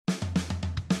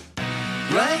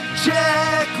Blank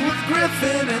check with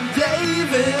Griffin and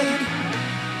David.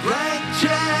 Blank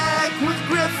check with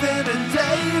Griffin and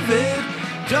David.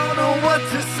 Don't know what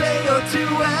to say or to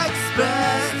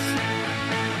expect.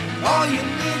 All you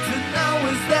need to know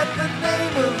is that the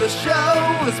name of the show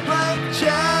is Blank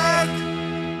Check.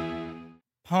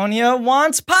 Ponyo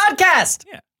wants podcast.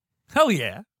 Yeah. Hell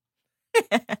yeah.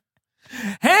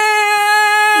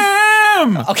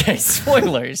 Ham! Okay,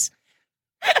 spoilers.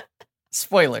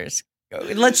 Spoilers.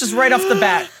 Let's just right off the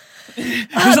bat.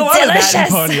 There's a lot of that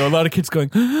in Ponyo. A lot of kids going,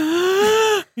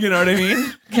 you know what I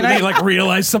mean? Can they like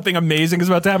realize something amazing is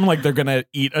about to happen? Like they're going to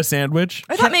eat a sandwich?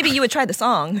 I thought maybe you would try the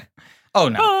song. Oh,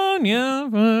 no.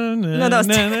 Ponyo. No, that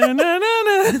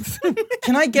was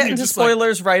Can I get into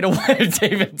spoilers right away?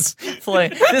 David's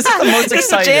playing. This is the most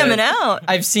excited jamming out.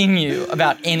 I've seen you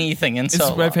about anything in so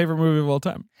It's my long. favorite movie of all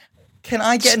time. Can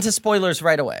I get into spoilers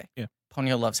right away? Yeah.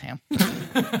 Ponyo loves ham.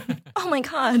 Oh my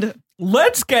god.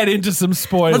 Let's get into some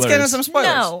spoilers. Let's get into some spoilers.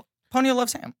 No. Ponyo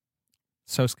loves ham.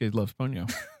 Sosuke loves Ponyo.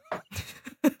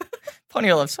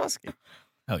 Ponyo loves Sasuke.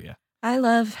 Hell yeah. I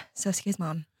love Sosuke's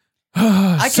mom.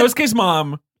 Sosuke's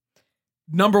mom,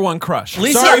 number one crush.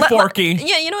 Lisa- Sorry, Yeah, Forky.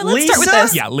 Yeah, you know what? Let's start with Lisa?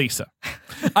 this. Yeah, Lisa.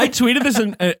 I tweeted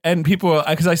this and people,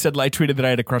 because I tweeted that I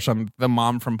had a crush on the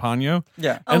mom from Ponyo.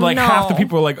 Yeah. And Oh, like half the no.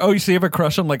 people were like, oh, you see, you have a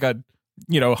crush on like a,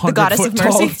 100 goddess foot of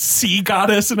tall mercy? sea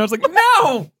goddess. And I was like,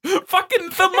 no, fucking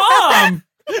the mom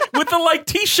with the like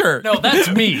t-shirt. No, that's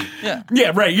me. Yeah.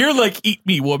 Yeah, right. You're like, eat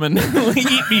me, woman.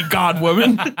 Eat me, God,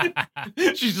 woman.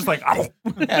 She's just like, oh.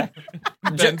 Yeah.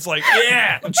 Ben's like,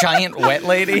 yeah. Giant wet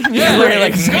lady. Yeah, Literally,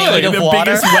 like exactly. made of The water.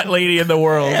 biggest wet lady in the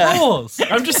world. Yeah.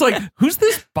 I'm just like, who's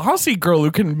this bossy girl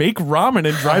who can make ramen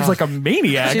and drives like a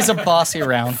maniac? She's a bossy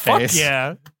round Fuck face.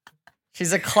 yeah.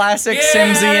 She's a classic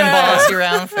Yeah. Simsy and bossy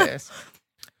round face.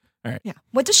 Yeah.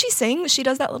 What does she sing? She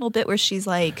does that little bit where she's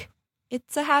like,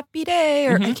 "It's a happy day,"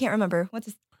 or I can't remember. What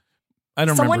does I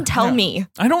don't someone remember. tell me?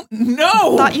 I don't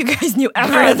know. Thought you guys knew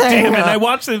God everything. damn it. I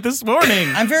watched it this morning.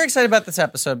 I'm very excited about this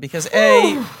episode because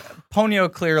A,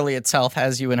 Ponyo clearly itself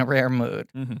has you in a rare mood.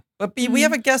 Mhm. But B, we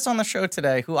have a guest on the show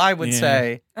today who I would Yeah.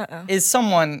 say Uh-oh. is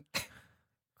someone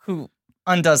who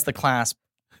undoes the clasp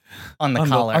on the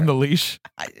collar. on the leash.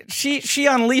 She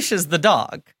unleashes the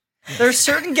dog. There's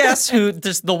certain guests who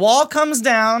just the wall comes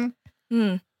down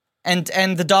Hmm. and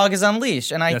the dog is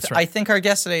unleashed. And That's right. I think our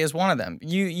guest today is one of them.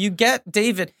 You get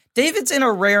David. David's in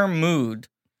a rare mood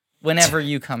whenever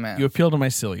you come in. You appeal to my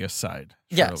silliest side.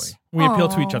 Yes. Shirley. We appeal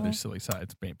to each Aw. other's silly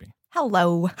sides, baby.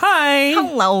 Hello. Hi.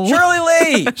 Hello. Shirley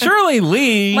Li Shirley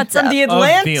Lee. What's from up? the of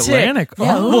Atlantic. the Atlantic.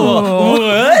 Yeah.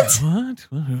 What?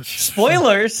 What?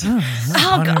 Spoilers.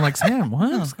 Ponyo God. likes ham.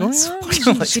 What's going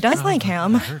on? She does like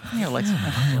ham. Ponyo likes-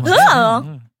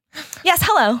 Oh. Yes,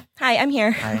 hello. Hi, I'm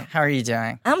here. Hi, how are you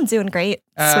doing? I'm doing great.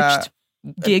 Uh, Switched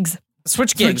gigs.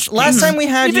 Switch gigs. Switch Last gigs. time we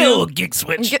had You did a little you. gig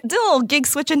switch. Did a little gig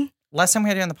switching. Last time we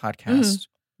had you on the podcast, Mm-hmm.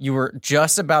 you were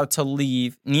just about to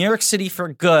leave New York City for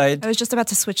good I was just about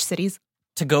to switch cities.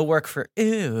 to go work for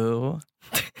Ew.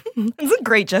 It's a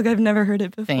great joke. I've never heard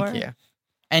it before. Thank you.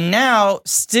 And now,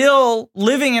 still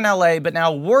living in LA, but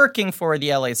now working for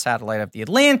the LA satellite of the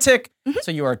Atlantic. Mm-hmm.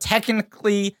 So you are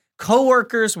technically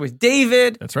co-workers with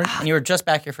David. That's right. And you were just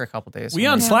back here for a couple days. We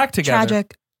on Slack together.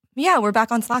 Tragic. Yeah, we're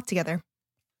back on Slack together.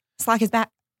 Slack is back.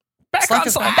 Back Slack on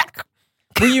is Slack. back.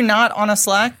 Were you not on a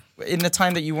Slack in the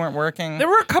time that you weren't working? There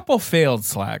were a couple failed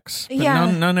Slacks. But Yeah.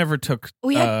 none ever took.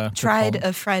 We had took tried hold.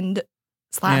 a friend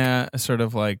Slack, Yeah, sort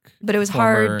of like. but it was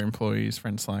former hard. employees,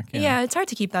 friend Slack. Yeah. it's hard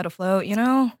to keep that afloat, you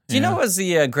know? Do you know what was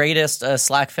the greatest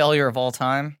Slack failure of all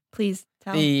time? Please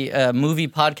tell. The movie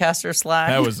podcaster Slack.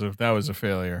 that was a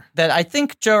failure. That I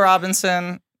think Joe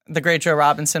Robinson, the great Joe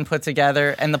Robinson, put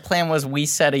together. And the plan was we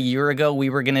said a year ago we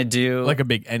were going to do. Like a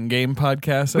big Endgame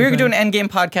podcast. we were I going to do think. an Endgame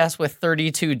podcast with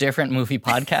 32 different movie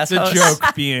podcast The hosts.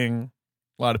 joke being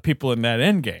a lot of people in that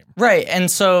Endgame. Right. And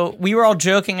so we were all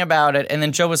joking about it. And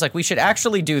then Joe was like, we should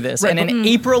actually do this. Right, and in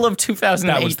April of That was the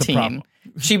 2018, problem.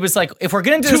 she was like, if we're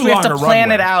going to do Too this, we have to long a plan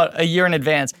runway. it out a year in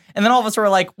advance. And then all of us were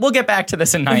like, we'll get back to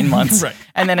this in 9 months. Right.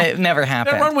 And then it never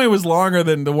happened. That runway was longer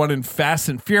than the one in Fast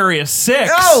and Furious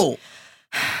 6. Oh!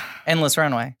 Endless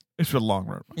runway. It's a long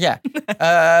runway. Yeah.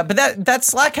 But that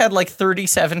Slack had like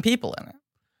 37 people in it.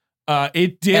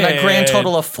 It did. And a grand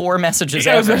total of 4 messages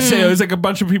I was ever. going to say, it was like a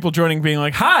bunch of people joining being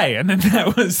like, hi. And then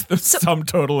that was the sum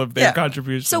total of their Yeah.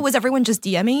 contribution. So was everyone just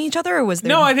DMing each other, or was there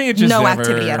no, I think it just no never-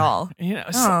 activity at all? You know,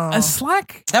 Oh. a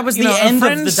Slack. That was you the know, a end of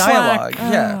friend the dialogue.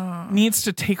 Slack Yeah. needs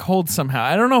to take hold somehow.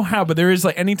 I don't know how, but there is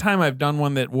like anytime I've done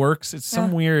one that works, it's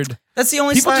some weird. That's the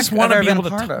only People Slack just I've wanna ever be been able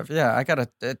to part of. Yeah, I got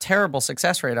a terrible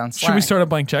success rate on Slack. Should we start a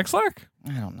blank check Slack?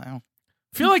 I don't know.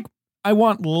 I feel like I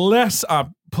want less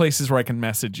places where I can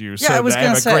message you, so I was that I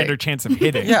have gonna a greater chance of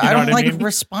hitting. Yeah, you know I don't what like mean?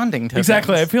 responding to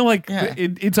Exactly. things. I feel like Yeah.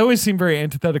 it's always seemed very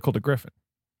antithetical to Griffin.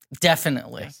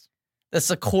 Definitely. Yes. That's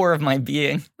the core of my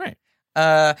being. Right.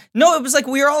 No, it was like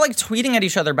we were all like tweeting at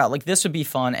each other about like this would be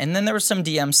fun, and then there was some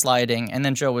DM sliding, and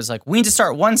then Joe was like, "We need to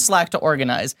start one Slack to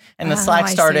organize," and the Slack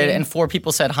I started, see. and 4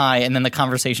 people said hi, and then the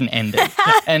conversation ended,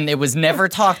 and it was never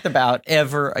talked about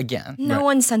ever again. No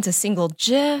one sent a single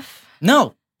GIF.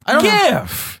 No, I don't.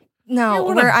 GIF. No,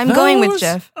 One of I'm going with those?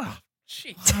 GIF. Oh,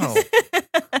 jeez. Oh.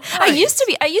 I used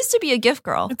to be a GIF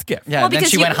girl. It's GIF. Yeah, then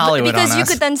she went Hollywood because on you us.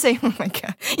 could then say, oh my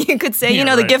God, you could say,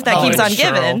 Yeah, the right. gift that keeps on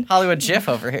Hollywood giving. Hollywood GIF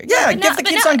over here. Yeah, But GIF now- that but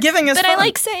keeps now- on giving is But fun. I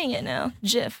like saying it now.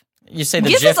 GIF. You say the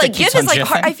GIF GIF is like that keeps GIF is on like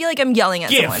hard. I GIFing? feel like I'm yelling at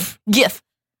GIF. someone. GIF.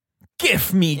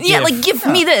 GIF me. Yeah, GIF. like give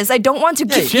me this. I don't want to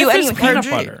Yeah, gift GIF you is anything. peanut RG.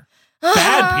 butter.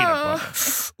 Bad peanut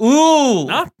butter. Ooh.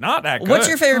 Not that good. What's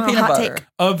your favorite Oh, peanut hot butter? take.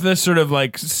 of the sort of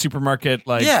like supermarket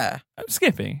like? Yeah. I'm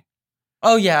skippy.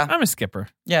 Oh yeah. I'm a skipper.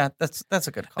 Yeah, that's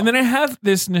a good call. And then I have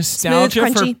this Smooth, nostalgia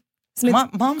crunchy. Smooth,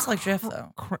 Moms like GIF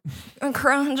though.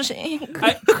 crunchy.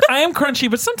 I am crunchy,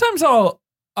 but sometimes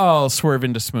I'll swerve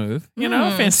into smooth. You know,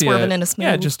 fancy swerving into smooth.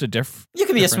 Yeah, just a diff. You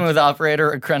can be a difference. smooth operator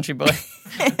or a crunchy boy.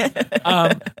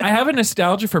 I have a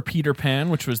nostalgia for Peter Pan,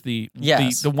 which was the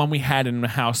Yes. one we had in the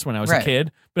house when I was Right. a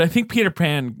kid. But I think Peter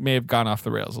Pan may have gone off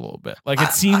the rails a little bit. Like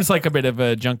it seems like a bit of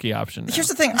a junky option. Now. Here's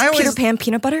the thing. I always Peter Pan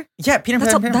peanut butter? Yeah, Peter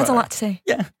That's, Pan. a, peanut that's a butter. lot to say.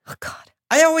 Yeah. Oh, God.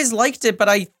 I always liked it, but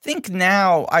I think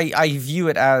now I view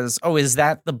it as, is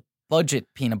that the budget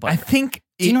peanut butter? I think.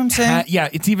 Do you know what I'm saying? Yeah,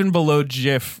 it's even below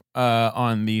Jif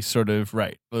on the sort of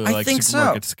like think so.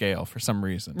 supermarket scale for some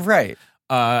reason. Right.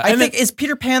 I think is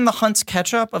Peter Pan the Hunt's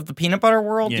ketchup of the peanut butter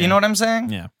world? Do Yeah. you know what I'm saying?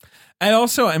 Yeah. I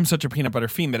also am such a peanut butter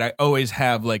fiend that I always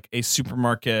have like a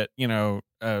supermarket,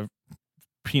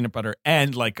 peanut butter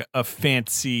and like a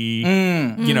fancy,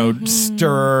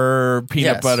 stir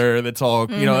peanut Yes. butter that's all,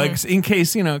 like in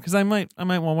case, because I might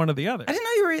want one or the other. I didn't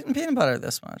know you were eating peanut butter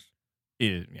this much.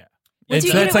 Yeah. What do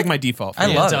you eat That's it like with? my default. I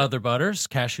love into it. other butters,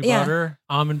 cashew Yeah. butter,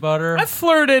 almond butter. I've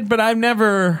flirted, but I've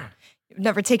never.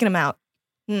 Never taken them out.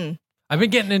 I've been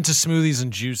getting into smoothies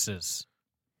and juices.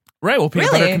 Right. Well,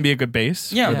 peanut Really? butter can be a good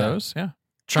base Yeah. for Yeah. those. Yeah. How'd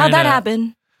Trying that to-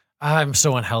 happen? I'm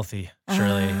so unhealthy,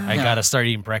 Shirley. I Yeah. gotta start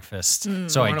eating breakfast.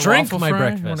 So I Want a drink waffle my fry?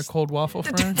 breakfast. You want a cold waffle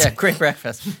fry? Yeah, great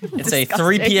breakfast. It's a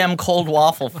 3 Disgusting. p.m. cold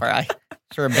waffle fry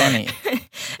for a Benny.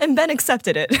 And Ben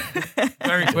accepted it.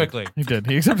 Very quickly. He did.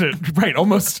 He accepted it. Right.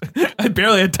 Almost. I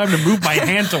barely had time to move my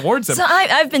hand towards him. So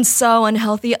I've been so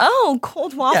unhealthy. Oh,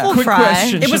 cold waffle Quick fry.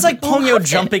 question. It was like Ponyo Love it.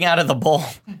 jumping out of the bowl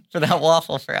for that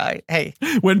waffle fry. Hey,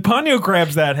 When Ponyo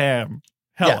grabs that ham,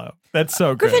 hello. Yeah. That's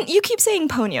so good. Griffin, you keep saying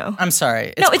Ponyo. I'm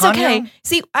sorry. No, it's Ponyo? okay.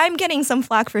 See, I'm getting some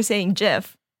flack for saying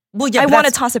GIF. Well, yeah, I but want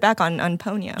to that's- toss it back on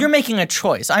Ponyo. You're making a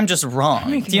choice. I'm just wrong.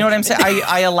 Do making you know a what I'm saying?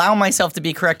 I allow myself to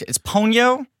be corrected. It's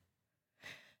Ponyo?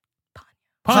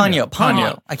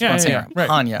 Ponyo. I keep on saying it. Right.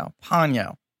 Ponyo.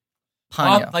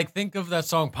 Like think of that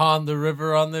song "Pond the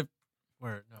River on the."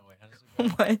 Where? No, wait. How does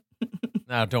it go? What?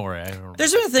 No, don't worry. I don't remember.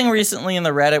 There's been a thing recently in the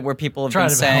Reddit where people have Try been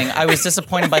to saying, help. I was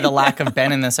disappointed by the lack of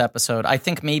Ben in this episode. I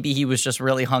think maybe he was just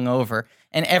really hungover.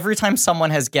 And every time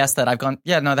someone has guessed that, I've gone,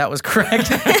 yeah, no, that was correct.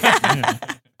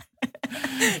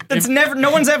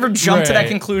 No one's ever jumped to that Right.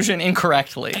 conclusion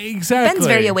incorrectly. Exactly. Ben's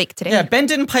very awake today. Yeah, Ben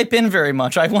didn't pipe in very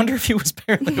much. I wonder if he was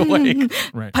barely awake.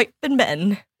 Right. Pipe and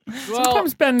Ben. Well,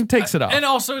 Sometimes Ben takes it off. and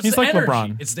also it's He's the like energy.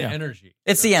 LeBron. It's the Yeah. energy.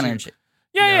 It's the energy.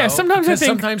 Yeah. Sometimes I Because think.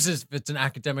 sometimes if it's an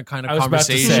academic kind I of was about to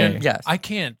conversation. say. Yes. I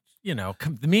can't.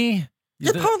 Me.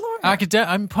 You're the- poet laureate.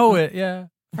 I'm poet. Yeah.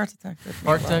 Art detective.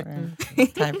 Art detective.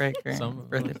 Tiebreaker. Some-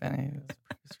 Birthday Benny.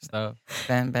 So.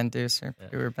 Ben Deucer.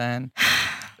 Pure Ben.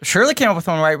 Shirley came up with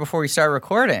one right before we started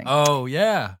recording. Oh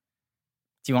yeah.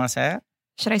 Do you want to say it?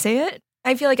 Should I say it?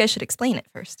 I feel like I should explain it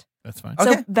first. That's fine.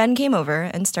 Okay. So Ben came over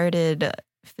and started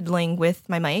fiddling with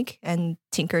my mic and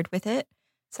tinkered with it.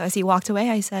 So as he walked away,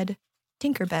 I said,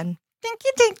 "Tinker, Ben." Tinky,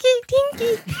 tinky,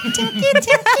 tinky, tinky,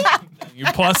 tinky. You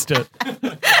plussed it.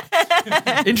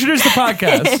 Introduce the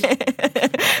podcast.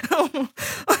 Look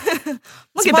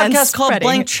It's a at Ben podcast called spreading.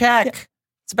 Blank Check.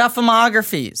 It's about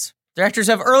filmographies. Directors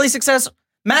have early success,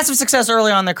 massive success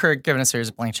early on in their career, given a series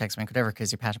of blank checks, make whatever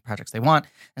crazy passion projects they want.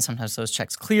 And sometimes those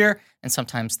checks clear, and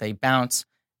sometimes they bounce.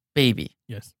 Baby.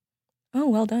 Yes. Oh,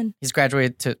 well done. He's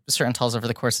graduated to certain titles over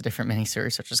the course of different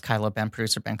miniseries, such as Kylo, Ben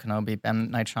Producer, Ben Kenobi,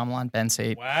 Ben Night Shyamalan, Ben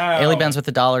 8, Wow. Ailey Benz with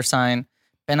the dollar sign,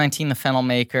 Ben 19, the Fennel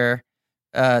Maker,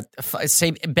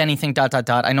 say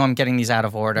Bennything, ... I know I'm getting these out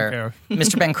of order. Okay.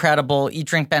 Mr. Ben Credible, Eat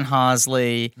Drink Ben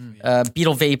Hosley,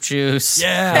 Beetle Vape Juice.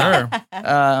 Sure.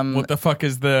 Um, What the fuck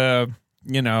is the,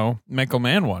 Michael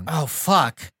Mann one? oh,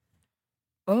 fuck.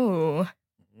 Oh.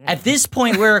 At this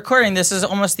point, we're recording. This is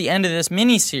almost the end of this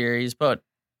mini-series, but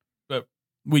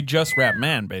we just wrapped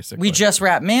Man,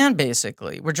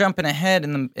 basically. We're jumping ahead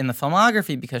in the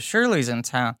filmography because Shirley's in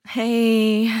town.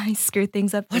 Hey, I screwed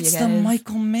things up for you guys. What's the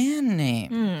Michael Mann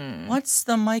name? What's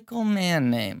the Michael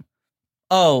Mann name?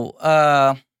 Oh,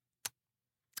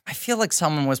 I feel like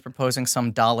someone was proposing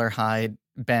some Dollar Hyde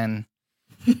Ben.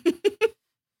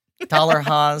 Dollar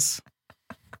Haas.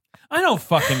 I don't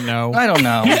fucking know. I don't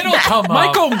know. It'll come up.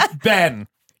 Michael Ben.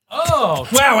 Oh,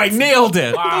 Wow, I nailed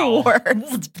it. wow.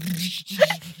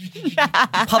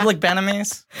 Public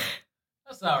Benemies.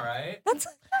 That's all right.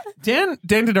 Dan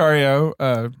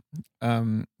Daddario,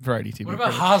 variety TV. What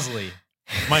about Hosley?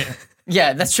 My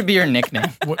Yeah, that should be your nickname.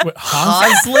 what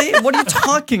Hosley? What are you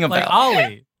talking about? Like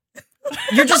Ollie.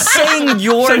 You're just saying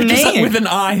your So just name. with an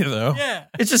I though. Yeah.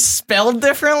 It's just spelled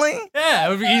differently? Yeah, it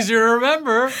would be easier to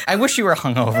remember. I wish you were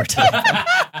hungover today.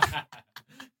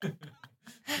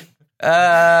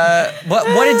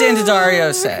 What did Dan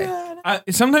Daddario say?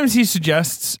 Sometimes he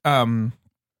suggests a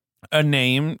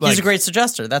name. He's a great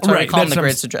suggester. That's why we Right, call him the that's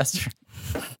great suggester.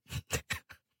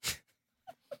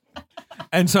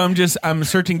 And so I'm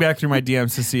searching back through my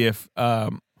DMs to see if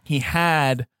he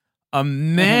had a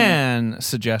man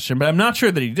suggestion, but I'm not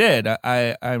sure that he did.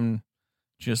 I'm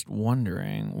just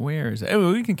wondering, where is it?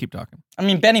 Oh, we can keep talking. I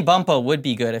mean, Benny Bumpo would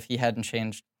be good if he hadn't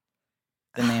changed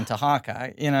the name to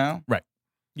Hawkeye, you know? Right.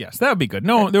 Yes, that would be good.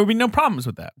 No, there would be no problems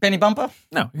with that. Benny Bumpo?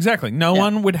 No, exactly. No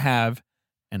one would have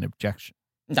an objection.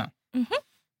 No.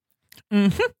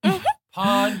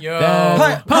 Ponyo.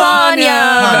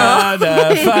 Ponyo!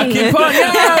 The fucking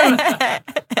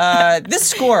Ponyo! This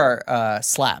score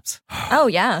slaps. Oh,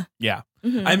 yeah. Yeah.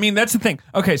 I mean, that's the thing.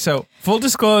 Okay, so full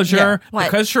disclosure, What?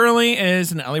 because Shirley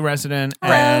is an LA resident,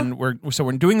 and we're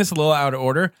doing this a little out of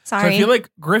order. So I Sorry. feel like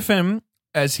Griffin,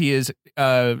 as he is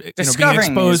being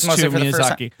Discovering exposed these mostly to for the first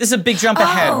time. Miyazaki. This is a big jump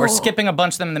ahead. We're Oh. skipping a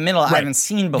bunch of them in the middle I haven't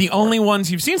seen before. The only ones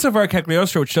you've seen so far are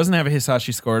Cagliostro, which doesn't have a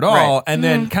Hisashi score at all, Right. and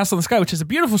then Castle in the Sky, which is a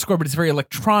beautiful score, but it's very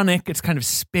electronic. It's kind of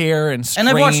spare and strange.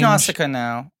 And I've watched Nausicaa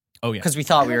now Oh, yeah. because we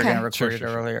thought we were Okay. going to record Sure.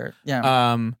 it earlier.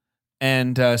 Yeah.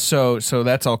 And so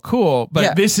that's all cool. But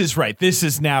Yeah. this is right. This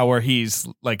is now where he's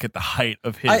like at the height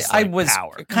of his I was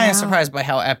power. kind of surprised by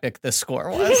how epic this score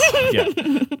was. Yeah.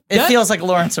 It feels like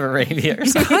Lawrence of Arabia or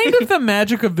something. Kind of the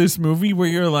magic of this movie where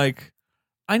you're like,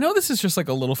 I know this is just like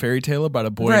a little fairy tale about a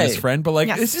boy and his Right. friend, but like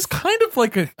Yes. this is kind of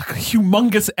like a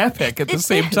humongous epic at the It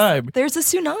same is. time. There's a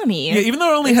tsunami. Yeah, even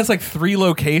though it only has like 3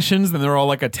 locations, then they're all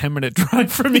like a 10-minute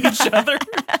drive from each other.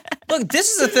 Look, this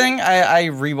is the thing. I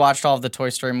rewatched all of the Toy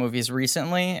Story movies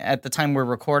recently. At the time we're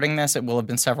recording this, it will have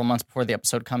been several months before the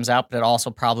episode comes out, but it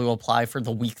also probably will apply for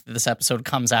the week that this episode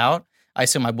comes out. I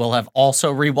assume I will have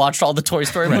also rewatched all the Toy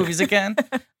Story movies again.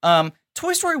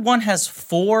 Toy Story 1 has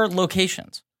 4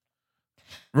 locations.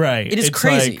 Right. It is it's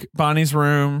crazy. Like Bonnie's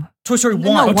room. Toy Story 1.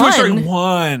 No, Oh, Toy Story One.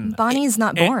 1. Bonnie's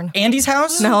not born. Andy's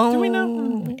house? No. Do we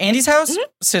know? Andy's house?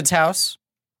 Sid's house?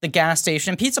 The gas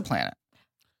station? Pizza Planet?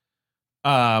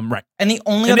 Right. And the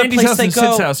only And other Andy's place house they and go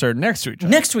Sid's house are next to each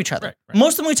other. next to each other. Right.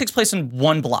 Most of the movie takes place in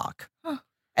one block.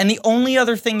 And the only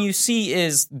other thing you see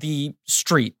is the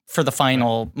street for the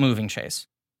final moving chase.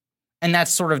 And that's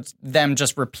sort of them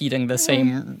just repeating the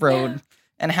same road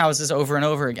and houses over and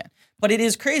over again. But it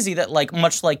is crazy that, like,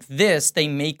 much like this, they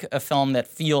make a film that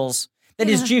feels that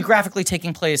is geographically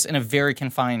taking place in a very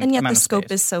confined And yet amount the of scope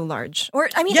space. is so large. Or,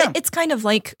 I mean, Yeah. it's kind of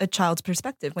like a child's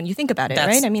perspective when you think about it, That's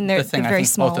right? I mean, they're the thing. very I think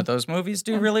small. both of those movies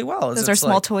do really well. is Those are it's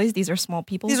small like- toys. These are small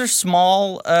people. These are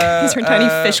small. These are tiny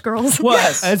fish girls. Well,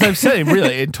 Yes. as I've said,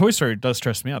 really, in Toy Story, it does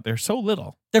stress me out. They're so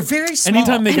little. They're very small.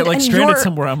 Anytime they get like And stranded you're-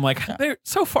 somewhere, I'm like, they're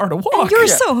so far to walk. You're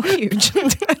so huge.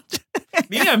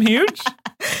 Me, I'm huge.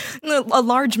 A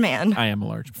large man. I am a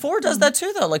large. 4 does that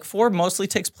too, though. Like 4 mostly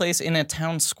takes place in a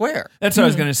town square. That's what I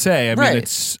was going to say. I mean, Right.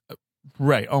 it's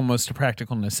right, almost a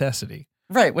practical necessity.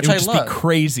 Right, which it would I just love. be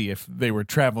crazy if they were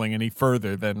traveling any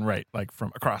further than like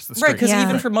from across the street. Right, because Yeah.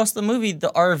 even for most of the movie,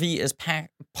 the RV is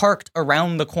parked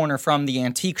around the corner from the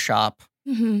antique shop,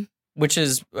 Mm-hmm. which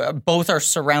is both are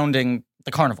surrounding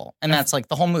the carnival, and that's like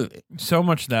the whole movie. So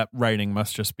much of that writing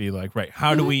must just be like, right,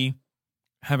 how do we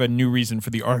have a new reason for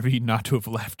the RV not to have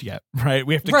left yet? Right,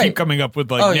 we have to Right. keep coming up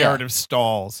with like Oh, yeah. narrative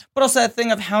stalls. But also that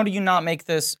thing of how do you not make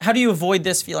this? How do you avoid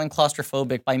this feeling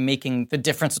claustrophobic by making the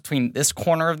difference between this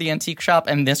corner of the antique shop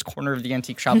and this corner of the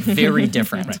antique shop very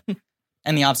different,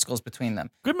 and the obstacles between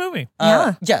them? Good movie.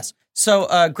 Yeah. Yes.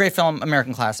 So great film,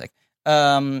 American classic.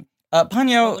 Ponyo.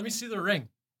 Let me see the ring.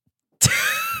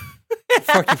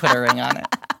 Forky put a ring on it.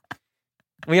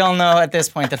 We all know at this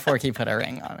point that Forky put a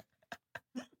ring on it.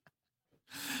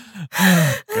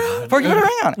 Forky, put a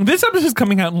ring on it. This episode is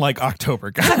coming out in like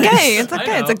October, guys. Okay, it's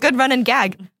okay. It's a good running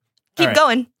gag. Keep right.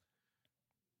 going.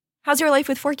 How's your life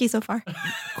with Forky so far?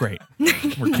 Great.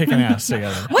 We're kicking ass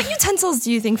together. What utensils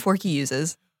do you think Forky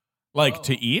uses? Like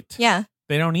to eat? Yeah.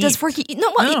 They don't eat. Does Forky eat? No,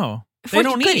 what? No, they Forky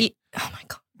don't could eat. Oh my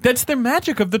god. That's the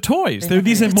magic of the toys. They're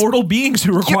these immortal beings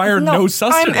who require no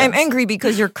sustenance. I'm angry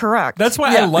because you're correct. That's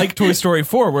why I like Toy Story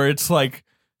 4, where it's like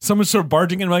someone's sort of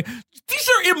barging in like, these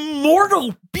are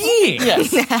immortal beings.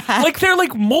 Yes. Like they're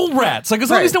like mole rats. Like as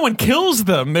long as no one kills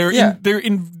them, they're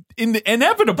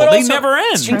inevitable. But They also, never end.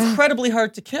 It's incredibly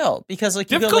hard to kill because like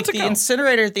you go Difficult like to the kill.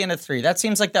 incinerator at the end of 3. That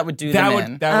seems like that would do them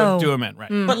in. That would do him in, right?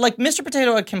 But like Mr.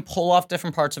 Potato Head can pull off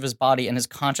different parts of his body and his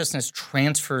consciousness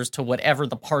transfers to whatever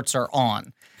the parts are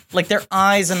on. Like their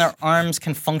eyes and their arms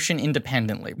can function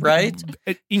independently, right?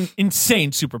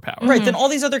 Insane superpower. Right. Then all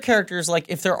these other characters, like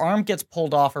if their arm gets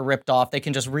pulled off or ripped off, they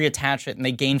can just reattach it and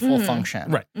they gain full function.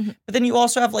 Right. But then you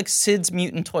also have like Sid's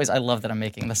Mutant Toys. I love that I'm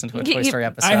making this into a Toy Story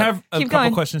episode. I have a Keep couple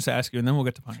going. questions to ask you, and then we'll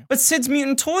get to Ponyo. But Sid's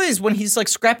Mutant Toys, when he's like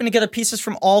scrapping together pieces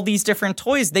from all these different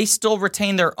toys, they still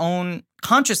retain their own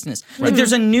consciousness. Like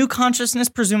there's a new consciousness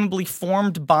presumably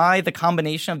formed by the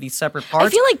combination of these separate parts. I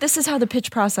feel like this is how the pitch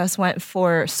process went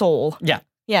for Soul. Yeah.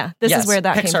 Yeah, this is where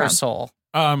that came from. Pixar's Soul.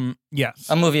 Yes.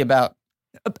 A movie about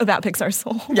About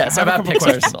Soul. Yes, I have a about couple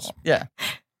Pixar's questions. Soul. Yeah.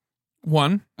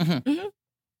 One. Mm-hmm.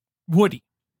 Woody.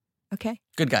 Okay.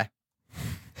 Good guy.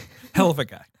 Hell of a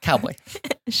guy. Cowboy.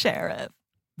 Sheriff.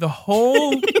 The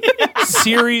whole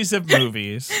series of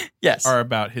movies Yes. are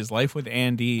about his life with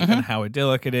Andy and how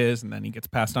idyllic it is, and then he gets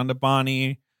passed on to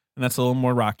Bonnie, and that's a little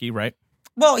more rocky, right?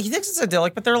 Well, he thinks it's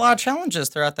idyllic, but there are a lot of challenges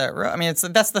throughout that road. I mean,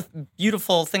 that's the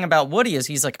beautiful thing about Woody is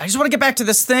he's like, I just want to get back to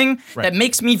this thing that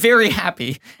makes me very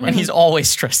happy, and he's always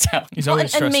stressed out. He's always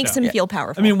stressed and makes out. him feel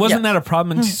powerful. I mean, wasn't that a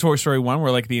problem in Toy Story 1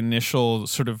 where like the initial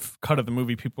sort of cut of the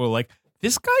movie, people were like,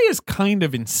 this guy is kind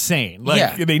of insane.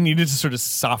 Like they needed to sort of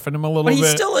soften him a little But he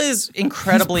bit. still is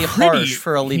incredibly He's pretty- harsh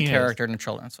for a lead he is. character in a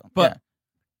children's film. But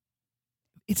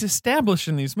it's established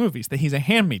in these movies that he's a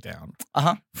hand-me-down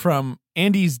from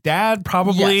Andy's dad,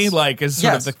 probably, like as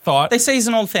sort of the thought. They say he's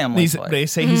an old family toy. They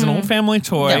say he's an old family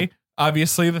toy. Yeah.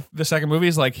 Obviously, the second movie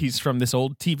is like he's from this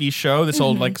old TV show, this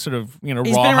old like sort of He's rawhide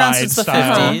been around since the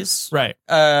style. 50s.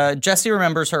 Right. Jessie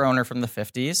remembers her owner from the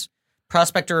 50s.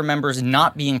 Prospector remembers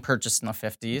not being purchased in the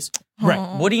 50s.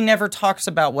 Right. Woody never talks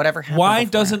about whatever happened Why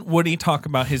before. doesn't Woody talk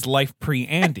about his life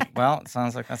pre-Andy? Well, it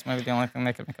sounds like that's maybe the only thing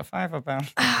they could make a 5 about.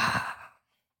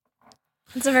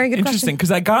 It's a very good Interesting,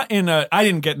 because I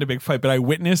didn't get in a big fight, but I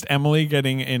witnessed Emily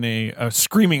getting in a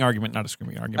screaming argument, not a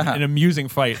screaming argument, an amusing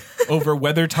fight over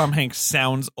whether Tom Hanks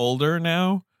sounds older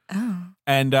now. Oh.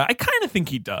 And I kind of think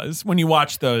he does when you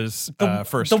watch those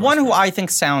first. The one Toy who I think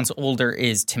sounds older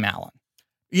is Tim Allen.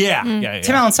 Yeah.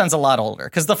 Tim Allen sounds a lot older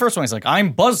because the first one he's like,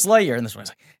 I'm Buzz Lightyear. And this one's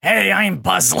like, hey, I'm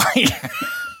Buzz Lightyear.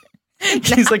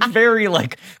 He's like very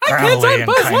like growly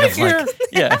and kind of like,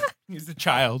 yeah. He's a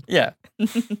child. Yeah.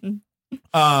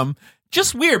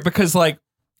 Just weird because like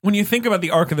when you think about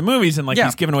the arc of the movies and like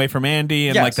he's given away from Andy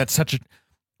and like that's such a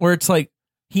where it's like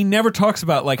he never talks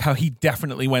about like how he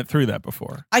definitely went through that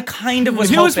before. I kind of was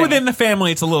If he hoping. was within the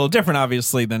family, it's a little different,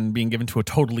 obviously, than being given to a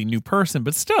totally new person,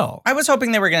 but still. I was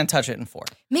hoping they were going to touch it in 4.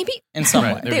 Maybe In some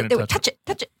Right, way. they're they gonna would touch it.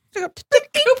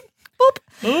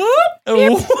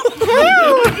 Oh.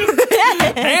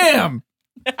 Damn!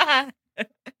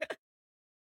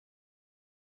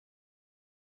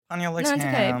 Ponyo likes No, it's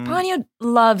okay. ham. Ponyo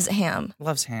loves ham.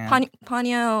 Loves ham.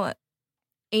 Ponyo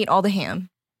ate all the ham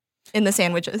in the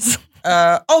sandwiches.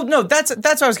 No, that's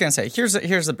what I was gonna say. Here's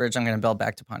the bridge I'm gonna build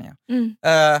back to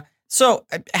Ponyo. So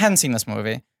I hadn't seen this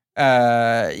movie.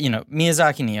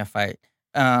 Miyazaki neophyte.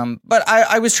 But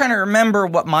I was trying to remember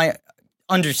what my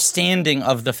understanding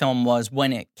of the film was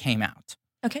when it came out.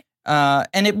 Okay.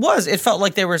 And it felt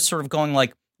like they were sort of going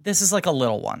like, this is like a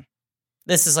little one.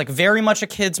 This is like very much a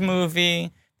kid's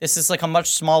movie. This is like a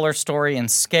much smaller story in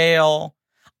scale.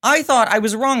 I thought I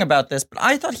was wrong about this, but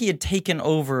I thought he had taken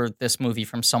over this movie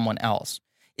from someone else.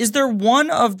 Is there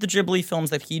one of the Ghibli films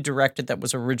that he directed that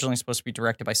was originally supposed to be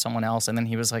directed by someone else, and then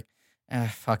he was like,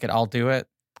 fuck it, I'll do it?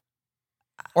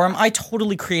 Or am I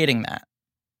totally creating that?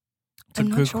 It's a I'm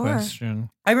not good sure. question.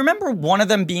 I remember one of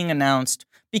them being announced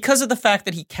because of the fact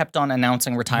that he kept on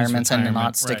announcing retirements and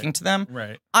not sticking to them.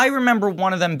 Right. I remember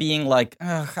one of them being like,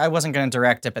 I wasn't going to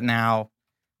direct it, but now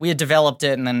we had developed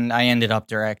it and then I ended up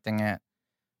directing it.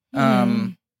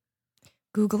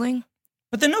 Googling?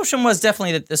 But the notion was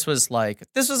definitely that this was like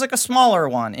a smaller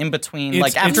one in between,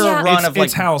 like after a run of like.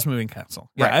 It's Howl's Moving Castle.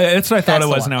 Yeah, Right. that's what I thought That's it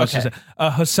the was. one. And I was Okay. just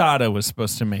Hosada was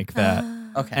supposed to make that.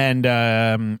 Okay.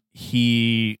 And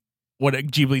he what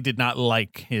Ghibli did not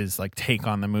like his like take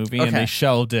on the movie, and Okay. they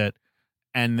shelved it.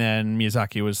 And then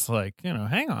Miyazaki was like,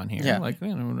 hang on here, Yeah. like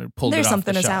pulled There's it off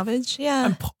something the to shelf. salvage. Yeah.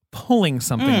 I'm pulling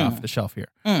something off the shelf here.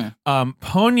 Mm.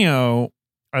 Ponyo,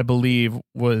 I believe,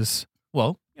 was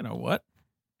you know what?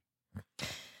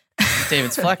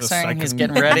 David's Just flexing. I He's can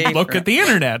getting ready. Look for- at the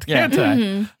internet, Yeah.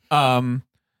 can't I? Mhm.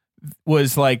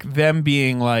 Was like them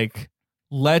being like,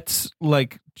 let's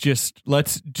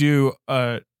do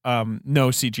a no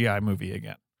CGI movie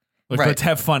again. Like, Right. let's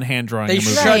have fun hand drawing. They a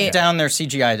movie. shut Right. down their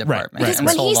CGI department. right. Because and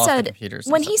when sold he off the said computers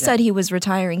and when stuff. he said he was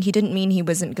retiring, he didn't mean he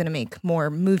wasn't going to make more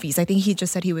movies. I think he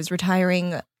just said he was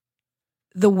retiring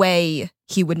the way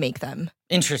he would make them.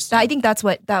 Interesting. I think that's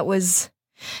what that was.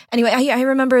 Anyway, I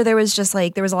remember there was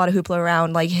a lot of hoopla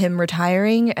around like him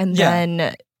retiring, and Yeah.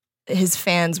 then his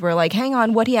fans were like, "Hang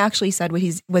on, what he actually said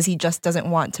was he just doesn't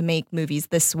want to make movies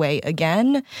this way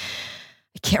again."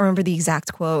 I can't remember the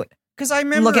exact quote. Because I I'm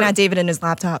remember looking at David in his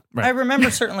laptop. Right. I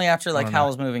remember certainly after like I don't know.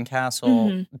 Howl's Moving Castle,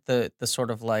 Mhm. the sort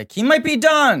of like he might be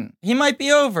done, he might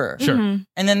be over. Sure. Mhm.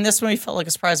 And then this movie felt like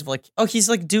a surprise of like, oh, he's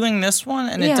like doing this one,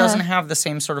 and it Yeah. doesn't have the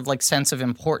same sort of like sense of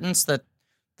importance that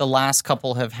the last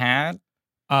couple have had.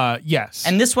 Yes.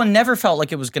 And this one never felt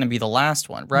like it was going to be the last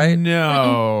one, right?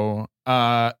 No.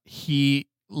 He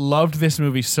loved this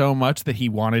movie so much that he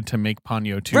wanted to make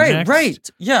Ponyo 2 Right, next. right.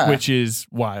 Yeah. Which is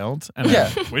wild. And Yeah.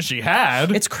 I wish he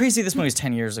had. It's crazy this movie's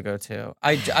 10 years ago too.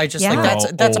 I just Yeah. like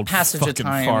They're that's a all passage old of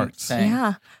time fucking farts. thing.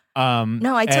 Yeah. No,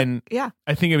 No, I took. and Yeah.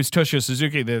 I think it was Toshio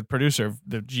Suzuki, the producer,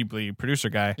 the Ghibli producer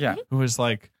guy, Yeah. who was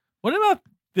like, what about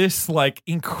this like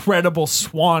incredible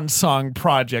swan song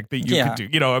project that you Yeah.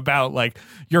 could do, about like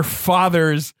your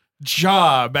father's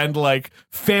job and like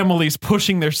families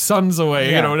pushing their sons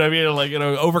away, Yeah. you know what I mean? Like,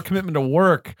 overcommitment to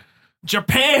work.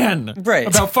 Japan. Right.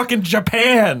 About fucking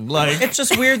Japan. Like It's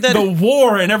just weird that the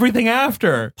war and everything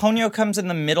after. Ponyo comes in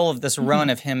the middle of this run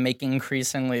of him making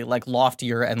increasingly like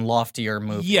loftier and loftier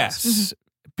movies. Yes.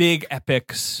 Big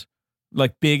epics,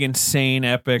 like big insane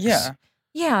epics. Yeah.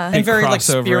 Yeah. And very like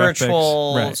crossover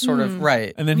spiritual epics. Right. sort of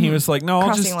right. And then he was like, no, I'll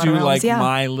Crossing a just lot do of realms, like yeah.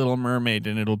 My Little Mermaid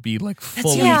and it'll be like That's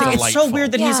fully the other thing. delightful. It's so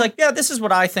weird that he's Yeah. like, yeah, this is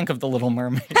what I think of the Little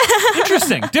Mermaid.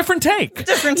 Interesting. Different take.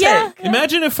 Different Yeah. take.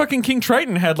 Imagine if fucking King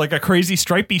Triton had like a crazy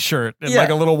stripy shirt and Yeah. like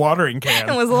a little watering It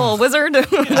can. was a little wizard.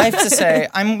 I have to say,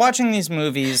 I'm watching these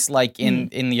movies like in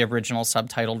the original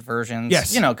subtitled versions.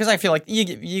 Yes. Because I feel like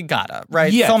you gotta,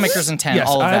 right? Yes. Filmmakers intent, Yes,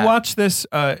 all of that. I watched this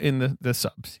in the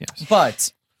subs. Yes.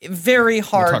 But very We'll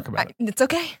hard. talk about it. It's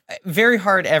okay. Very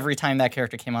hard every time that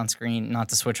character came on screen not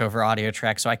to switch over audio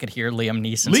track so I could hear Liam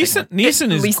Neeson.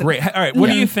 Neeson is Leeson. great. All right, what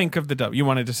do Yeah. you think of the dub? You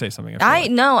wanted to say something.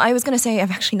 I was gonna say I've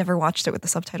actually never watched it with the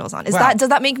subtitles on. Wow. Does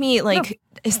that make me like?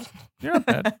 You're not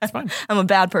bad. It's fine. I'm a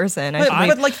bad person.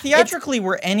 But like theatrically,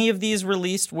 were any of these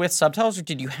released with subtitles, or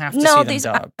did you have to no, see them these.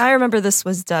 dubbed? I remember this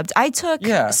was dubbed. I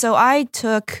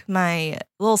took my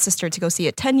little sister to go see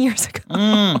it 10 years ago.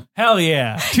 Hell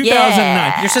yeah.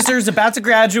 2009. Your sister is about to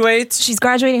graduate. She's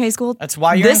graduating high school That's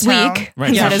why you're this in town. week.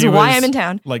 Right. Yeah. That is She why was I'm in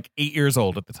town. Like 8 years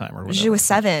old at the time or whatever. She was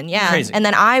 7, yeah. Crazy. And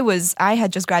then I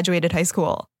had just graduated high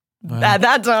school. Wow. At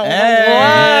that time.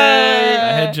 Hey.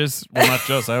 I had not just,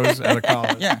 I was out of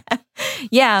college. Yeah.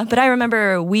 Yeah, but I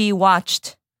remember we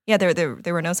watched. Yeah, there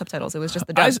were no subtitles. It was just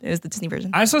the dub. It was the Disney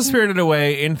version. I saw Spirited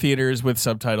Away in theaters with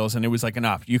subtitles, and it was like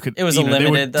enough. You could. It was they a limited,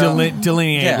 would though.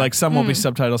 delineate Yeah. like some will be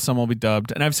subtitled, some will be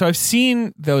dubbed, and I've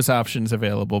seen those options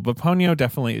available. But Ponyo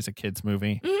definitely is a kids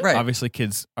movie. Right. Obviously,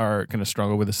 kids are going to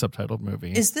struggle with a subtitled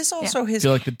movie. Is this also I his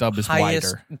feel like the dub is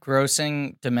highest wider.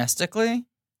 grossing domestically?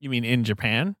 You mean in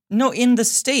Japan? No, in the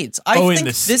States. I Oh, in think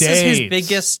the this is his States.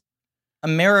 biggest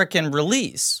American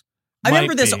release. I Might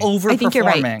remember this be. overperforming. I think you're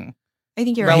right. I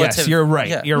think you're right. Relative- Yes, you're right.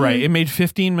 yeah. You're right. It made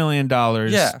 $15 million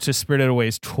Yeah. to Spirited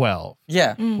Away's 12,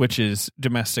 Yeah. which is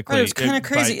domestically. Right, it was kind of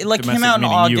crazy. by It like came domestic out in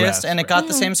meaning August, US, and it right. got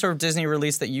the same sort of Disney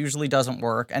release that usually doesn't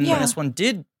work. And Yeah. this one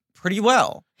did pretty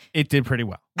well. It did pretty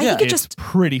well. I think it It's just.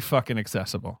 pretty fucking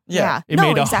accessible. Yeah. It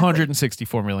No, made exactly.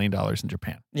 $164 million in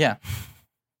Japan. Yeah.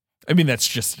 I mean, that's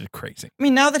just crazy. I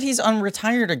mean, now that he's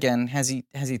unretired again, has he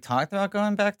talked about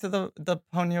going back to the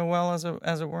Ponyo well,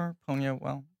 as it were? Ponyo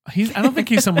well. I don't think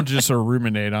he's someone to just sort of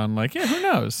ruminate on. Like, yeah, who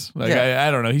knows? Like, Yeah.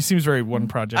 I don't know. He seems very one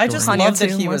project. I just oriented. love that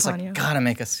too, he more was like, Ponyo. gotta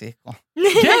make a sequel.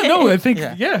 Yeah, no, I think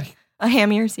Yeah. yeah. A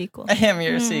hammier sequel. A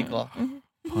hammier sequel.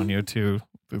 Ponyo 2,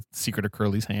 The Secret of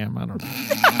Curly's Ham. I don't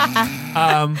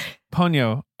know.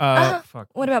 Ponyo. Fuck.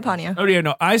 What about Ponyo? Oh yeah,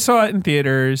 no. I saw it in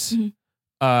theaters.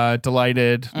 Mhm.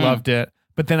 Delighted, loved it.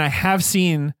 But then I have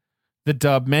seen the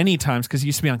dub many times because it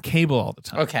used to be on cable all the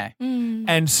time. Okay.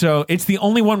 And so it's the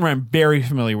only one where I'm very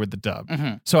familiar with the dub.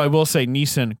 Mhm. So I will say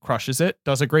Neeson crushes it,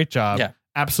 does a great job. Yeah.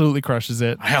 absolutely crushes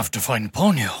it. I have to find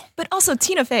Ponyo. But also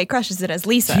Tina Fey crushes it as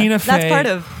Lisa. Tina That's Fey- part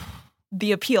of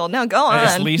the appeal. Now go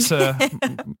As on. Lisa,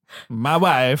 my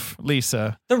wife,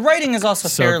 Lisa. The writing is also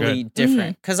So fairly good.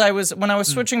 different because when I was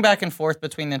switching back and forth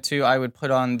between the two, I would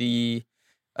put on the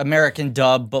American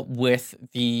dub, but with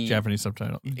the Japanese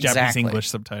subtitle, Japanese Exactly. English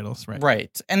subtitles, right?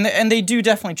 right, and they do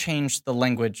definitely change the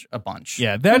language a bunch.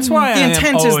 Yeah, that's why the I am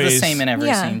intent is the always- same in every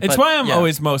Yeah. scene. It's but, why I'm yeah.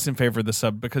 always most in favor of the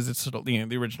sub because it's sort of,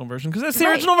 the original version because it's the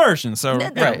Right. original version. So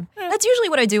Right. That's usually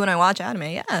what I do when I watch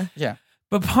anime. Yeah.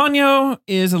 But Ponyo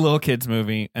is a little kid's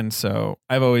movie, and so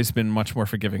I've always been much more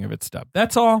forgiving of its dub.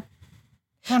 That's all.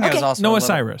 Ponyo is Okay. also Noah a little,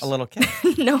 Cyrus. a little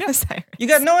kid. Noah Cyrus. You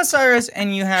got Noah Cyrus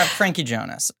and you have Frankie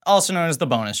Jonas, also known as the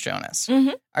Bonus Jonas.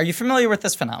 Mhm. Are you familiar with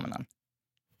this phenomenon?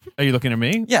 Are you looking at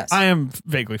me? Yes. I am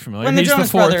vaguely familiar. When the He's Jonas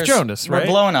the fourth Brothers Jonas, were right?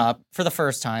 blowing up for the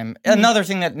first time, another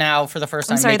thing that now for the first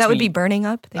time I'm sorry, makes that would me- be burning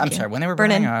up. Thank I'm you. sorry, when they were Burn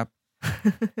burning in. up.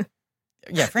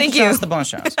 Yeah, Frankie Thank you. Jonas, the Bonus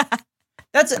Jonas.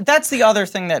 That's the other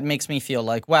thing that makes me feel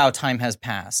like, wow, time has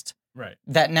passed. Right.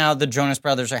 That now the Jonas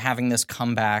Brothers are having this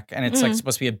comeback, and it's like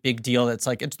supposed to be a big deal. It's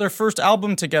like it's their first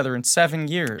album together in 7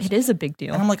 years. It is a big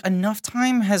deal. And I'm like, enough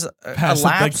time has Past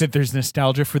like elapsed that there's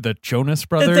nostalgia for the Jonas that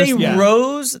Brothers. they Yeah.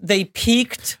 rose, they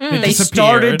peaked, They they disappeared.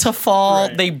 started to fall,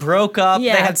 Right. they broke up,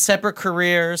 Yeah. they had separate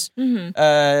careers.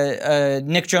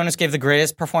 Nick Jonas gave the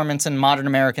greatest performance in modern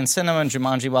American cinema in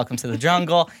Jumanji: Welcome to the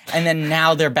Jungle, and then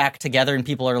now they're back together and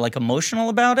people are like emotional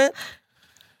about it.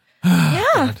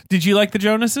 Yeah. Did you like the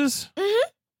Jonases?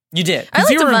 You did. I Because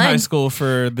liked you were them in high fine. school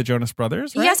for the Jonas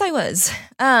Brothers, right? Yes, I was.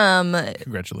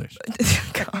 Congratulations.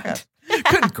 God.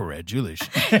 Congratulations.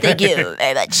 Thank you very much.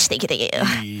 Thank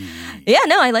you. Yeah,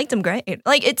 no, I liked him great.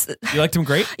 Like it's You liked him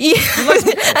great? yeah.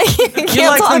 I can't You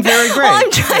liked talk. them very great.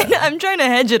 Well, I'm trying to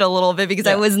hedge it a little bit because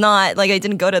I was not like I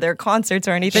didn't go to their concerts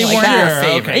or anything They like weren't that.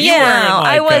 your favorite. Okay. You Yeah, weren't,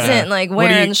 I like, wasn't like what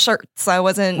do wearing you- shirts. I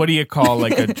wasn't What do you call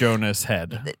like a Jonas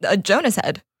head? a Jonas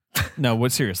head. No,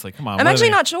 what seriously? Come on. I'm what are actually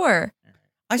they? not sure.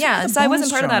 I Yeah, thought the so I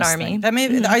wasn't Bonus part of that Jonas army. thing, That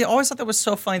made I always thought that was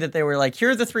so funny that they were like,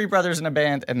 here are the three brothers in a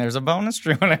band, and there's a bonus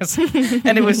Jonas,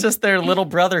 and it was just their little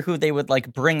brother who they would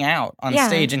like bring out on Yeah.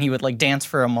 stage, and he would like dance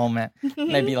for a moment,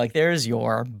 and they'd be like, "There's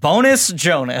your bonus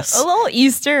Jonas." A little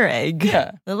Easter egg.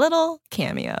 Yeah, A little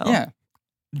cameo. yeah.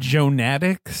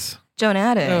 Jonatics? Joan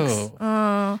Addicts.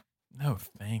 Oh. No,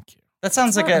 thank you. That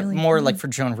sounds It's like not a really more fun. like for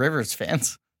Joan Rivers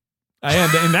fans. I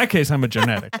am. In that case, I'm a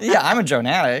Jonatic. Yeah, I'm a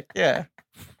Jonatic. Yeah,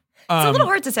 It's a little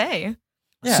hard to say.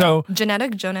 yeah. So,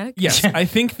 Jonatic? yes, I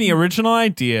think the original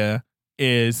idea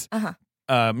is Uh-huh.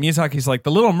 Miyazaki's like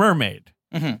the Little Mermaid.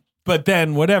 Mhm. But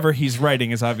then whatever he's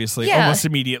writing is obviously Yeah. almost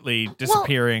immediately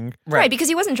disappearing. Right, because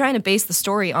he wasn't trying to base the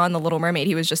story on The Little Mermaid.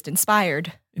 He was just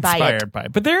inspired by it.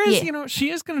 But there is, Yeah.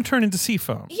 she is going to turn into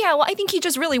Seafoam. Yeah, well, I think he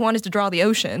just really wanted to draw the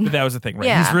ocean. But that was the thing, right?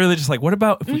 Yeah. He's really just like, what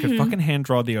about if we could fucking hand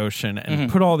draw the ocean and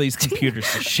put all these computers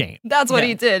to shame? That's what Yeah.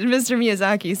 he did. Mr.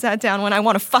 Miyazaki sat down when I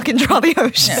want to fucking draw the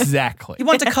ocean. Exactly. He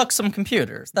wanted to cuck some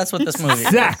computers. That's what this movie is.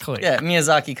 Exactly. Yeah,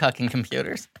 Miyazaki cucking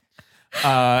computers.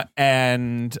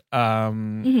 And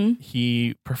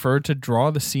he preferred to draw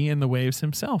the sea and the waves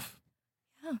himself.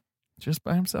 Yeah. Just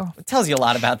by himself. It tells you a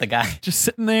lot about the guy. Just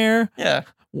sitting there. Yeah.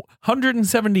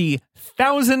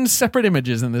 170,000 separate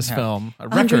images in this Yeah. film. A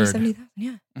record. 170,000,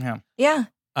 yeah. Yeah.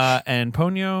 Yeah. And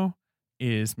Ponyo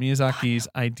is Miyazaki's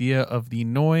idea of the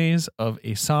noise of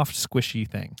a soft, squishy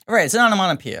thing. Right, it's an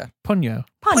onomatopoeia. Ponyo.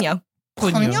 Ponyo.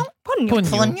 Ponyo. Ponyo.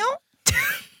 Ponyo?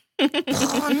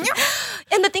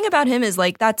 And the thing about him is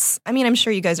like I'm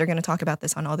sure you guys are going to talk about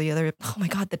this on all the other. Oh my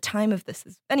god, the time of this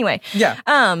is anyway. Yeah.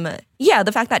 Yeah,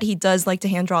 the fact that he does like to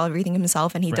hand draw everything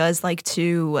himself, and he Right. does like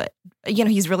to,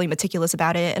 he's really meticulous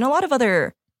about it. And a lot of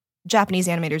other Japanese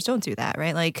animators don't do that,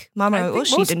 right? Like I Mamoru think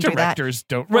Oshii most didn't do that. directors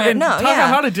don't. Well, Right, and no,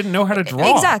 yeah. Takahata didn't know how to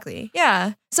draw. Exactly.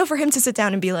 Yeah. So for him to sit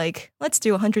down and be like, let's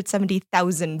do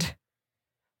 170,000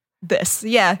 this.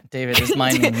 Yeah. David is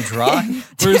miming drawing.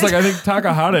 Whereas, like, I think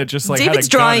Takahata just like David's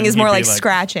had a gun drawing and is he'd more be like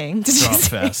scratching. Did you Draw say?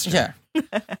 fast. Yeah.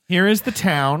 Here is the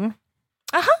town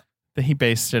Uh-huh. that he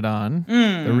based it on.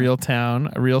 Mm. The real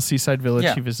town, a real seaside village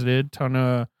Yeah. he visited.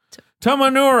 Tamanura.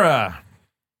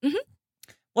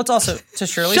 What's also to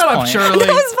Shirley's Shut up, point. Shirley.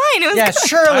 That was fine. It was Yeah, good.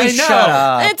 Shirley, I know. shut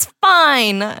up. It's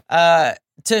fine.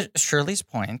 To Shirley's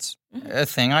point, a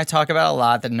thing I talk about a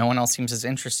lot that no one else seems as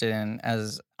interested in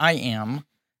as I am,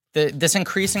 this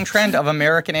increasing trend of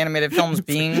American animated films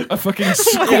being A fucking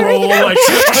scroll. Like,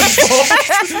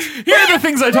 here are the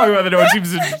things I talk about that no one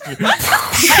seems interested in.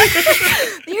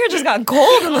 The air just got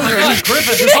cold in the room.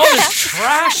 Griffith, there's all this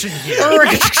trash in here.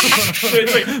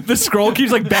 It's like, the scroll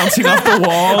keeps like bouncing off the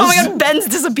walls. Oh my god, Ben's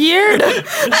disappeared.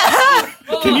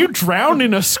 Can you drown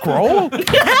in a scroll?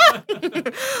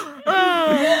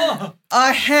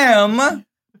 A ham.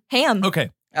 Ham. Okay.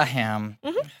 A ham.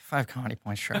 5 comedy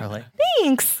points, Shirley.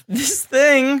 Thanks. This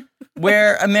thing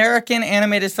where American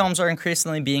animated films are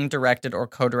increasingly being directed or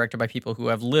co-directed by people who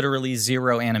have literally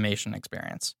zero animation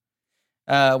experience.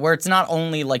 Where it's not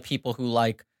only like people who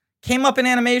like came up in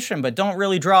animation but don't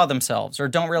really draw themselves or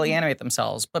don't really animate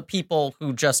themselves, but people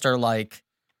who just are like,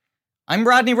 I'm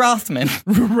Rodney Rothman.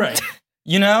 Right.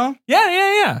 You know?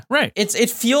 Yeah. Right. It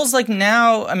feels like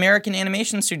now American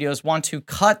animation studios want to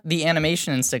cut the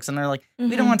animation instincts, and they're like,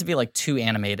 we don't want to be like too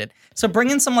animated. So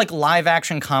bring in some like live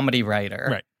action comedy writer,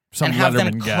 Right. Some and have them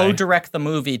Letterman guy. co-direct the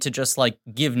movie to just like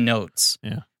give notes,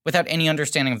 Yeah. without any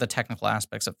understanding of the technical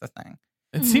aspects of the thing.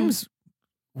 It seems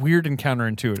weird and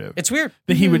counterintuitive. It's weird.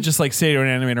 That he would just like say to an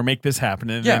animator, make this happen,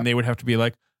 and Yeah. then they would have to be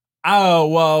like, oh,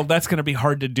 well, that's going to be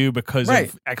hard to do because Right.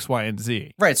 of X, Y, and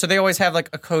Z. Right, so they always have like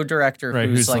a co-director Right,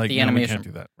 who's like the no, we animation. can't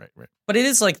do that. Right. But it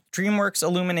is like DreamWorks,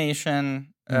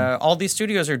 Illumination, all these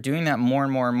studios are doing that more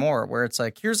and more and more, where it's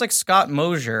like, here's like Scott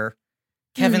Mosier,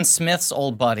 Kevin Smith's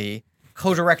old buddy,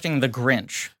 co-directing The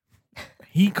Grinch.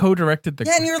 He co-directed the.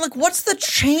 Yeah, and you're like, what's the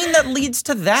chain that leads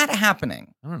to that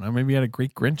happening? I don't know. Maybe he had a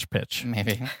great Grinch pitch.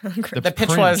 Maybe. The The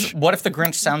pitch was, Grinch. what if the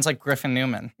Grinch sounds like Griffin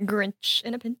Newman? Grinch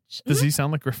in a pinch. Does he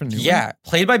sound like Griffin Newman? Yeah,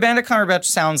 played by Benedict Cumberbatch,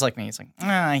 sounds like me. He's like,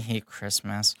 I hate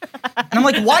Christmas. And I'm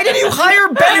like, why did you hire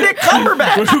Benedict But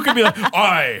Cumberbatch? who could be like,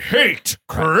 I hate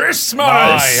Christmas.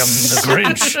 I am the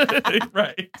Grinch.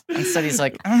 Right. Instead, he's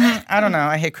like, I don't know,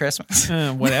 I hate Christmas.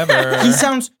 Whatever. He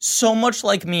sounds so much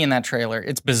like me in that trailer.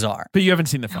 It's bizarre. But you haven't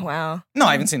seen the Oh, film. wow. No,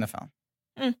 I haven't seen the film.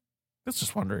 I was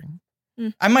just wondering.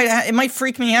 It might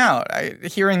freak me out,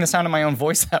 hearing the sound of my own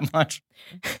voice that much.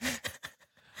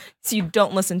 So you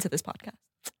don't listen to this podcast.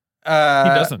 He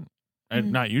doesn't.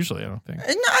 Not usually, I don't think. No,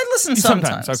 I listen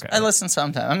Sometimes, sometimes. okay. I listen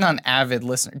sometimes. I'm not an avid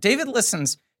listener. David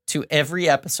listens to every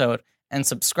episode and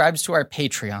subscribes to our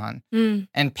Patreon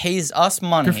and pays us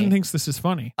money. Griffin thinks this is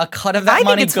funny. A cut of I that think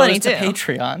money it's funny, goes to too.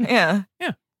 Patreon. Yeah.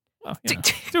 Well,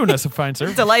 doing us a fine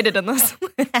service. Delighted in this.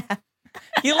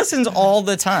 He listens all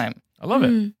the time. I love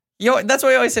it. That's what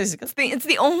he always says. He goes, It's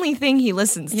the only thing he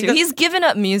listens to. He goes- He's given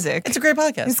up music. it's a great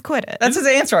podcast. He's quit it. That's his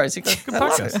answer. He goes, Good I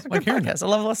love podcast. it. It's a Like good hearing it. podcast. I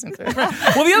love listening to it.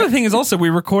 Well, the other thing is also we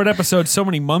record episodes so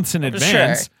many months in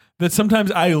advance that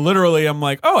sometimes I literally am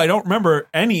like, oh, I don't remember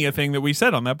anything that we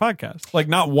said on that podcast. Like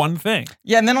not one thing.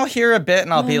 Yeah, and then I'll hear a bit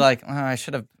and I'll be like, oh, I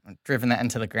should have driven that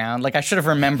into the ground. Like I should have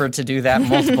remembered to do that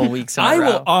multiple weeks in a I row.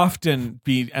 will often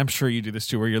be, I'm sure you do this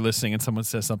too, where you're listening and someone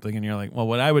says something and you're like, well,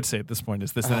 what I would say at this point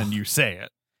is this, and then you say it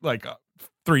like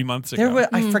 3 months ago.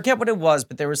 I forget what it was,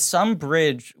 but there was some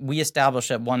bridge we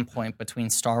established at one point between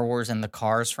Star Wars and the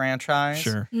Cars franchise.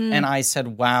 Sure. And I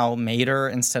said, wow, Mater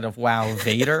instead of wow,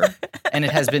 Vader. And it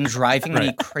has been driving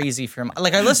me crazy from,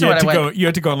 like, I listened to it, I went, You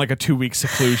had to go on like a 2-week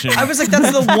seclusion. I was like,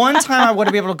 that's the one time I would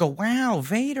have been able to go, wow,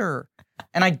 Vader.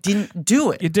 And I didn't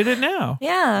do it. You did it now.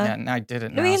 Yeah. Yeah, no, I did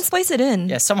it now. We can splice it in.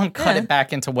 Yeah, someone cut Yeah. it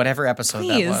back into whatever episode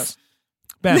Please. that was.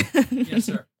 Ben, Yes,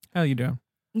 sir. how you doing?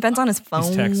 Ben's on his phone.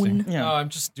 He's texting. Yeah. Oh, I'm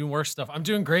just doing work stuff. I'm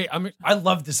doing great. I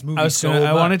love this movie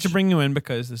I wanted to bring you in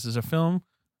because this is a film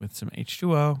with some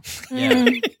H2O. Yeah.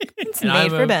 It's And made I'm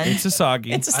for a- Ben. It's a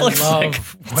soggy. It's I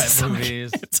love wet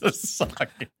movies. It's a suck.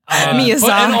 Miyazaki.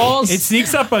 But in all, It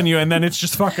sneaks up on you and then it's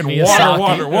just fucking Miyazaki.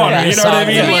 water. Yeah, You know what I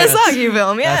mean? It's a Miyazaki. Like- Miyazaki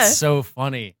film, yeah. that's so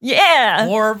funny. Yeah.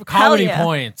 4 comedy yeah.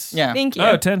 points. Yeah. Thank you.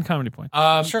 Oh, 10 comedy points.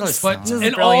 Shirley's But fine. This is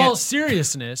in brilliant. all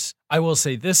seriousness, I will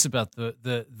say this about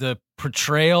the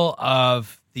portrayal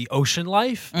of the ocean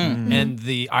life and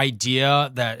the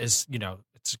idea that is,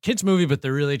 it's a kid's movie, but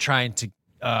they're really trying to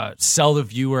sell the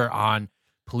viewer on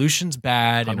pollution's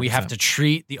bad and we have 100%. to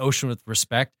treat the ocean with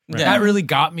respect. Yeah. That really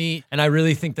got me, and I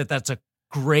really think that that's a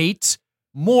great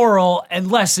moral and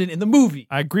lesson in the movie.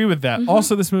 I agree with that.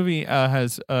 Also, this movie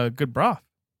has good broth.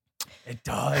 It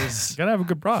does. You gotta have a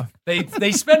good broth.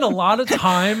 They spend a lot of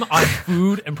time on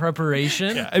food and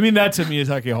preparation. Yeah, I mean that's a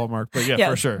Miyazaki hallmark, but yeah, Yeah.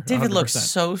 for sure. David 100%. looks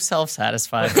so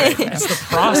self-satisfied right now. It's the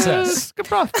process. good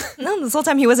broth. No, this whole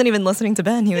time he wasn't even listening to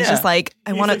Ben. He was Yeah. just like,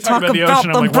 I He's want to like talking talk about the about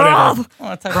ocean. the I'm like, whatever. broth. Well,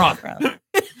 that's how it's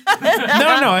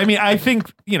around. No. I mean, I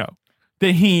think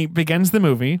that he begins the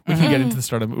movie. We can get into the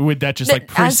start of with that just like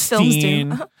As films do.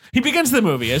 pristine. He begins the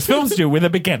movie as films do with a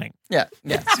beginning. Yeah,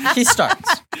 he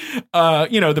starts.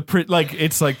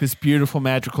 It's like this beautiful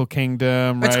magical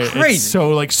kingdom, It's right? crazy. It's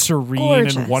so like serene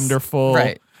Gorgeous. and wonderful,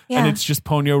 Right. Yeah. And it's just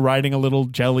Ponyo riding a little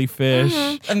jellyfish.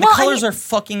 And the Well, I colors mean- are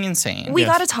fucking insane. We Yes.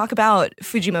 got to talk about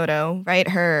Fujimoto, right?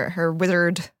 Her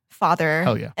wizard father.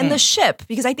 Hell yeah. And the ship,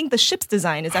 because I think the ship's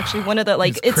design is actually one of the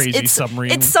like These crazy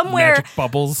submarine it's somewhere magic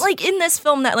bubbles. like in this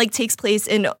film that like takes place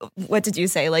in what did you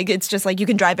say? Like it's just like you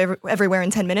can drive everywhere in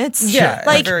 10 minutes. Yeah,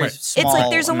 like very it's like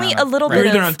there's only a little You're bit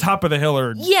either of on top of the hill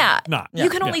or not. You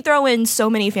can only throw in so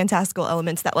many fantastical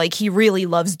elements that like he really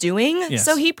loves doing. Yes.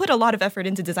 So he put a lot of effort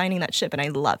into designing that ship, and I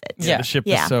love it. Yeah, the ship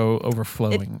is so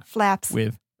overflowing It flaps.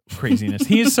 with craziness.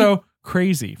 He is so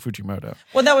crazy, Fujimoto.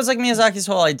 Well, that was like Miyazaki's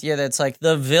whole idea that it's like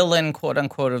the villain, quote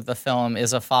unquote, of the film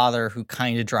is a father who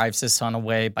kind of drives his son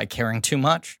away by caring too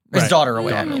much. His daughter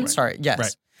away, I mean. Sorry. Yes.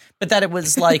 Right. But that it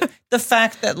was like the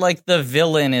fact that like the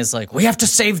villain is like, we have to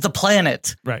save the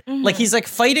planet. Right. Like he's like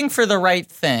fighting for the right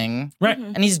thing. Right.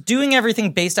 And he's doing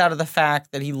everything based out of the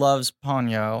fact that he loves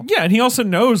Ponyo. Yeah, and he also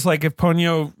knows like if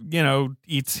Ponyo,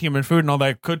 eats human food and all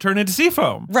that could turn into sea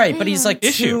foam. Right, but he's like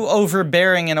Issue. too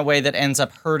overbearing in a way that ends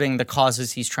up hurting the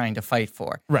causes he's trying to fight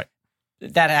for. Right.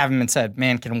 That having been said,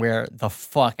 man can wear the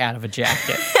fuck out of a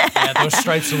jacket. Yeah, those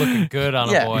stripes are looking good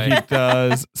on a boy. He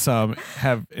does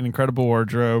have an incredible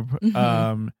wardrobe.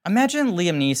 Imagine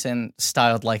Liam Neeson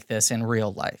styled like this in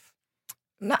real life.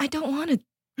 I don't want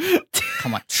to.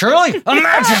 Come on, Shirley,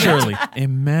 imagine. Shirley,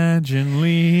 imagine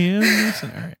Liam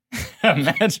Neeson. All right.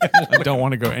 Imagine. I don't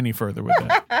want to go any further with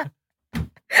that.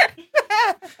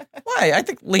 Why? I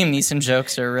think Liam Neeson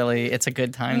jokes are really, it's a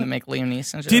good time to make Liam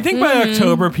Neeson jokes. Do you think by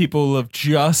October people will have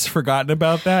just forgotten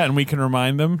about that and we can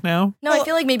remind them now? No, I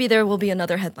feel like maybe there will be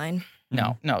another headline.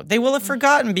 No. They will have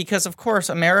forgotten because, of course,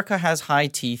 America has high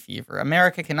tea fever.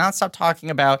 America cannot stop talking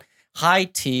about high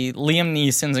tea, Liam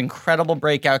Neeson's incredible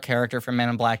breakout character from Men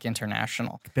in Black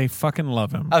International. They fucking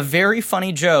love him. A very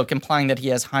funny joke implying that he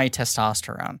has high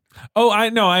testosterone. Oh, I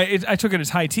know. I took it as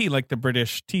high tea, like the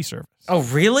British tea service. Oh,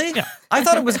 really? Yeah. I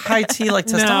thought it was high tea like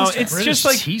testosterone. No, it's British just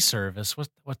like tea service.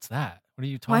 What's that? What are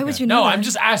you talking? Why would you about? know No, that? I'm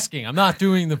just asking. I'm not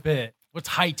doing the bit. What's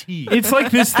high tea? It's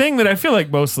like this thing that I feel like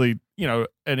mostly,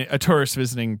 a tourist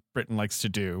visiting Britain likes to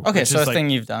do. Okay, so a like, thing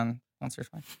you've done once or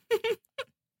twice.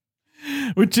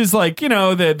 Which is like,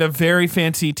 the very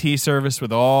fancy tea service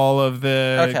with all of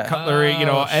the Okay. cutlery,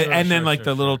 and then like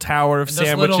the little tower of And those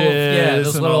sandwiches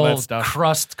those and little all that stuff.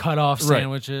 crust cut off Right.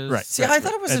 sandwiches. Right. See, I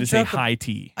thought it was and a to say joke. high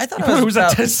tea. I thought You it thought was a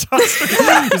about-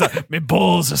 testosterone. He's like, my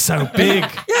balls are so big.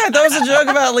 Yeah, that was a joke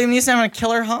about Liam Neeson having a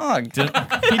killer hog. He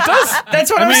does.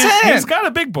 That's what I'm saying. He's got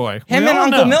a big boy. Him We and all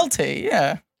Uncle know. Milty,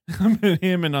 yeah.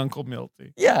 Him and Uncle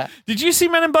Milty. Yeah. Did you see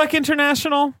Men in Black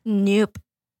International? Nope.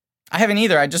 I haven't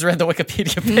either. I just read the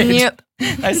Wikipedia page. Nope.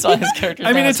 I saw his character.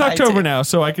 I mean, it's October now,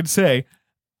 so I could say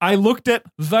I looked at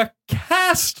the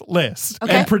cast list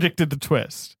Okay. and predicted the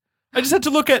twist. I just had to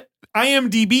look at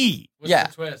IMDb. What's Yeah.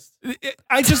 the twist?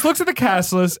 I just looked at the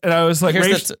cast list and I was like,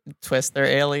 Here's the twist. They're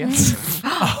aliens.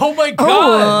 Oh my Oh,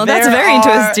 god! that's There very are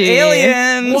twisty.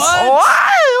 Aliens.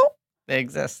 What? They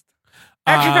exist.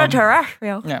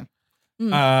 Extraterrestrial. Yeah.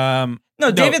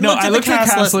 No, David looked I at looked the at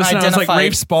cast list and and I was like, identified-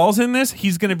 Rafe Spall's in this.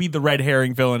 He's going to be the red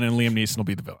herring villain, and Liam Neeson will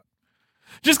be the villain.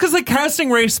 Just because, like, casting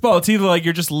Rafe Spall, it's either like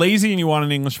you're just lazy and you want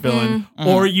an English villain,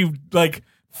 or you like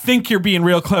think you're being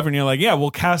real clever and you're like, yeah, we'll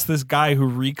cast this guy who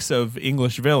reeks of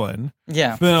English villain.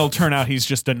 Yeah. But then it'll turn out he's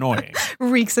just annoying.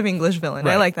 Reeks of English villain.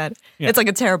 I Right. like that. Yeah. It's like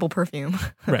a terrible perfume.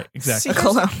 Right, exactly.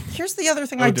 See, here's the other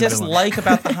thing Oh, I the villain. dislike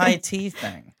about the high tea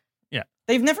thing. Yeah.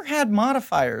 They've never had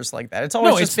modifiers like that. It's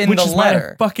always No, just it's been which the is why I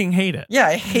letter. fucking hate it. Yeah,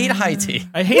 I hate high tea.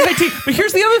 I hate high tea. But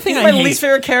here's the other thing He's I my hate. least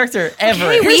favorite character ever.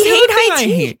 Okay, Here's we the hate other thing high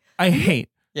tea. I hate.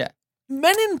 Yeah.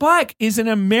 Men in Black is an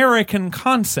American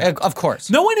concept. Of course.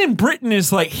 No one in Britain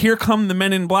is like, here come the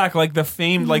Men in Black, like the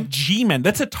famed like G-Men.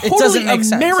 That's a totally doesn't make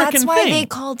sense. American That's why thing. they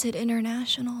called it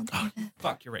international, David.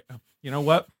 Fuck, you're right. You know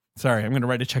what? Sorry, I'm going to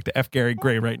write a check to F. Gary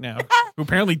Gray right now, who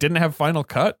apparently didn't have final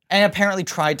cut. And apparently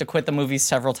tried to quit the movie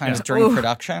several times Yeah. during Oof.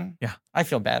 production. Yeah. I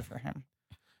feel bad for him.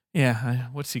 Yeah,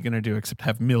 what's he going to do except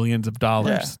have millions of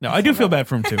dollars? Yeah. No, I do feel bad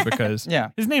for him too because Yeah.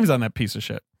 his name's on that piece of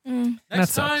shit. Mm. Next That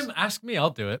sucks. time, ask me. I'll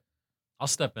do it. I'll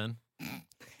step in.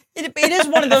 It is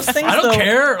one of those things, I don't though.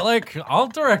 care. Like, I'll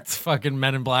direct fucking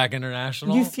Men in Black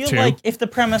International. You feel Two. like if the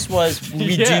premise was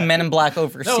we Yeah. do Men in Black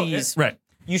overseas, Right.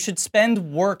 you should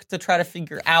spend work to try to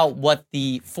figure out what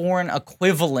the foreign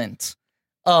equivalent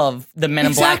of the Men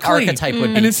in Black Exactly. archetype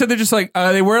would be. And instead they're just like,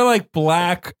 they wear like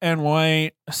black and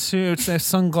white suits, they have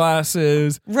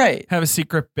sunglasses, right. have a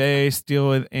secret base, deal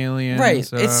with aliens. Right.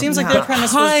 It seems like their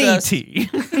premise high was just tea.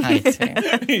 high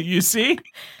tea. You see?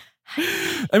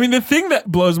 I mean, the thing that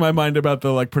blows my mind about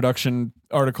the like production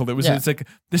article that was Yeah. it's like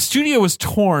the studio was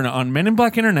torn on Men in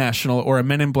Black International or a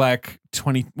Men in Black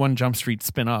 21 Jump Street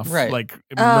spinoff, Right. like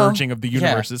Oh. merging of the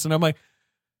universes. And I'm like,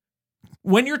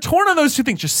 when you're torn on those two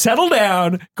things, just settle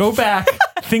down, go back,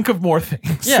 think of more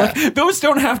things. Yeah. Like, those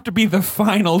don't have to be the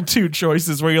final two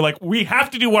choices where you're like, we have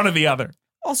to do one or the other.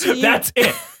 Also, That's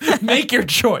it. Make your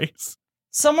choice.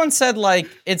 someone said, like,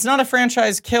 it's not a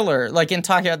franchise killer. Like, in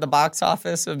talking about the box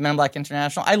office of Men in Black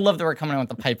International, I love that we're coming in with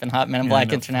the piping hot Men in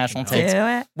Black International takes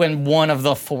when one of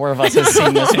the four of us has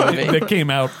seen this movie. That came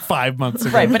out 5 months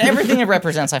ago. Right, but everything it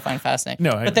represents I find fascinating.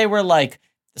 But they were like,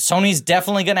 Sony's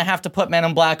definitely going to have to put Men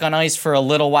in Black on ice for a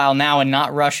little while now and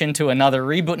not rush into another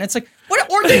reboot. And it's like, what?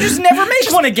 Or they just never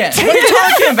make one again. What are you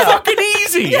talking about? Fucking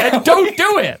easy. And don't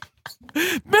do it.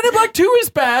 Men in Black 2 is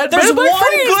bad. There's Men in Black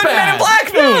one 3 is good bad. Men in Black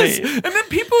movie. Yes. And then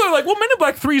people are like, well, Men in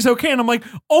Black 3 is okay. And I'm like,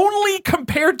 only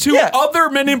compared to other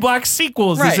Men in Black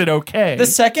sequels is it okay. The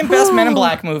second best Men in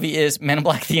Black movie is Men in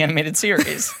Black the Animated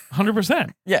Series.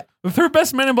 100%. Yeah. The third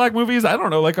best Men in Black movie is, I don't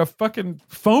know, like a fucking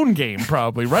phone game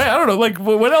probably, right? I don't know. Like,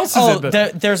 what else is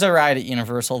it? There's a ride at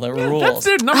Universal that rules. That's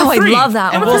it. Number I 3. love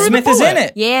that And one. Will Smith is in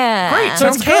it. Yeah. Great. So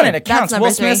it's Sounds canon. good. It counts. That's number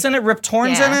Will Smith's 3. in it. Rip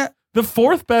Torn's in it. The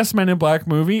fourth best Men in Black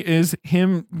movie is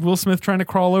Will Smith trying to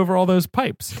crawl over all those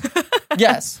pipes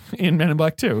Yes. in Men in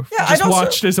Black 2. Yeah, Just I'd also-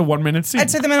 watched as a 1 minute scene.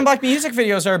 I'd say the Men in Black music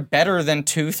videos are better than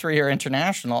 2, 3, or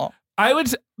International.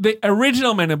 The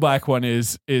original Men in Black one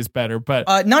is better, but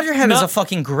Nod Your Head is Not- a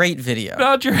fucking great video.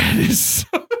 Nod Your Head is.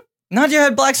 Nod Your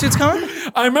Head, Black Suits Coming?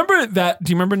 I remember that.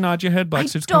 Do you remember Nod Your Head, Black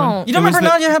Suits don't. Coming? You don't It was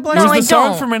remember Nod Your Head, Black It was No, the I song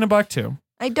don't. for Men in Black 2.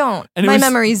 I don't. And it My was-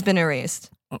 memory's been erased.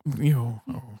 You're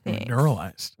Thanks.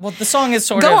 neuralized. Well, the song is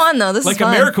sort Go of... on, though. This Like is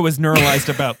fun. America was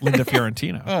neuralized about Linda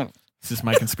Fiorentino. Oh. This is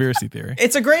my conspiracy theory.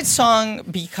 It's a great song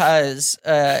because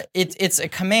it's a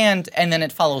command and then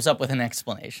it follows up with an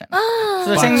explanation. So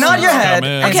they're saying, Black nod your Suits head.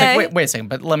 Coming. And it's Okay. like, wait a second,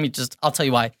 but I'll tell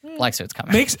you why Black Suits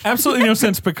Coming. Makes absolutely no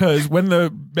sense because when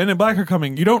the Men in Black are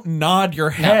coming, you don't nod your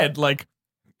head like,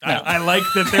 I like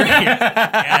that they're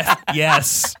here.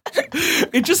 Yes.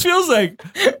 It just feels like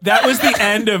that was the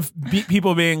end of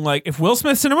people being like, if Will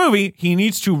Smith's in a movie, he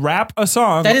needs to rap a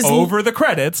song That is over the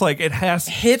credits. Like it has.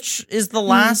 Hitch is the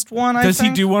last one, I Does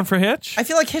think. he do one for Hitch? I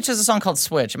feel like Hitch has a song called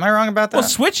Switch. Am I wrong about that? Well,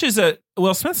 Switch is a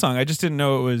Will Smith song. I just didn't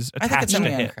know it was I think attached it's in to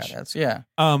the end Hitch. credits, yeah.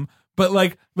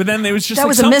 But then there was just That like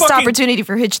was a some missed fucking- opportunity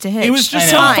for Hitch to Hitch. It was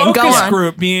just I some know. Fine, go focus on.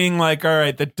 group being like, all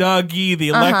right, the Dougie, the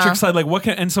electric side, like what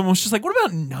can, and someone was just like, what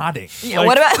about nodding? Yeah, Like,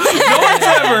 what about- no one's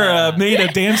ever made a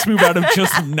dance move out of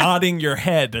just nodding your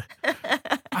head.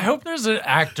 I hope there's an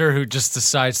actor who just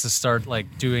decides to start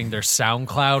like doing their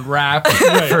SoundCloud rap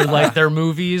for like their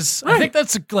movies. I think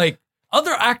that's like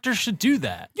other actors should do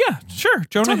that. Yeah, sure.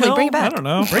 Jonah Totally, Hill. bring it back. I don't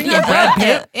know. Bring Yeah, Brad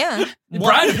Pitt. Yeah.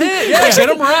 Brad Pitt, yeah, get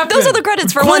him rapping. Those are the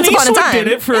credits for Clint Once Upon a Eastwood Time. did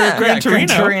it for Yeah. Gran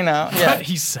Torino. Torino. Yeah.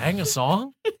 He sang a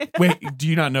song. Wait, do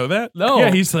you not know that? No.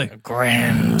 Yeah, he's like,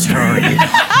 Gran Torino.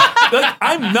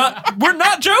 like, we're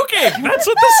not joking. That's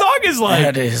what the song is like.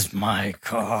 That is my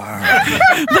car.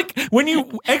 Like when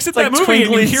you exit like that movie and you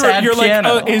twinkling hear sad it, you're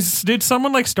piano. like, did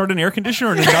someone like start an air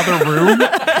conditioner in another room?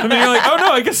 And then you're like, oh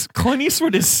no, I guess Clint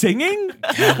Eastwood is singing?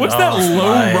 What's that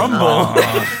low rumble?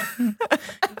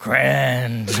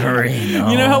 Gran Torino.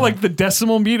 You know how like the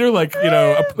decimal meter, like, you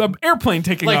know, an airplane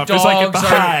taking Like off dogs is like at the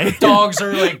high. are dogs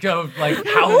are like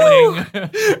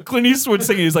howling. Clint Eastwood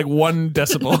singing is like 1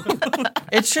 decibel.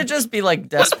 It should just be like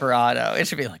Desperado. It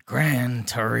should be like Gran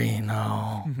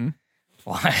Torino. Mm-hmm.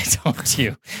 Why don't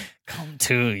you come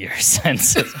to your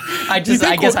senses? I Do you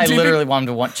think- guess I do you literally wanted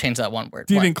to change that one word.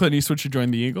 Do you What? think Clint Eastwood should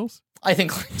join the Eagles? I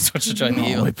think Clint Eastwood should join the I'll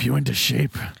Eagles. whip you into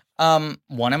shape.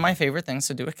 One of my favorite things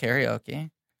to do with karaoke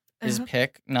is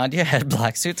pick Nod Your Head,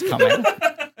 Black Suits Coming,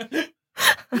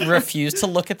 refuse to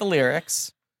look at the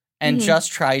lyrics, and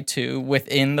just try to,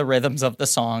 within the rhythms of the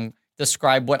song,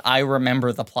 describe what I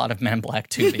remember the plot of Men in Black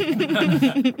 2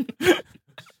 being.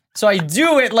 So I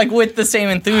do it like with the same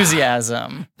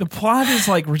enthusiasm. The plot is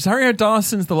like Rosario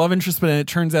Dawson's the love interest, but then it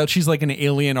turns out she's like an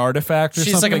alien artifact or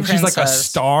She's like something. a She's like a princess.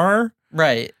 star.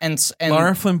 Right. And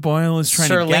Laura Flynn Boyle is trying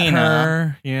to get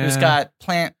her. Yeah. who's got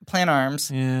plant arms.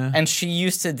 Yeah. And she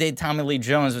used to date Tommy Lee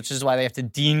Jones, which is why they have to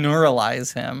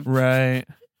deneuralize him. Right.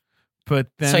 But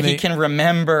then So he can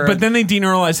remember. But then they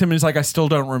deneuralize him and he's like, I still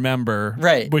don't remember.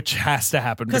 Right. Which has to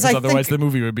happen 'Cause because I otherwise think the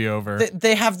movie would be over.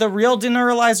 They have the real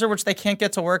deneuralizer, which they can't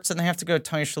get to work, so they have to go to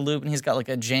Tony Shalhoub, and he's got like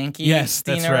a janky Yes,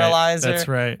 that's right. deneuralizer. That's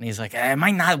right. And he's like, it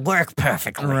might not work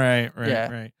perfectly. Right. Yeah.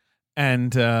 Right.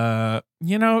 And,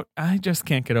 you know, I just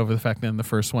can't get over the fact that in the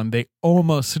first one, they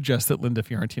almost suggest that Linda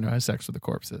Fiorentino has sex with the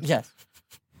corpses. Yes.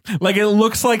 Like, it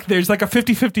looks like there's like a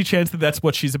 50-50 chance that that's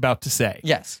what she's about to say.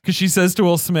 Yes. Because she says to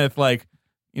Will Smith, like,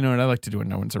 you know what I like to do when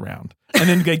no one's around, and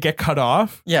then they get cut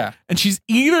off. Yeah. And she's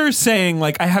either saying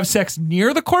like I have sex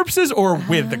near the corpses or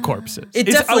with the corpses.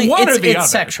 It's definitely one or the it's other.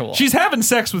 sexual. She's having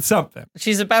sex with something.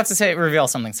 She's about to reveal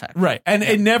something sexual. Right. And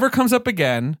it never comes up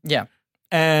again. Yeah.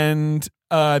 And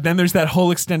then there's that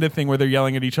whole extended thing where they're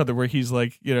yelling at each other where he's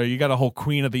like, you know, you got a whole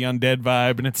Queen of the Undead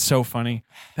vibe, and it's so funny.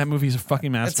 That movie's a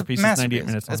fucking masterpiece. It's a It's 98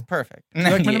 minutes long. It's perfect. You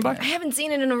like Men in Black? I haven't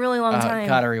seen it in a really long time.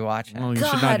 Gotta rewatch it. Well, you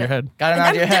should nod your head. Gotta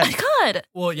nod your head. God.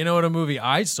 Well, you know what a movie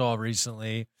I saw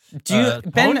recently? Do you,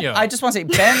 Ben? Ponyo. I just want to say,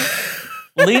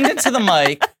 Ben leaned into the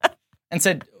mic and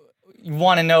said, "You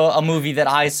want to know a movie that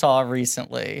I saw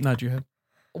recently?" Nod your head.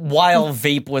 While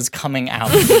vape was coming out,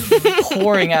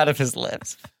 pouring out of his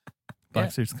lips.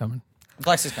 Black suit's coming.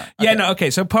 Black Suit's coming. Yeah, no,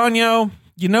 okay. So Ponyo,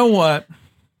 you know what?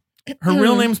 Her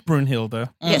real name's Brunhilde.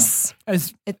 Yes.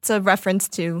 As It's a reference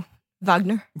to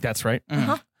Wagner. That's right.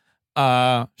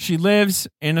 Mhm. She lives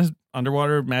in an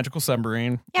underwater magical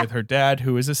submarine Yeah. with her dad,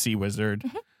 who is a sea wizard,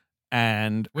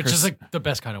 and Which her is like the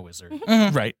best kind of wizard.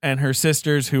 right, and her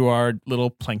sisters, who are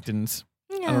little planktons.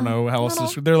 I don't know how else Little-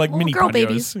 to. They're like little mini girl Ponyos.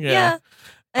 babies. Yeah.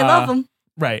 I love them.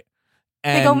 Right. They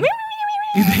And go. Meow,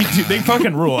 They do. They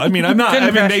fucking rule. I mean, I'm not. Good I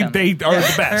mean, impression. they are the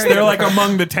best. very They're good like impression.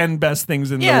 among the 10 best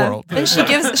things in the yeah, world. and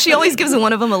she always gives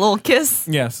one of them a little kiss.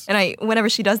 Yes. And whenever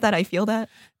she does that, I feel that.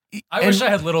 I wish I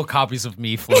had little copies of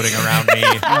me floating around me.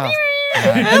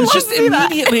 And love just to see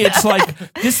that. immediately, it's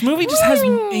like this movie just has,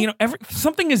 you know,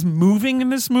 something is moving in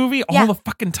this movie all Yeah. the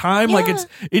fucking time. Like Yeah.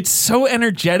 it's so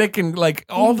energetic and like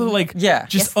all the like Yeah.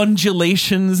 just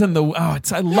undulations and I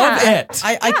love it.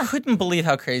 I couldn't believe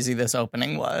how crazy this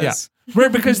opening was. Yeah.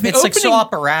 Right, because the It's like so opening-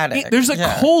 operatic. There's a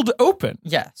Yeah. cold open.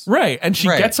 Yes. Right. And she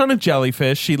Right. gets on a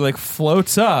jellyfish, she like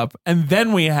floats up, and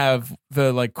then we have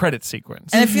the like credit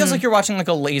sequence. And it feels like you're watching like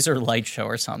a laser light show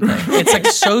or something. It's like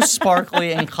so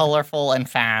sparkly and colorful and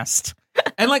fast.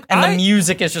 And like And the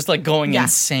music is just like going Yeah.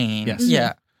 insane. Yes.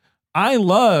 Yeah. I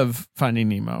love Finding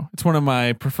Nemo. It's one of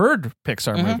my preferred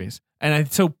Pixar movies. And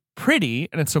it's so pretty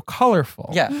and it's so colorful.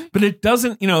 Yeah. But it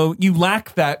doesn't, you know, you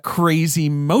lack that crazy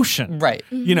motion. Right.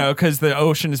 You know, because the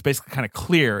ocean is basically kind of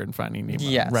clear in Finding Nemo.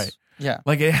 Yes. Right. Yeah.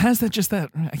 Like it has that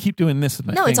I keep doing this with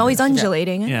my No, it's always fingers.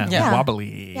 undulating. Yeah, Yeah.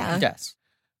 wobbly. Yeah. Yes.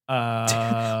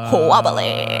 Wobbly.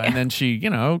 And then she, you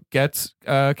know, gets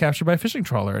captured by a fishing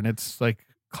trawler, and it's like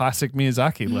classic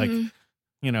Miyazaki, like,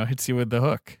 you know, hits you with the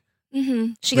hook.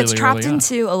 She gets Really trapped early on.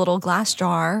 into a little glass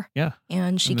jar. Yeah.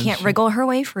 And she And then can't she- wriggle her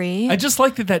way free. I just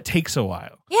like that takes a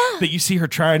while. yeah. That you see her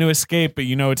trying to escape, but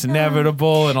you know it's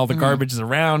inevitable, and all the garbage is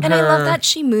around And her. I love that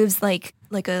she moves like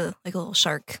a little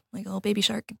shark, like a little baby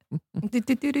shark.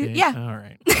 Yeah. All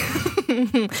right.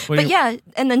 But yeah,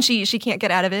 and then she can't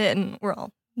get out of it, and we're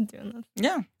all doing this.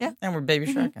 Yeah. Yeah. And we're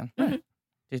Baby Sharking.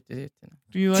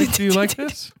 Do you like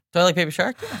this? Do I like Baby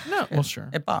Shark? No. Well, sure.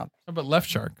 It bombed. How about Left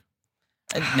Shark?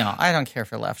 No, I don't care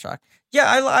for Left Shark. Yeah,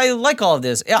 I like all of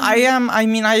this. Yeah, I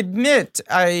admit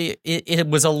it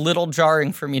was a little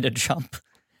jarring for me to jump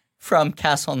from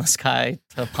Castle in the Sky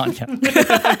to Ponyo.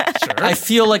 Sure. I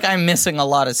feel like I'm missing a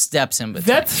lot of steps in between.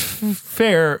 That's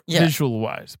fair Yeah. visual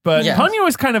wise, but Yeah. Ponyo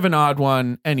is kind of an odd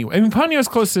one anyway. I mean, Ponyo's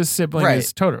closest sibling Right.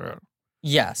 is Totoro.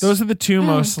 Yes. Those are the two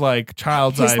most like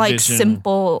child's eye His like vision.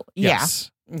 simple, Yes.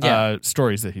 Yeah.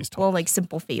 Stories that he's told. well, like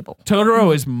simple fable.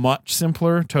 Totoro is much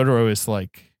simpler. Totoro is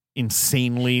like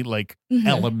insanely like Mm-hmm.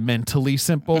 elementally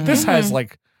simple. This has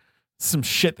like some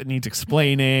shit that needs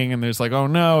explaining, and there's like, oh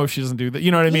no, if she doesn't do that, you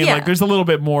know what I mean? Yeah. Like there's a little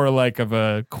bit more like of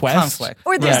a quest. Conflict.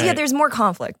 Or there's Right. there's more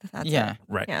conflict. That's Yeah. it.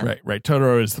 Right, Yeah. right.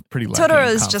 Totoro is pretty lacking Totoro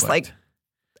in is just conflict. like,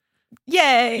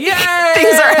 yay, Yay!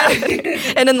 things are happening.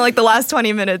 And in like the last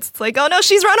 20 minutes, it's like, oh no,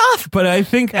 she's run off. But I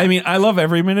think, I mean, I love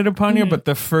every minute of Ponyo, but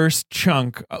the first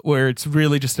chunk where it's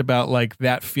really just about like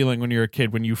that feeling when you're a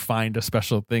kid, when you find a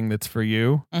special thing that's for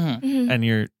you and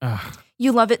you're,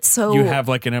 You love it so you have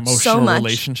like an emotional much.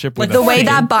 relationship Like with the a way thing.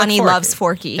 that Bonnie Forky. loves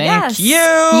Forky. Thank yes. you.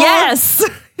 Yes.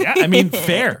 Yeah, I mean,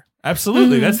 fair.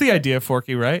 Absolutely. That's the idea of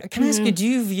Forky, right? Can I ask you, do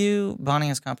you view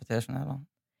Bonnie as competition at all?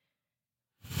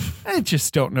 I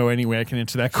just don't know any way I can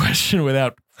answer that question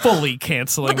without fully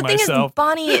canceling But the thing myself. is,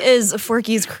 Bonnie is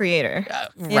Forky's creator.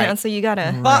 You know, right. so you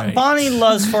gotta. Right. Bonnie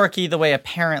loves Forky the way a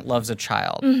parent loves a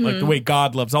child. Like the way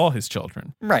God loves all his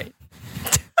children. Right.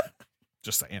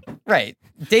 Just saying. Right.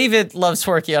 David loves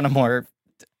Forky on a more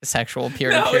sexual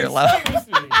peer-to-peer level.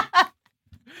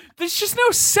 There's just no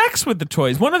sex with the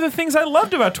toys. One of the things I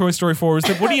loved about Toy Story 4 was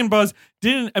that Woody and Buzz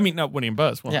didn't, not Woody and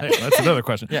Buzz. Well, Yeah. hey, that's another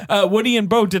question. Yeah. Woody and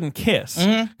Bo didn't kiss.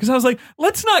 Because I was like,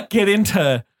 let's not get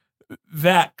into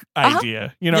that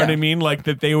idea. You know Yeah. what I mean? Like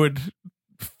that they would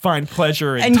find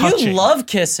pleasure in And touching. you love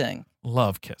kissing.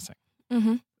 Love kissing.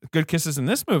 good kisses in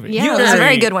this movie. Yeah, there's a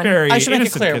very good one. I should make it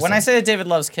innocent clear. When I kissing. say that David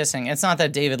loves kissing, it's not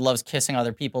that David loves kissing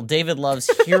other people. David loves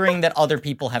hearing that other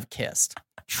people have kissed.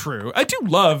 True, I do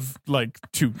love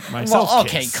to myself. Well,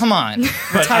 okay, kiss, come on.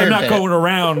 but I'm not bit. going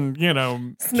around,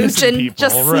 kissing Smooching, people,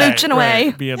 just right, smooching away.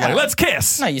 right, being like, let's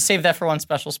kiss. No, you save that for one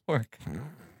special spork.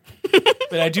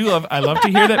 But I love to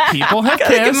hear that people have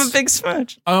Gotta give him a kissed. big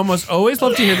smooch. I almost always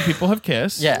love to hear that people have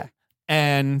kissed. Yeah,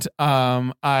 And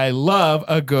I love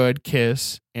a good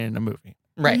kiss in a movie.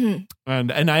 right. Mhm.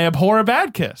 And I abhor a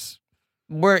bad kiss.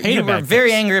 You a were bad very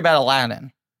kiss. angry about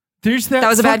Aladdin. There's That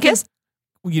was a bad fucking- kiss?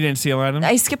 You didn't see Aladdin?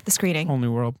 I skipped the screening. Whole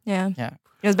New World. Yeah. Yeah.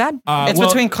 It was bad. It's well,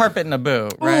 between Carpet and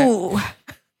Naboo, right? Ooh.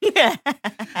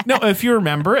 No, if you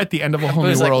remember, at the end of A Whole It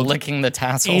New was like World, licking the in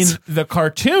tassels. the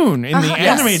cartoon, in the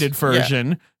Yes. animated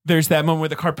version, there's that moment where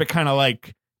the carpet kind of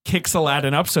like kicks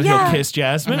Aladdin up so Yeah. he'll kiss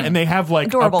Jasmine, Mhm. and they have like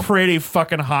Adorable. a pretty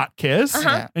fucking hot kiss,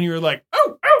 Yeah. and you're like,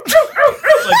 oh, oh, oh, oh,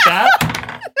 oh, like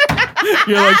that.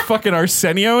 You're like fucking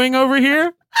Arsenioing over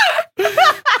here.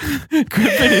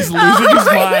 Griffin is losing his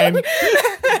mind.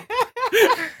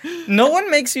 No one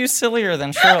makes you sillier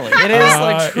than Shirley. It is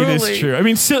like truly. It is true. I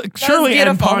mean, Shirley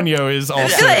and beautiful. Ponyo is also.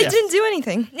 Good. Yeah. It didn't do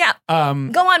anything. Yeah.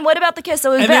 Um, Go on. What about the kiss? It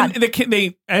was and bad. then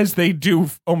they, as they do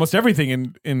almost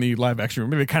everything in the live action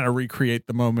remake, they kind of recreate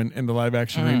the moment in the live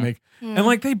action remake, and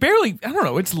like they barely, I don't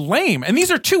know, it's lame. And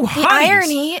these are two the hotties,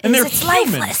 irony and is they're it's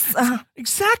humans. lifeless.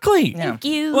 Exactly. Yeah. Thank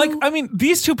you. Like, I mean,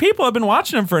 these two people, I've been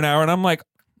watching them for an hour, and I'm like,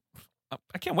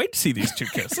 I can't wait to see these two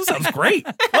kiss. This sounds great.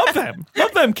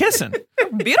 Love them kissing.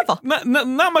 Beautiful.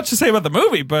 Not much to say about the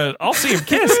movie, but I'll see them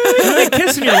kiss. And they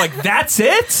kiss, and you're like, that's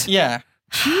it. Yeah.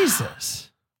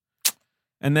 Jesus.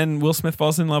 And then Will Smith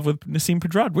falls in love with Nassim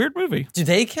Pedrad. Weird movie. Do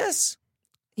they kiss?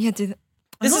 Yeah, dude.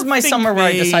 This I is don't my think summer where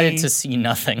I they- decided to see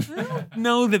nothing.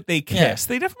 Know that they kiss.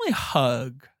 They definitely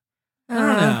hug. I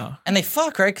don't know. And they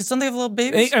fuck, right? Because don't they have little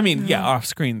babies? I mean, yeah, off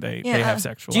screen they Yeah. have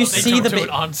sexual. Do you they see don't the Do ba- it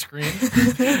on screen.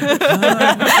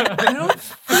 I don't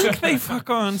think they fuck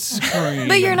on screen.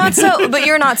 But you're not so. But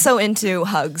you're not so into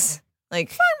hugs. Like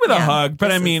with a yeah, hug,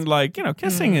 but I kisses. mean, like,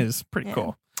 kissing is pretty Yeah.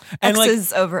 cool. And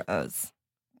X's over O's.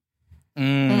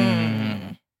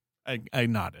 Mm. like, I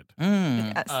nodded.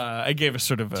 Mm. Yes. I gave a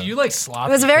sort of a. Do you like It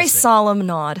sloppy? was a very kissing? solemn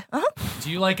nod. Uh-huh.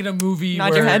 Do you like in a movie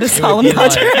Nod where your head. A it would solemn be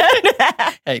nod like- your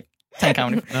head. Hey, 10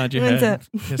 comedy. nod your What's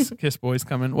head. Kiss boys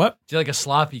coming. What? Do you like a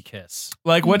sloppy kiss?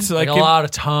 Like what's Like like? a lot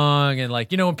of tongue and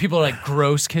like when people are like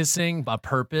gross kissing on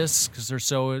purpose because they're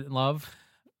so in love.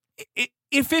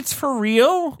 If it's for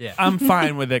real, Yeah. I'm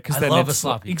fine with it because I then love a it's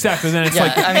sloppy kiss. exactly. Then it's Yeah,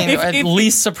 like I mean, if,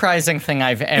 least surprising thing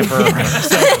I've ever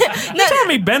heard. you telling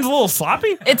me Ben's a little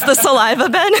sloppy. It's the saliva,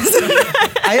 Ben.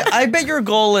 I bet your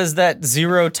goal is that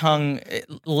zero tongue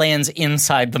lands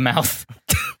inside the mouth.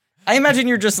 I imagine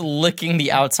you're just licking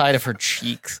the outside of her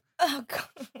cheeks. Oh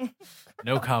God!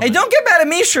 No comment. Hey, don't get mad at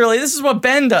me, Shirley. This is what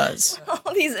Ben does.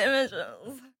 All these images.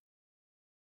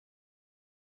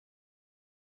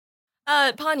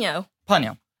 Ponyo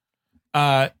Ponyo.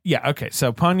 Yeah. Okay.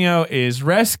 So Ponyo is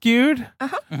rescued by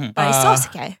Uh,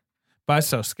 Sosuke. by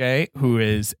Sosuke, who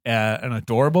is an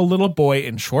adorable little boy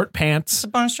in short It's pants. a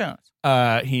bonus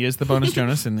Jones. He is the bonus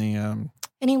Jonas in the.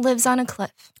 And he lives on a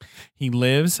cliff. He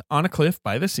lives on a cliff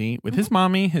by the sea with his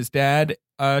mommy, his dad,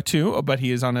 too. But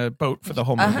he is on a boat for the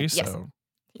whole movie, yes. so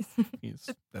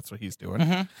that's what he's doing.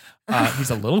 Mhm. He's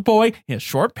a little boy. He has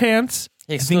short pants.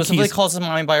 He I think exclusively he's- calls his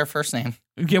mommy by her first name.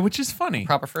 Yeah, which is funny.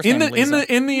 Proper first in name. the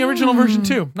Lisa. in the original version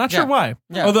too. Not sure Yeah. why.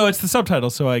 Yeah. Although it's the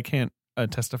subtitles, so I can't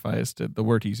testify as to the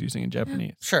word he's using in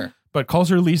Japanese. Sure. But calls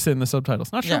her Lisa in the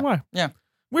subtitles. Not sure Yeah. why. Yeah.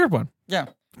 Weird one. Yeah.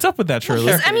 What's up with that, Shirley?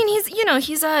 sure. I mean,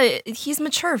 he's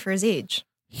mature for his age.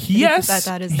 Yes,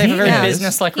 That is- They have a very Yeah.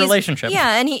 business-like He's- relationship.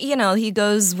 Yeah, and he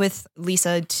goes with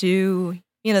Lisa to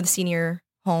the senior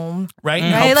home, right.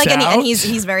 Mm. right? Helps Like, and out.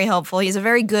 he's very helpful. He's a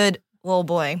very good little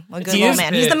boy, a good He little is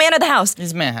man. big. He's the man of the house.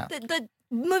 He's man. The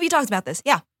movie talks about this.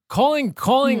 Yeah. Calling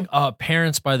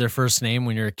parents by their first name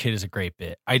when you're a kid is a great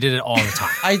bit. I did it all the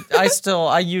time.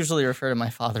 I usually refer to my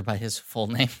father by his full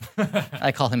name.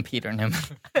 I call him Peter Nim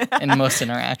in most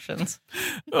interactions.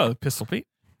 Oh, Pistol Pete.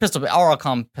 Pistol Pete, or I'll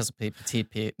call him Pistol Pete, Petite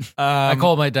Pete. I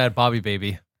call my dad Bobby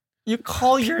Baby. You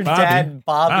call your Bobby. dad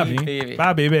Bobby, baby.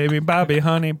 Bobby, baby, Bobby,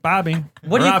 honey, Bobby.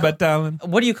 What do you- Robert, darling.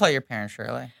 What do you call your parents,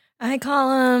 Shirley? I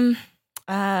call him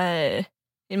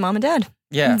mom and dad.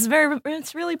 Yeah,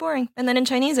 It's really boring. And then in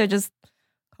Chinese, I just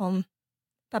call him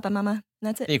Papa, Mama, and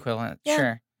that's it. the equivalent. Yeah.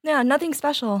 Sure. Yeah, nothing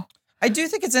special. I do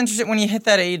think it's interesting when you hit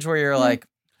that age where you're like,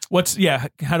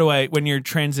 How do I, when you're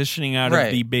transitioning out Right.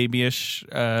 of the babyish,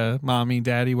 mommy,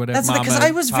 daddy, whatever. that's because mama,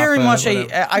 I was very papa, much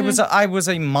whatever. I was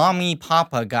a mommy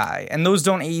papa guy, and those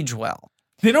don't age well.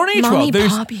 They don't age Mommy, well.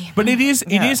 Poppy. But it is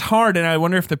Yeah. hard, and I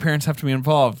wonder if the parents have to be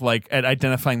involved, like at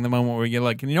identifying the moment where you're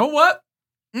like, you know what?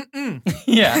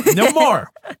 Yeah. No more.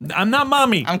 I'm not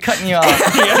mommy. I'm cutting you off.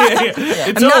 yeah.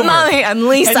 It's I'm not over. mommy. I'm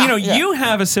Lisa. And you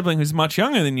have a sibling who's much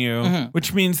younger than you,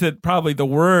 which means that probably the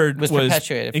word Was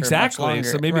perpetuated for exactly. much longer.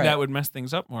 So maybe Right. that would mess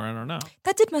things up more. I don't know.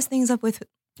 That did mess things up with.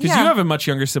 Because you have a much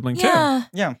younger sibling too. Yeah.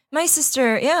 Yeah. My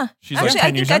sister. Yeah. She's like Actually,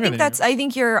 10 years younger than you. I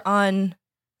think you're on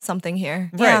something here.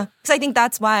 Right. Yeah. Because I think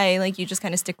that's why like you just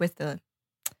kind of stick with the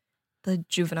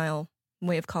juvenile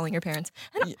way of calling your parents.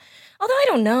 Although I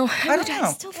don't know. I don't know.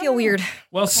 I still feel weird.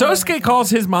 Well, Sosuke calls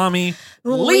his mommy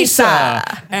Lisa,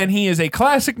 Lisa. and he is a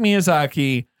classic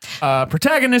Miyazaki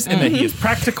protagonist in that he is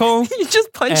practical. You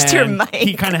just punched your and mic.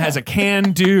 He kind of has a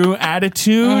can-do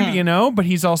attitude, you know, but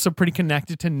he's also pretty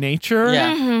connected to nature.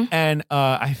 Yeah. And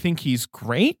I think he's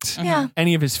great. Yeah.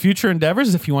 Any of his future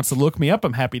endeavors, if he wants to look me up,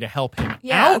 I'm happy to help him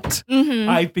Yeah. out.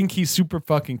 I think he's super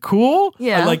fucking cool.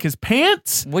 Yeah. I like his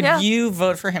pants. Would Yeah. you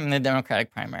vote for him in the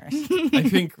Democratic primaries? I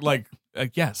think, like,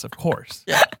 yes, of course.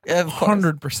 Yeah. Of course.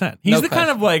 100%. He's No the kind question.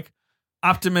 of like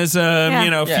optimism, Yeah. you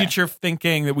know, Yeah. future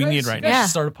thinking that we need right You now. guys Yeah. should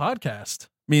start a podcast.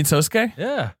 Me and Sosuke?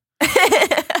 Yeah.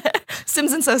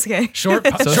 Sims and Sosuke. Short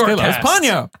Sosuke loves cast.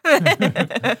 Ponyo.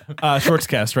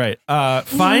 Shortscast, right.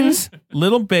 Finds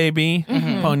little baby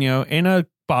Ponyo in a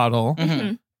bottle,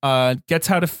 gets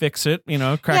how to fix it, you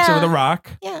know, cracks it Yeah. with a rock.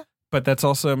 Yeah. But that's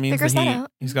also means Figures that that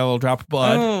out. he's got a little drop of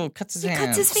blood. Oh, cuts his He hand.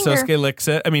 cuts his finger. Sosuke licks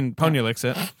it. I mean, Ponyo licks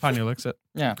it. Ponyo licks it.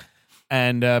 Yeah.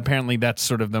 And apparently that's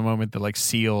sort of the moment that like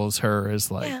seals her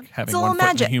as like Yeah. having It's a one little foot in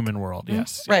magic. the human world.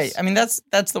 Yes. Right. yes. I mean, that's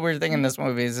the weird thing in this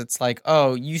movie is it's like,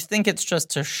 oh, you think it's just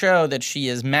to show that she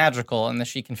is magical and that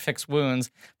she can fix wounds,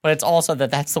 but it's also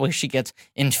that that's the way she gets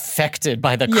infected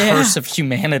by the Yeah. curse of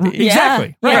humanity. Yeah.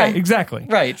 Exactly. Right. Yeah. Exactly.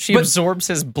 Right. She But- absorbs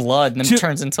his blood and then To-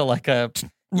 turns into like a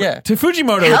yeah. To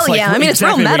Fujimoto, Hell it's like yeah. I mean, it's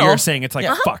real exactly what metal. you're saying. It's like,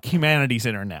 Yeah. fuck, humanity's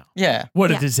in her now. Yeah.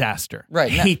 What a Yeah. disaster. Right.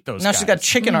 I hate those Now guys. she's got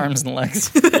chicken arms and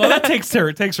legs. well, that takes her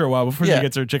a while before Yeah. she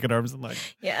gets her chicken arms and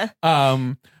legs. Yeah.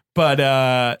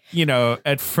 But you know,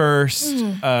 at first,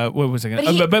 what was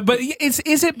it? But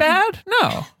is it bad?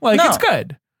 No, like No. it's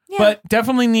good. Yeah. But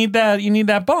definitely need that. You need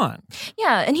that bond.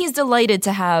 Yeah, and he's delighted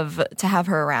to have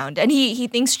her around, and he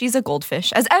thinks she's a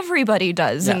goldfish, as everybody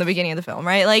does in Yes. the beginning of the film,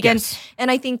 right? Like, Yes.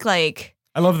 and I think like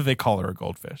I love that they call her a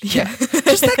goldfish. Yeah.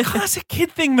 Just that classic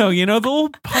kid thing, though. You know, the little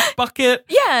puck bucket.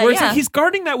 Yeah, Where it's yeah. like he's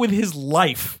guarding that with his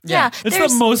life. yeah, It's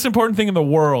the most important thing in the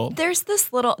world. There's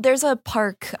a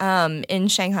park in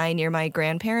Shanghai near my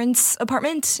grandparents'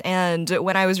 apartment, and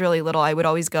when I was really little, I would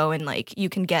always go and like you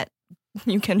can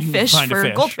fish find a for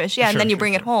fish. goldfish, yeah, Sure, and then you sure,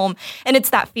 bring it sure. home, and it's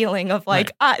that feeling of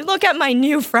like, look at my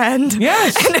new friend,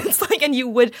 Yes. and it's like, and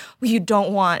you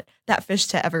don't want that fish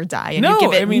to ever die, and No, you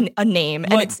give it I mean, a name,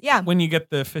 and Like it's yeah. when you get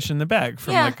the fish in the bag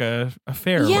from Yeah. like a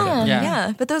fair or Yeah, whatever. Yeah.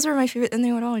 yeah, but those were my favorite, and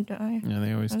they would always die. Yeah,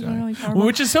 they always Those die. are really terrible.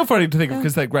 Which is so funny to think of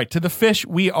because, like, right, to the fish,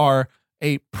 we are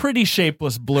a pretty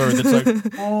shapeless blur that's like,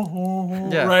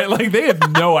 Yeah. right? Like, they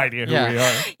have no idea who Yeah. we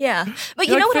are. Yeah, but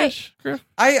you know like what? fish, Griff?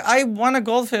 I won a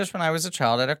goldfish when I was a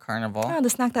child at a carnival. The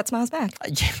snack that smiles back.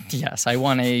 Yes, I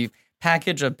won a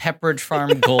package of Pepperidge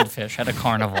Farm goldfish at a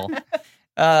carnival.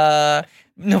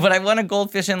 No, but I won a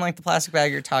goldfish in like the plastic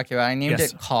bag you're talking about. I named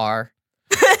Yes. it Car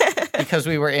because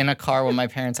we were in a car when my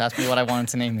parents asked me what I wanted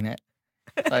to name in it.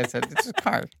 So I said, it's a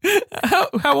car.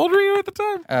 How old were you at the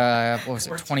time? What was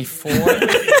it, 24?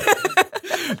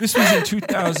 This was in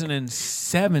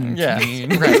 2017. Yeah,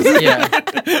 right, yeah.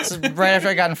 This is right after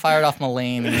I gotten fired off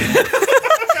Mulaney.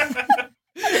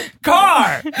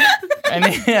 Car!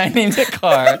 I named it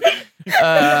Car.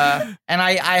 And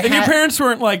I And your had, parents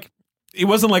weren't like, it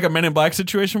wasn't like a Men in Black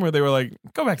situation where they were like,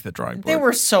 go back to the drawing board. they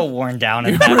were so worn down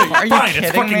at that point. Are you Fine, kidding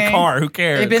it's fucking me? Car. Who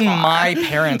cares? They've been my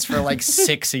parents for like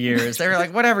 6 years. They were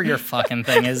like, whatever your fucking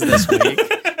thing is this week.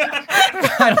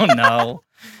 I don't know.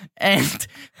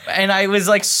 And I was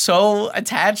like so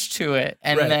attached to it.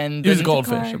 And Right. then It was a the-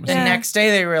 goldfish. Car. I'm The assuming. next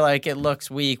day they were like, it looks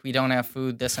weak. We don't have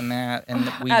food, this and that.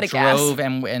 And we Out of gas. drove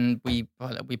and we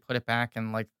put it back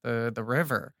in like the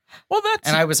river. Well, that's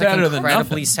And I was like better than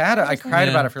incredibly nothing. sad. I cried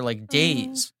Yeah. about it for like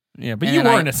days. Yeah, but And you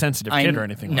then weren't a sensitive kid or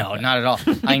anything No, like that. not at all.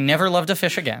 I never loved a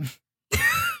fish again.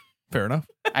 Fair enough.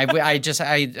 I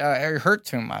hurt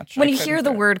too much. When I you couldn't hear do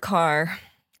the it. word car,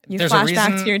 you There's a flash back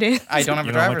reason to your days. I don't have a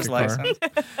You don't driver's like your car.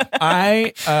 license.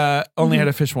 I only had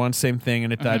a fish once, same thing,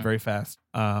 and it died Mhm. very fast.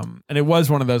 And it was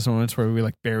one of those moments where we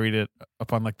like buried it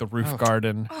up on like the roof Oh.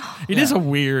 garden. It Yeah. is a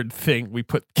weird thing. We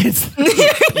put kids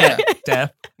Yeah.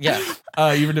 death, Yeah.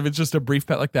 even if it's just a brief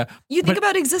pet like that. You think But-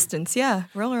 about existence, yeah,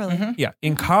 real early. Mhm. Yeah,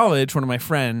 in college, one of my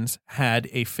friends had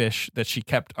a fish that she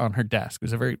kept on her desk.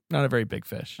 It was not a very big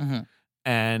fish, Mhm.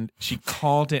 and she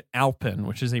called it Alpen,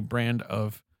 which is a brand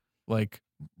of like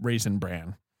Raisin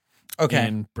Bran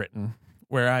in Britain,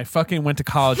 where I fucking went to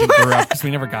college and grew up because we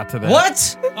never got to that.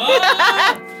 What?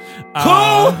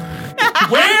 Who?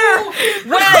 Where?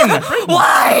 When?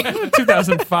 Why?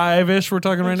 2005-ish, we're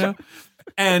talking right now.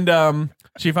 And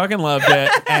she fucking loved it.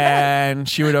 And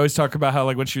she would always talk about how,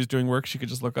 like, when she was doing work, she could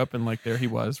just look up and, like, there he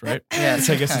was, right? Yeah. Which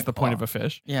I guess is the point of a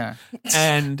fish. Yeah.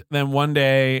 And then one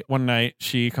night,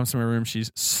 she comes to my room,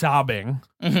 she's sobbing.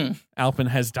 Mm-hmm. Alpen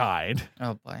has died.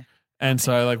 Oh, boy. And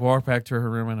so I like walk back to her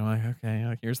room and I'm like, okay,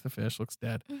 like, here's the fish, looks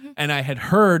dead. And I had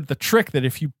heard the trick that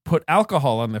if you put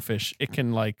alcohol on the fish, it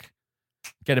can like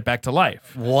get it back to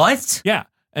life. What? Yeah.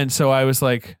 And so I was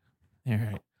like, all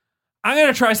right, I'm going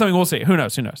to try something. We'll see. Who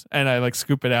knows? And I like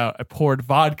scoop it out. I poured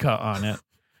vodka on it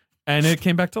and it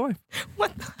came back to life.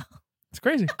 What the hell? It's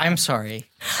crazy. I'm sorry.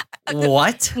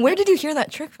 What? Where did you hear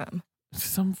that trick from?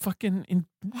 Some fucking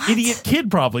idiot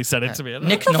kid probably said it to me. I don't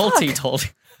Nick know. Nolte told you.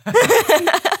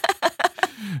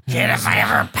 Kid, if I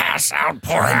ever pass out,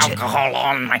 pour alcohol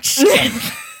on my skin.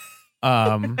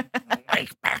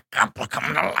 Wake back up, will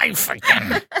come to life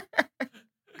again.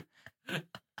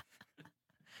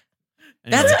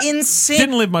 That's insane.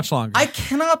 Didn't live much longer. I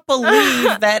cannot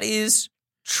believe that is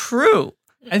true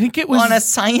I think it was on a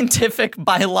scientific,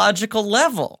 biological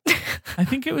level. I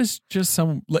think it was just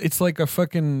it's like a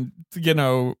fucking,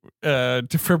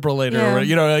 defibrillator.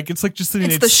 Yeah. Or, like it's like just an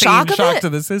It's insane the shock of it? to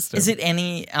the system. Is it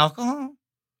any alcohol?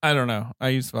 I don't know. I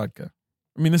use vodka.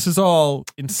 I mean, this is all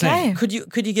insane. Okay.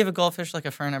 Could you give a goldfish like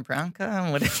a Fernet Branca?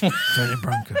 Fernet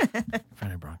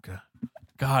Branca.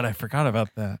 God, I forgot about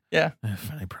that. Yeah.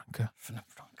 Fernet Branca. Fernet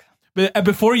Branca. But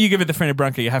before you give it the Fernet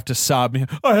Branca, you have to sob me.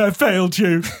 I have failed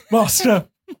you, master.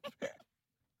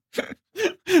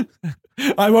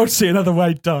 I won't see another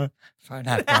white dog.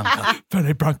 Fernet Branca.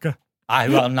 Fernet Branca. I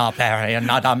will not bury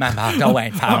another member of the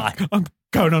Wayne family. I'm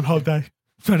going on holiday.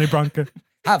 Fernet Branca.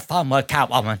 Have fun with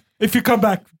Catwoman. If you come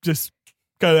back, just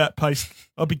go to that place.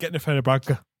 I'll be getting a Fernet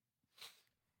Branca.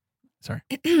 Sorry.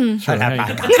 Fernet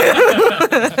Branca.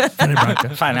 Fernet Branca.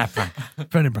 Fernet Branca.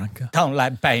 Fernet Branca. Don't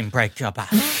let Bane break your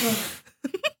back.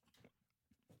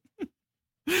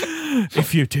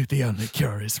 If you do, the only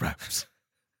cure is ropes.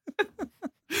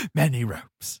 Many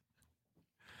ropes.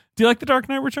 Do you like The Dark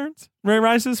Knight Returns? Ray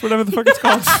Rises? Whatever the fuck it's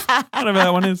called. Whatever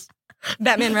that one is.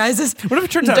 Batman Rises. What if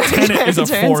it turns out Dark Tenet Knight is a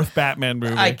Returns. fourth Batman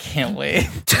movie? I can't wait.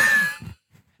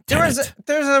 There's a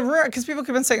because people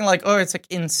keep on saying like, oh, it's like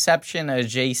Inception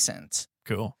adjacent.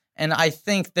 Cool. And I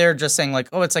think they're just saying like,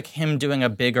 oh, it's like him doing a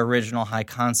big original high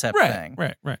concept thing.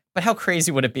 Right. But how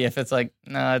crazy would it be if it's like,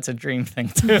 no, it's a dream thing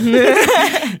too?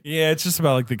 Yeah, it's just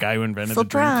about like the guy who invented the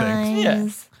dream thing. Yeah.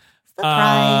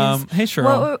 Surprise. Hey,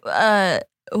 Cheryl.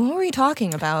 What were we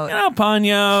talking about?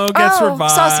 Ponyo gets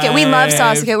revived. Sasuke. We love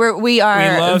Sasuke. We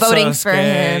are love voting for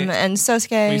Sasuke. him. And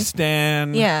Sasuke. We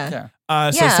stand. Yeah.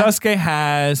 So Sasuke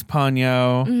has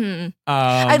Ponyo. Mm-hmm.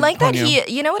 I like that Ponyo.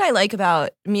 you know what I like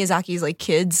about Miyazaki's like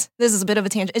kids? This is a bit of a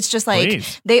tangent. It's just like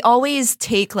Please. they always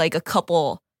take like a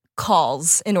couple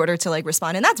calls in order to like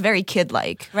respond. And that's very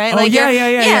kid-like, right? Oh, Like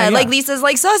yeah. like Lisa's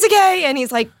like, Sasuke! And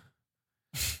he's like,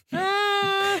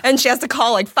 and she has to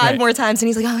call like five more times and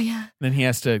he's like, oh yeah. Then he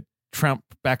has to trump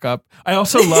back up. I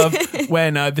also love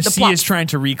when the sea plot. is trying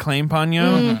to reclaim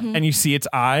Ponyo and you see its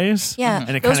eyes. Yeah.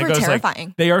 And it Those kind of were goes terrifying.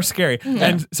 like, they are scary.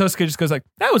 And Sasuke just goes like,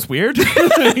 that was weird.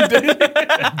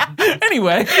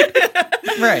 Anyway.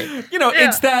 Right.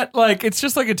 It's that like, it's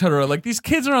just like a Totoro. Like these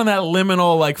kids are on that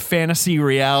liminal like fantasy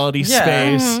reality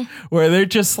space where they're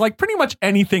just like pretty much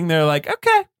anything. They're like,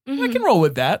 okay, I can roll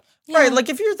with that. Right, like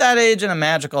if you're that age and a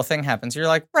magical thing happens, you're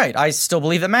like, right, I still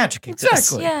believe that magic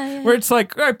exists. Exactly. Yeah. Where it's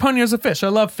like, all right, Ponyo's a fish. I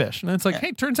love fish. And it's like,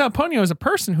 hey, turns out Ponyo is a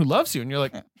person who loves you. And you're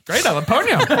like, great, I love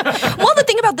Ponyo. Well, the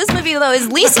thing about this movie though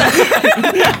is Lisa.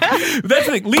 That's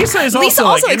the thing. Lisa is Lisa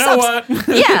also like, you know accepts-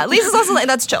 what? Yeah, Lisa's also like,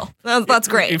 that's chill. That's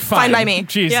great. Fine by me.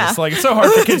 Jesus. Yeah. Like, it's so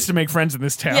hard for kids to make friends in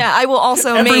this town. Yeah, I will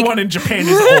also Everyone in Japan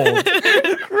is old.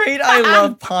 Great, I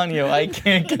love Ponyo. I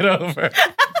can't get over.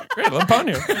 Great, I love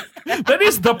Ponyo. That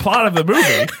is the plot of the movie.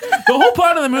 The whole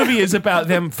plot of the movie is about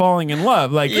them falling in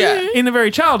love, like in a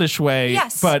very childish way.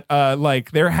 Yes. But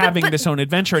like they're having this own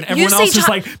adventure, and everyone say else is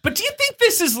like, "But do you think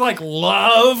this is like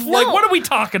love? Like, what are we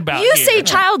talking about?" You here? say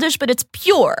childish, but it's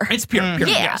pure. It's pure. Yeah.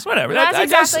 Yes, whatever. That's I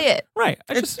guess- exactly it. Right.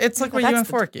 It's like what you that's and the-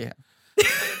 Forky have.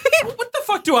 What the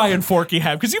fuck do I and Forky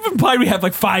have? Because you've implied we have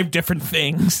like 5 different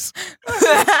things.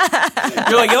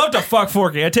 You're like, you'll have to fuck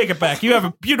Forky. I take it back. You have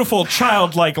a beautiful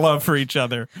childlike love for each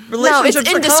other. Relationships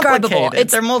are indescribable. complicated.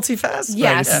 It's- They're multifaceted.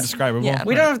 Yes. It's indescribable. Yeah.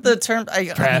 We don't have the term.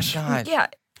 Trash. Oh my God. Yeah.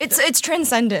 It's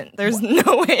transcendent. There's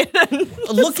no way.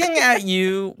 Looking at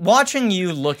you, watching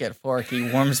you look at Forky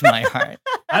warms my heart.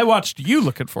 I watched you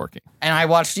look at Forky. And I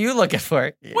watched you look at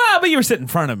Forky. Well, but you were sitting in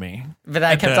front of me. But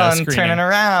I at kept the on screening. turning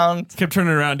around. Kept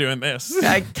turning around doing this.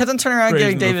 I kept on turning around,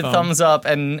 Raising giving the David thumb. thumbs up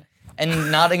and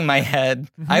nodding my head.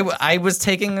 I was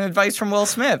taking advice from Will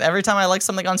Smith. Every time I liked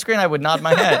something on screen, I would nod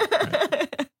my head.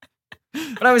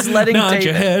 But I was letting Nod David.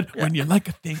 your head when you like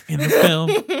a thing in the film.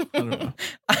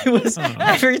 I don't know.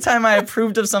 Every time I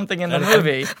approved of something in the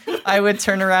movie, I would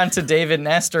turn around to David and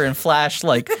Esther and flash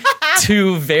like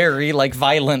two very like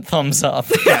violent thumbs up.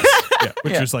 Yes. Yeah,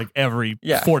 which Yeah. was like every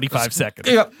Yeah. 45 seconds.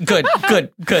 Yeah, good.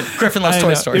 Griffin loves I Toy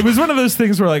know. Story. It was one of those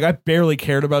things where like I barely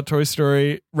cared about Toy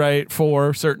Story, right?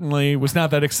 4 certainly was not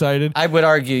that excited. I would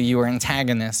argue you were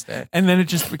antagonistic. And then it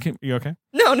just became, you okay?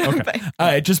 No, Okay.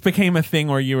 fine. It just became a thing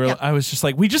where you were, I was just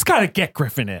like, we just got to get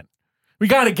Griffin in. We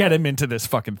got to get him into this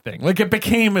fucking thing. Like it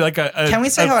became like a Can we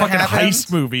say how it fucking happened?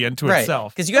 heist movie into Right.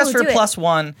 itself. Because you asked Oh, for do a it.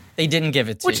 +1, they didn't give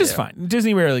it to you. Which is fine.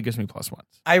 Disney rarely gives me +1s.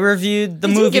 I reviewed the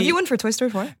Did movie. he give you one for Toy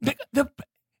Story 4?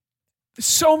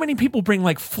 So many people bring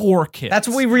like 4 kids. That's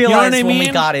what we You know realized what I when we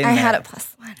mean? got in I there. had a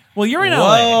 +1. Well, you're in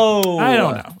Whoa. LA. I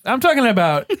don't know. I'm talking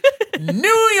about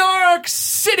New York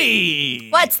City.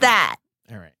 What's that?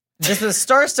 All right. This was a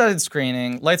star-studded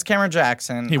screening. Lights, Camera,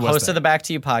 Jackson, He was host there. of the Back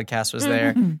to You podcast, was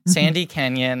there. Sandy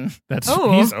Kenyon, That's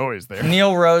Oh. he's always there.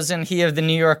 Neil Rosen, he of the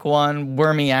New York One,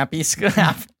 Wormy Appy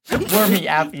Wormy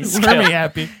Appy Wormy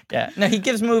happy. Yeah. No, he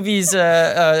gives movies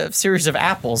a series of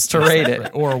apples to rate it.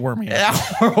 Or a wormy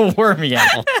happy. Or a wormy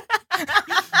apple.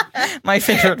 My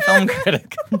favorite film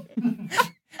critic.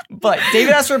 But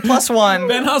David asked for a +1.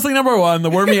 Ben Hosley number 1, the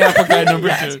wormy apple guy number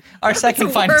 2. Our second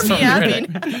It's a finest film wormy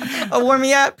critic. A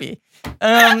wormy appy.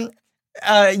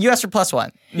 You asked for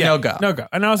 +1. No go. No go.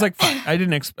 And I was like, fine. I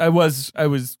didn't. I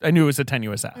knew it was a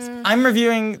tenuous ask. I'm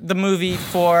reviewing the movie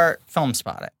for Film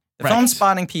Spotting. The Right. Film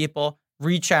Spotting people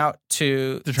reach out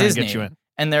to To try and Disney, get you in.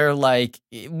 and they're like,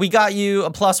 "We got you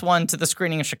a +1 to the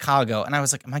screening in Chicago." And I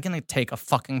was like, "Am I going to take a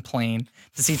fucking plane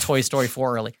to see Toy Story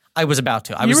 4 early?" I was about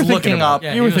to. I You was were thinking looking about up it.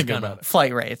 Yeah, You were he was thinking gonna- about it.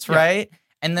 flight rates, right?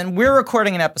 And then we're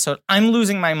recording an episode. I'm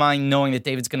losing my mind knowing that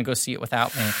David's going to go see it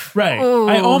without me. Right. Ooh.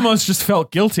 I almost just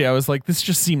felt guilty. I was like, this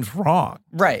just seems wrong.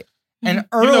 Right. And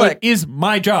Even though Ehrlich, it is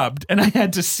my job, and I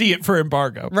had to see it for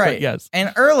embargo. But right. yes.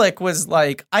 And Ehrlich was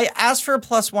like, I asked for a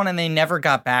 +1 and they never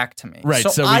got back to me. Right,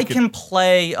 so we I could- can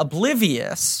play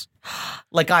oblivious.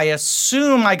 Like I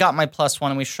assume I got my +1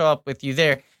 and we show up with you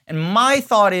there. And my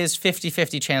thought is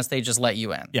 50-50 chance they just let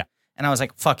you in. Yeah. And I was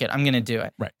like, fuck it, I'm going to do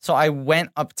it. Right. So I went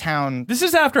uptown. This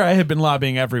is after I had been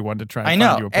lobbying everyone to try and I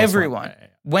find you know, a +1. everyone. Yeah, yeah,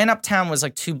 Went uptown, was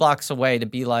like 2 blocks away to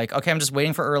be like, okay, I'm just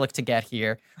waiting for Ehrlich to get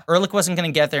here. Ehrlich wasn't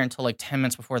going to get there until like 10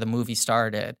 minutes before the movie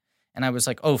started. And I was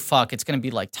like, oh, fuck, it's going to be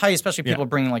like tight, especially people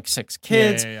bringing like 6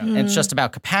 kids. yeah. And it's just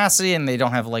about capacity and they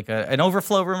don't have like an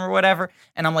overflow room or whatever.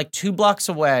 And I'm like 2 blocks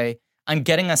away. I'm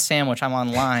getting a sandwich. I'm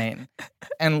online.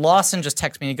 And Lawson just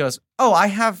texts me. He goes, oh, I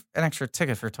have an extra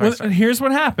ticket for Toy Well, Story. here's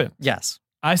what happened. Yes.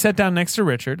 I sat down next to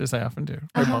Richard, as I often do,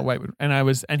 or Whitewood,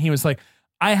 and he was like,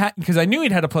 because I knew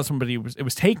he'd had a +1, but it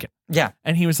was taken. Yeah.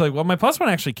 And he was like, well, my +1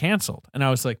 actually canceled. And I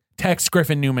was like, text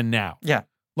Griffin Newman now. Yeah.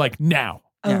 Like now.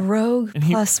 Yeah. A rogue And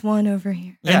he- +1 over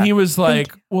here. Yeah. And he was like,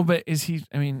 Thank well, but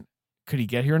could he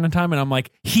get here in a time? And I'm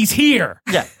like, he's here.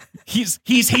 Yeah. He's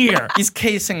here. He's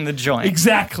casing the joint.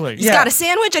 Exactly. He's Yeah. got a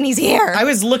sandwich and he's here. I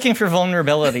was looking for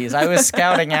vulnerabilities. I was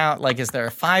scouting out, like, is there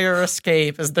a fire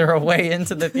escape? Is there a way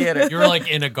into the theater? You were like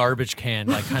in a garbage can,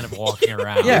 like kind of walking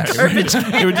around. Yeah.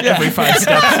 It would every 5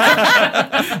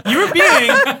 steps. You were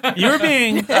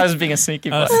being I was being a sneaky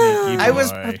boy. a sneaky I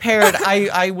was boy. prepared.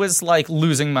 I was like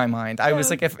losing my mind. I was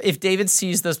like, if David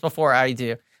sees this before I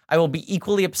do, I will be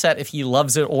equally upset if he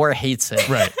loves it or hates it.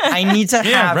 Right. I need to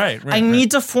Yeah, have. right, I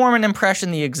need to form an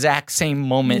impression the exact same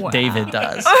moment David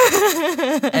does.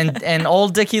 and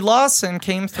old Dickie Lawson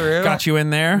came through. Got you in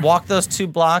there. Walked those 2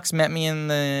 blocks, met me in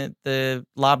the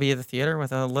lobby of the theater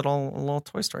with a little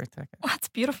Toy Story ticket. Oh, that's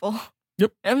beautiful.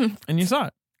 Yep. And you saw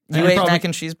it. You And ate probably- mac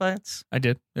and cheese bites? I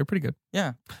did. They're pretty good.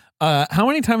 Yeah. How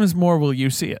many times more will you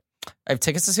see it? I have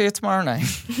tickets to see it tomorrow night.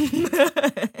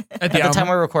 At At the time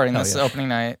we're recording Hell this, yeah. opening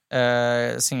night,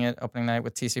 seeing it opening night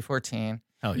with TC14.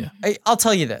 Hell yeah. I'll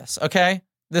tell you this, okay?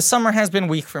 The summer has been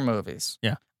weak for movies.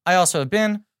 Yeah. I also have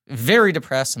been very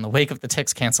depressed in the wake of the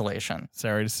Ticks cancellation.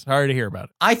 Sorry to hear about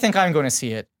I think I'm going to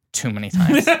see it too many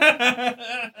times.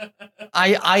 it.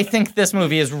 I think this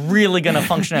movie is really going to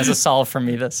function as a solve for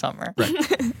me this summer. Right.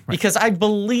 Because I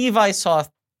believe I saw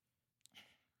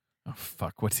Oh,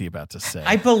 fuck. What's he about to say?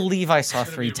 I believe I saw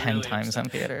 310 times in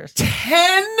theaters.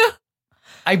 10?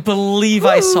 I believe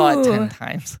I saw it 10 Ooh.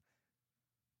 times.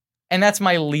 And that's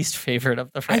my least favorite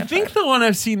of the I franchise. think the one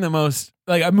I've seen the most,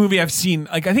 like a movie I've seen,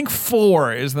 like I think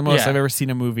 4 is the most Yeah. I've ever seen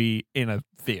a movie in a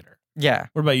theater. Yeah.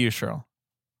 What about you, Cheryl?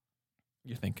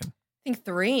 You're thinking I think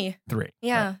 3. 3.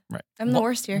 Yeah. Right. I'm the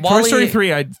worst here. Wally- Toy Story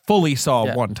 3 I fully saw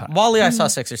Yeah. one time. Wally, I saw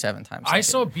 6 or 7 times. I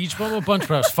saw Beach Bum a bunch,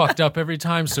 but I was fucked up every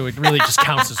time, so it really just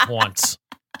counts as once.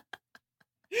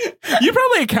 You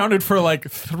probably accounted for like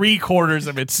 3/4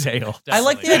 of its sale. I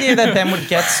like the idea that Ben would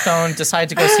get stoned, decide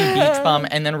to go see Beach Bum,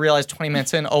 and then realize 20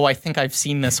 minutes in, oh, I think I've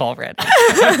seen this already.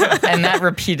 And that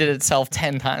repeated itself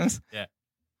 10 times.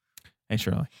 Hey,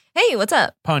 Shirley. Hey, what's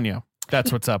up? Ponyo.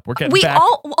 That's what's up. We're getting We back.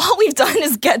 all we've done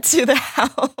is get to the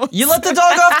house. You let the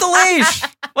dog off the leash.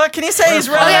 What can you say? He's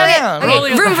running around. We're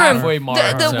only at the vroom, vroom. halfway mark,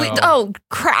 so- Oh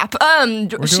crap!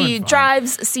 doing She fine.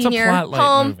 drives It's a senior plot-light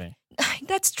home. movie.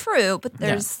 That's true, but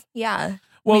there's Well,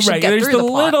 we should right. get There's through the the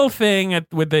plot. little thing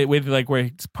with like where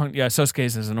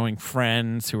Sosuke's his annoying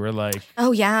friends who are like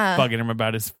Oh yeah. bugging him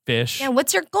about his fish. Yeah,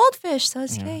 what's your goldfish?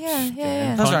 Sasuke?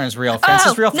 Yeah. Those aren't his real friends.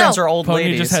 His real friends no. are old Ponyo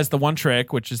ladies. just has the one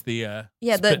trick, which is the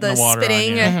Yeah, spit in the the water on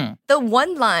spitting. you. Mhm. The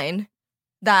one line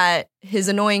that his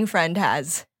annoying friend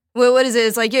has. Well, what is it?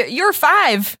 It's like you're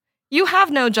 5. You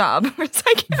have no job. It's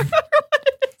like I can't remember what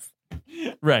it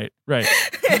is. Right.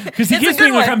 Because he It's a keeps good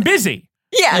being like, one. I'm busy.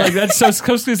 Yeah. Like that's so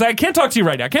Sosuke's like, I can't talk to you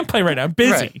right now. I can't play right now. I'm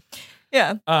busy. Right.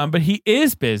 Yeah. But he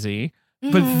is busy.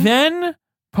 But Mhm. then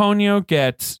Ponyo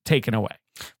gets taken away.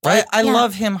 Right? I Yeah.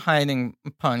 love him hiding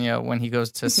Ponyo when he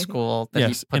goes to school. That Yes,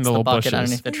 he in puts the the little bucket bushes.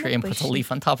 underneath the In the tree and puts a bushes.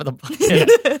 leaf on top of the bucket.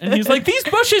 And he's like, these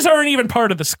bushes aren't even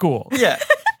part of the school. Yeah.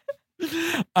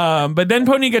 But then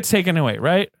Ponyo gets taken away,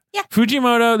 right? Yeah.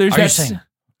 Fujimoto, there's Are you that saying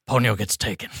Ponyo gets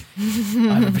taken? I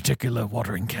have a particular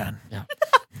watering can. Yeah.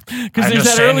 Because there's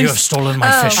that early. stolen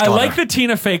my fish fish I like the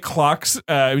Tina Fey clocks.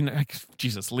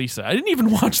 Jesus, Lisa. I didn't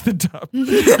even watch the dub.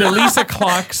 The Lisa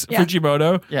clocks Yeah.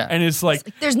 Fujimoto. Yeah. And it's like,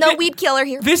 There's no weed killer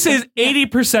here. this is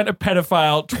 80% a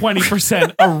pedophile,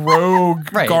 20% a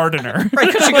rogue Right. gardener. Right,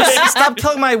 because she goes, stop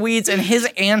killing my weeds, and his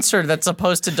answer that's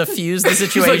supposed to diffuse the He's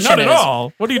situation like, not at is,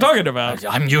 all. What are you talking about?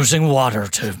 I'm using water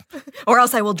to... Or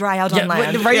else I will dry out on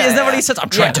land. Right? Yeah, Isn't that what yeah. he says? I'm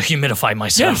trying to humidify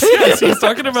myself. Yes, he's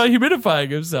talking about humidifying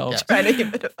himself. Yeah. Trying to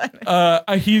humidify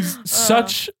me. He's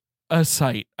such a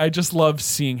sight. I just love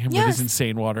seeing him with Yes. his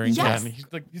insane watering Yes. can. He's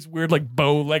like his weird, like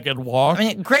bow-legged walk. I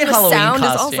mean, great And the Halloween sound is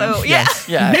costume. also- Yes.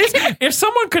 Yeah. If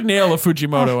someone could nail a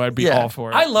Fujimoto, I'd be Yeah. all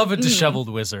for it. I love a disheveled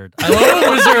wizard. I love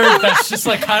a wizard that's just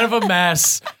like kind of a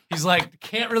mess. He's like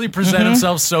can't really present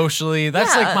himself socially.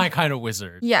 That's Yeah. like my kind of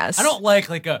wizard. Yes. I don't like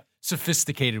a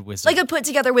sophisticated wizard. Like a put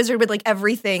together wizard with like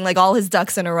everything, like all his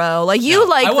ducks in a row. Like you No,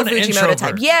 like I the want an Fujimoto introvert.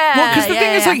 type. Yeah. Well, because the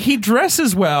thing is, yeah. like, he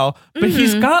dresses well, but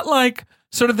he's got like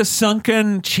sort of the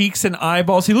sunken cheeks and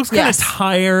eyeballs. He looks kind of Yes.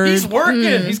 tired. he's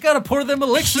working. He's got to pour them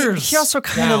elixirs. He also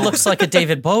kind of looks like a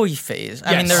David Bowie phase.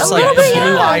 I mean, Yes. there's A like little the bit,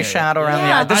 blue yeah. eyeshadow around the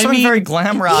Yeah. eye. There's I something mean, very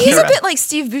glam rock. He's a around- bit like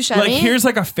Steve Buscemi. Like, here's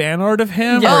like a fan art of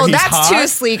him. Yeah. where Oh, he's that's hot. too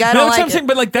sleek. I No, don't that's like what I'm saying. it.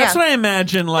 But like, that's Yeah. what I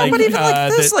imagine. Like, But even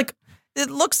like this, the- like it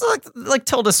looks like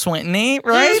Tilda Swinton-y,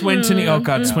 right? Swinton. Oh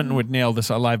God, Swinton would nail this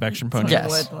live action Ponyo.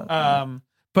 Yes.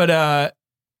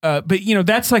 But you know,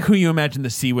 that's like who you imagine the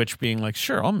Sea Witch being. Like,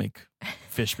 sure, I'll make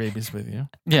fish babies with you.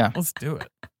 Yeah. Let's do it.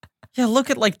 Yeah, look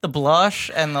at like the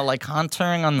blush and the like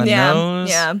contouring on the yeah. nose.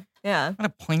 Yeah. What a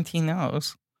pointy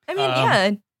nose. I mean,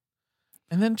 yeah.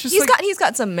 And then just He's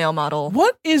got some male model.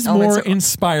 what is elements more of-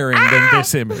 inspiring than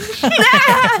this image?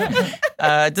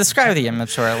 Describe the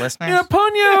image to our listeners. Yeah,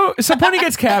 Ponyo. So Ponyo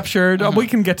gets captured. We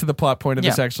can get to the plot point of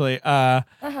this Yeah. actually.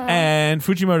 And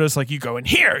Fujimoto's like, "You go in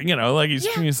here," you know, like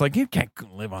he's like, "You can't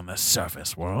live on the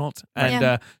surface world."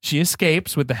 And she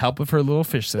escapes with the help of her little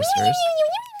fish sisters.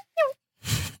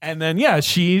 And then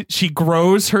she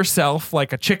grows herself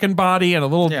like a chicken body and a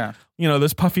little, you know,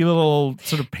 those puffy little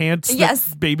sort of pants Yes.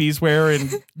 that babies wear in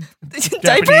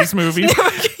Diaper? Japanese movies.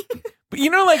 But you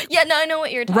know, like Yeah, no, I know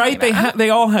what you're talking right? about.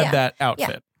 They all have Yeah. that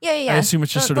outfit. Yeah. I assume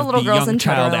it's just The sort of little the girls young in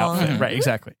child turtle. outfit, right?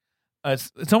 Exactly.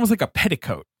 It's almost like a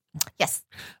petticoat. Yes.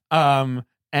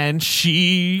 And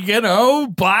she, you know,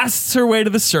 blasts her way to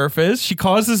the surface. She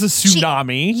causes a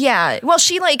tsunami. Yeah. Well,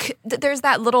 she like there's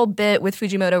that little bit with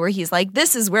Fujimoto where he's like,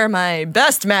 "This is where my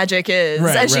best magic is,"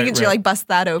 Right, and she right. like busts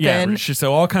that open. Yeah,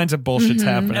 so all kinds of bullshit's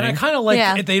happening. And I kind of like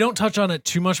Yeah. they don't touch on it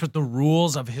too much with the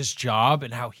rules of his job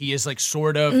and how he is like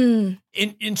sort of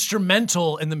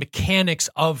instrumental in the mechanics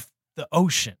of the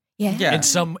ocean Yeah. in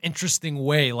some interesting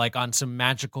way, like on some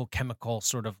magical chemical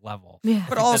sort of level. Yeah.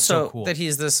 But I think that's so also cool. that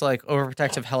he's this like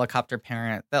overprotective helicopter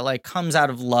parent that like comes out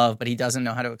of love, but he doesn't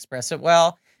know how to express it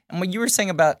well. And what you were saying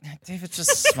about David's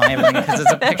just smiling because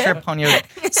it's a picture of Ponyo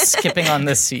skipping on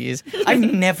the seas. I've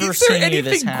never Is there seen you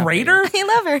this anything happy. greater? I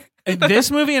love her.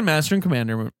 This movie and Master and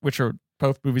Commander, which are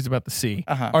both movies about the sea,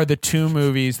 Uh-huh. are the two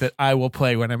movies that I will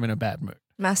play when I'm in a bad mood.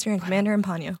 Master and Commander and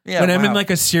Ponyo. Yeah, When I'm in wow. like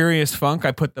a serious funk,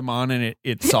 I put them on and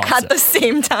it solves At it. the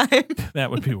same time.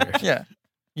 That would be weird. Yeah.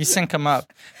 You sync them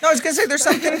up. No, I was going to say there's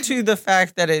something to the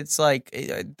fact that it's like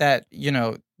that,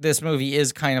 this movie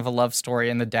is kind of a love story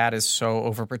and the dad is so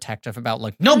overprotective about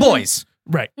like, no boys,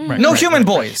 Right. no human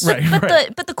boys. Right.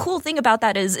 But the cool thing about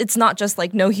that is it's not just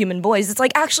like no human boys. It's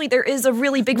like actually there is a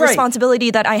really big Right.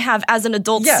 responsibility that I have as an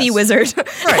adult Yes. sea wizard.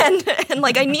 Right. and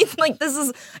like I need like this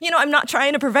is I'm not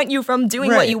trying to prevent you from doing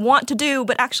Right. what you want to do,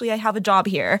 but actually I have a job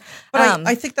here. But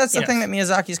I think that's the Yes. thing that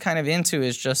Miyazaki's kind of into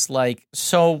is just like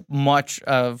so much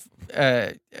of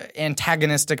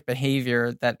antagonistic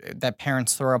behavior that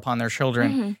parents throw upon their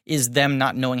children is them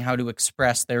not knowing how to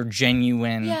express their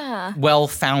genuine, Yeah.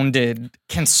 well-founded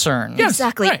concern. Yes.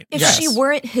 Exactly. right. If Yes. she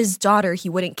weren't his daughter, he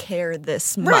wouldn't care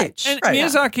this Right. much. And Right.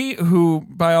 Miyazaki, who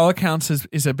by all accounts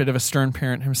is a bit of a stern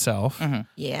parent himself,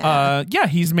 Yeah.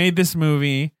 he's made this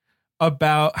movie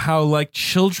about how like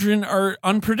children are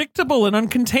unpredictable and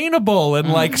uncontainable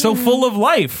and like so full of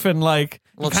life and like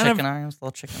Little kind chicken of arms,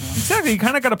 little chicken arms. exactly you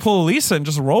kind of got to pull a Lisa and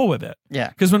just roll with it. Yeah.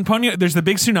 Because when Ponyo, there's the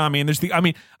big tsunami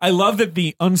and I love that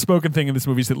the unspoken thing in this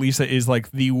movie is that Lisa is like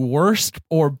the worst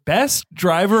or best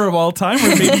driver of all time,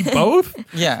 or maybe both.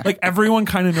 Yeah. Like everyone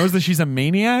kind of knows that she's a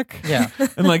maniac. Yeah.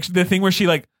 And like the thing where she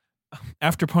like,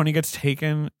 after Pony gets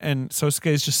taken and Sosuke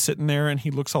is just sitting there and he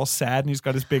looks all sad and he's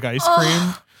got his big ice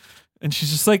cream. And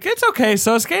she's just like, it's okay,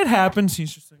 Sosuke, it happens.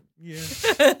 He's just like,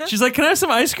 yeah. She's like, can I have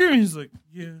some ice cream? He's like,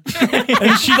 yeah.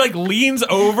 And she like leans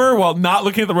over while not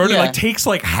looking at the road and Yeah. like takes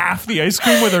like half the ice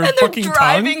cream with her and fucking they're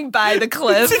tongue. driving by the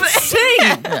cliff. It's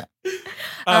insane. Yeah.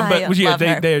 But yeah, love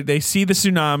her. they see the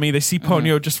tsunami. They see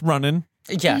Ponyo just running.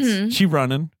 Yes. She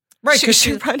running. Right.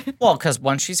 She run- Because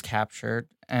once she's captured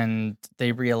and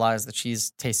they realize that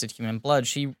she's tasted human blood,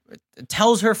 she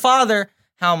tells her father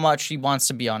how much she wants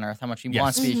to be on Earth, how much she Yes.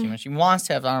 wants to be a human. She wants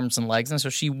to have arms and legs, and so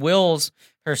she wills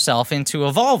herself into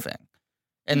evolving.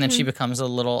 And then she becomes a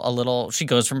little. She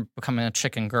goes from becoming a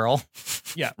chicken girl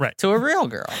Yeah, right. to a real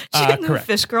girl. Correct.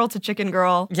 Fish girl to chicken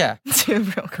girl Yeah, to real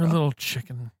Her girl. little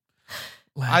chicken legs.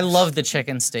 I love the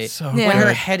chicken state. So When Yeah. her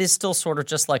good. head is still sort of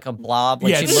just like a blob,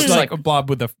 like Yeah, she it's looks like like a blob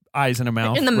with the eyes and a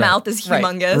mouth. And the Right. mouth is Right.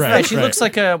 humongous. Right. Right, she looks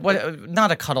like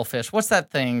not a cuttlefish. What's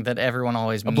that thing that everyone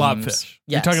always A memes? blobfish.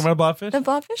 Yes. You talking about a blobfish? The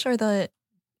blobfish or the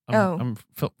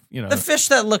the fish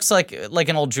that looks like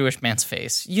an old Jewish man's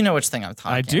face. You know which thing I'm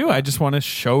talking I do. about. I just want to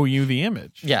show you the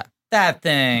image. Yeah, that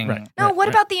thing. Right. No, right, what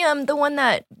right. about the one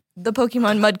that the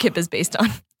Pokemon Mudkip is based on?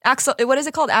 What is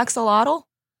it called? Axolotl?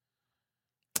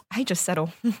 I just said a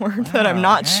word that I'm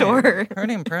not Hey, sure.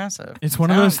 Pretty impressive. It's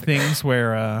one of those Sounds- things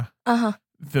where Uh-huh.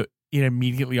 it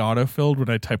immediately autofilled when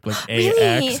I type like Really?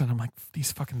 AX, and I'm like,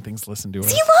 these fucking things listen to us.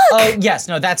 See, look! Oh yes,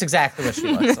 no, that's exactly what she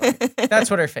looks like. That's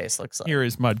what her face looks like. Here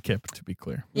is Mudkip, to be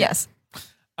clear. Yes.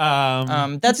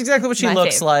 That's exactly what she My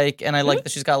looks fave. like, and I like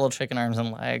that she's got little chicken arms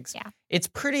and legs. Yeah. It's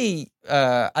pretty.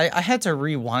 I had to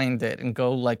rewind it and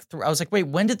go like through. I was like, wait,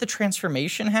 when did the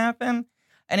transformation happen?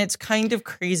 And it's kind of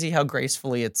crazy how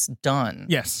gracefully it's done.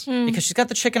 Yes. Because she's got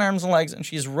the chicken arms and legs, and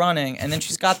she's running, and then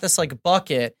she's got this like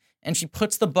bucket, and she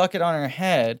puts the bucket on her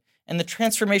head, and the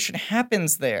transformation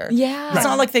happens there. Yeah. It's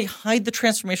not like they hide the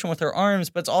transformation with her arms,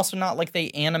 but it's also not like they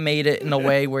animate it in a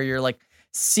way where you're like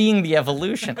seeing the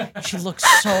evolution. She looks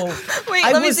so. Wait,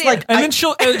 I let me was see like, it. And then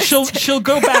she'll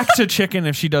go back to chicken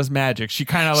if she does magic. She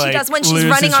kind of She like does when she's loses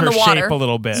running on her the water. shape a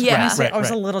little bit. Yeah. Right, I was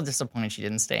right. a little disappointed she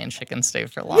didn't stay in chicken stay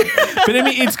for longer. But I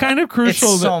mean, it's kind of crucial.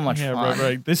 It's so that- much yeah, fun.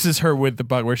 Right. This is her with the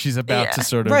bug where she's about Yeah. to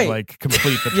sort of Right. like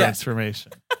complete the Yeah.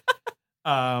 transformation.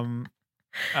 But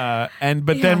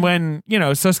then Yeah. when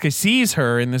Sosuke sees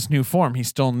her in this new form, he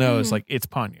still knows like it's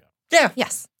Ponyo. Yeah,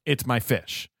 Yes. It's my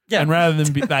fish. Yeah. And rather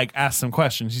than like ask some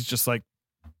questions, he's just like,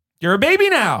 "You're a baby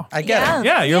now. I get Yeah. it.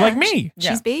 Yeah, you're like me."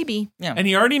 Yeah. She's baby. Yeah. And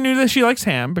he already knew that she likes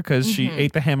ham because she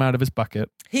ate the ham out of his bucket.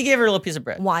 He gave her a little piece of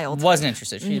bread. Wild. Wasn't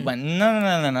interested. She went,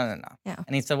 no. Yeah.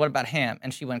 And he said, what about ham?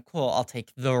 And she went, cool, I'll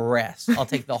take the rest. I'll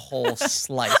take the whole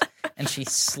slice. And she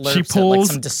slurps it like pulls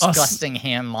some a disgusting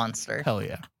ham monster. Hell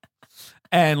yeah.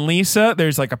 And Lisa,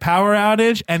 there's like a power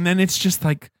outage, and then it's just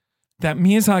like that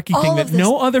Miyazaki All thing of that this-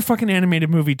 no other fucking animated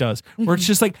movie does, where it's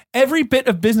just like every bit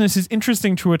of business is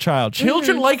interesting to a child.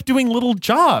 Children like doing little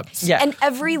jobs. Yeah. And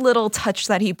every little touch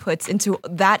that he puts into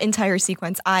that entire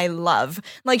sequence, I love.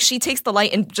 Like she takes the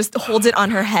light and just holds it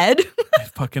on her head. I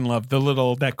fucking love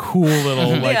that cool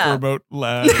little like Yeah. remote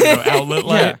outlet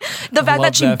light. The fact love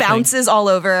that she that thing. bounces all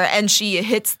over and she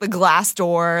hits the glass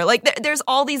door. Like there's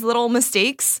all these little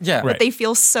mistakes. Yeah. Right. But they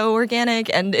feel so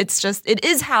organic, and it's just it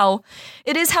is how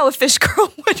a fish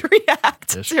girl would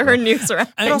react Fish to girl. her new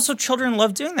surroundings. But also, children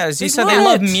love doing that. As you They said, love they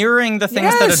love it. mirroring the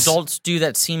things that Yes. adults do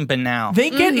that seem banal. They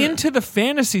get into the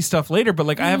fantasy stuff later, but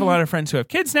like I have a lot of friends who have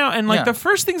kids now, and like Yeah. the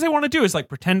first things they want to do is like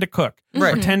pretend to cook,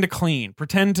 Right. pretend to clean,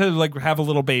 pretend to like have a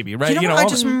little baby, right? You know what I all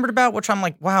just the- remembered about, which I'm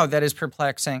like, wow, that is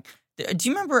perplexing. Do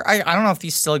you remember? I don't know if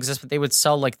these still exist, but they would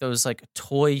sell like those like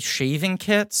toy shaving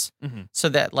kits, Mhm. so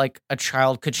that like a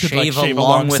child could Could, like, shave shave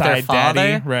along with their alongside father.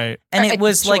 daddy, right? And it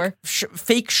was Sure. like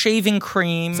fake shaving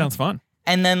cream, Sounds fun.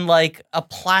 and then like a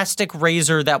plastic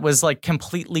razor that was like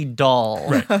completely dull.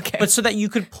 Right. Okay. But so that you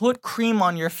could put cream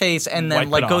on your face and then Wipe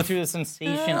it like go off. through the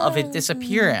sensation of it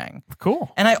disappearing.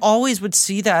 Cool. And I always would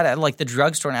see that at like the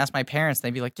drugstore and ask my parents.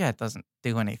 They'd be like, "Yeah, it doesn't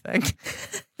do anything."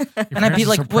 And I'd be parents are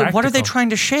like, so "What are they practical. trying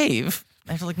to shave?"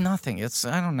 They'd be like, "Nothing. It's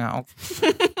I don't know."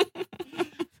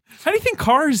 How do you think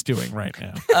Carr is doing right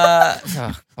now?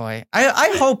 Oh boy,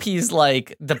 I hope he's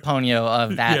like the Ponyo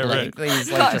of that. Yeah, like right.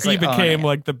 he's like just He like, became owning it.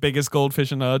 like the biggest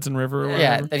goldfish in the Hudson River. Or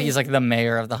Yeah, whatever. that he's like the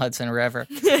mayor of the Hudson River.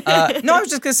 No, I was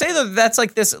just gonna say though, that's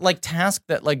like this like task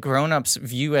that like grown-ups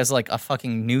view as like a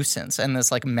fucking nuisance and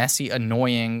this like messy,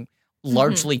 annoying,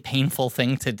 largely painful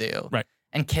thing to do. Right.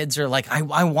 And kids are like,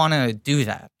 I want to do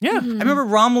that. Yeah. I remember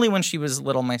Romilly when she was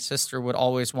little, my sister would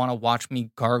always want to watch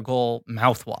me gargle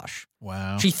mouthwash.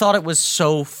 Wow. She thought it was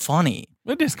so funny.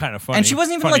 It is kind of funny. And she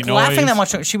wasn't even Funny like laughing that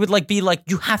noise much. She would like be like,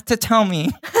 you have to tell me.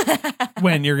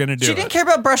 when you're gonna do She it. didn't care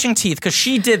about brushing teeth because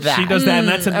she did that. She does that, and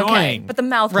that's Okay, annoying. but the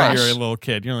mouthwash. Right. You're a little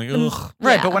kid. You're like, ugh.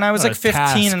 Right, Yeah. but when I was What like a 15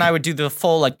 task. and I would do the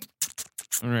full like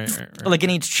Right. like in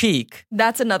each cheek.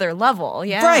 That's another level.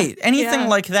 Yeah. Right. Anything Yeah.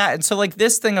 like that. And so like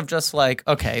this thing of just like,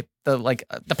 okay, the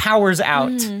power's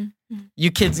out. Mhm. You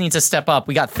kids need to step up.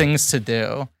 We got things to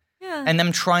do. Yeah. And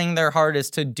them trying their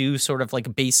hardest to do sort of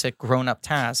like basic grown-up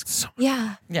tasks.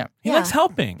 yeah. Yeah. He Yeah. likes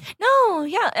helping. No,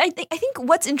 yeah. I think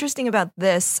what's interesting about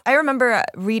this, I remember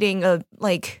reading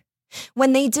like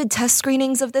when they did test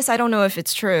screenings of this, I don't know if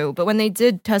it's true, but when they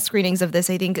did test screenings of this,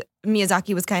 I think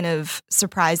Miyazaki was kind of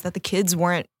surprised that the kids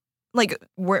weren't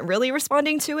really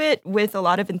responding to it with a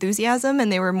lot of enthusiasm, and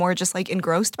they were more just like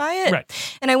engrossed by it.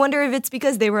 Right. And I wonder if it's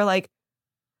because they were like,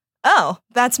 "Oh,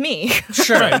 that's me."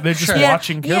 Sure. Right. They're just sure.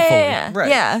 watching carefully. Yeah, Right.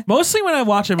 yeah. Mostly when I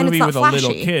watch a it's movie not with a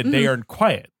little flashy. kid, they are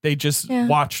quiet. They just Yeah.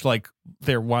 watch like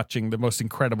they're watching the most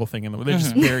incredible thing in the world. They're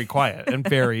just very quiet and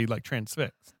very like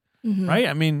transfixed. Mhm. Right?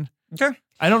 I mean, Sure.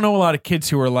 I don't know a lot of kids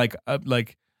who are like "Da,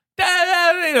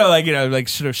 da," like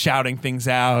sort of shouting things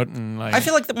out and like. I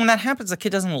feel like that when that happens, the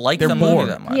kid doesn't like They're the movie bored.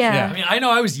 that much. Yeah. I mean, I know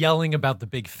I was yelling about the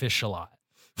big fish a lot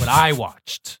when I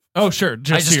watched. oh sure,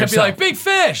 just I just to kept being yourself. like, big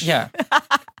fish. Yeah.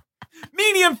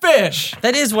 medium fish.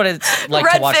 That is what it's like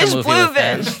to Red watch fish, a movie blue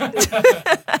with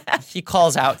Ben. He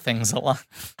calls out things a lot.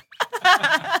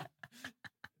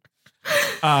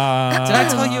 Did I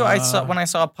tell you when I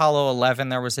saw Apollo 11,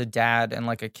 there was a dad and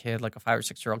like a kid, like a 5 or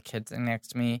 6 year old kid sitting next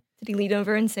to me. Did he lean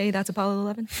over and say, "That's Apollo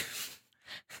 11"?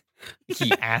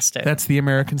 He asked it. That's the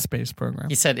American space program.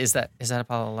 He said, "Is that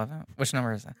Apollo 11? Which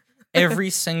number is that?" Every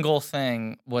single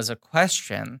thing was a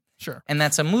question, Sure. and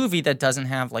that's a movie that doesn't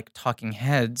have like talking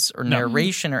heads or No.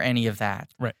 narration or any of that.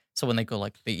 Right. So when they go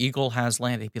like, "The eagle has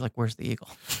landed," he'd be like, "Where's the eagle?"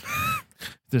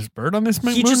 There's a bird on this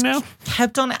moon He just now.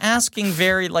 kept on asking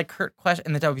very like curt questions,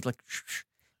 and the dad would be like, shh, shh.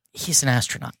 "He's an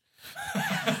astronaut."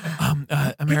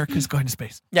 America's going to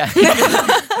space. Yeah.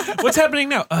 What's happening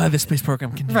now? The space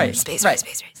program continues. Right. Space right. race,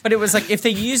 space race. But it was like if they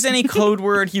used any code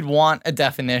word, he'd want a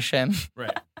definition.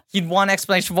 Right. He'd want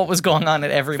explanation of what was going on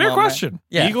at every Fair moment. question.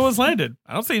 Yeah. The eagle has landed.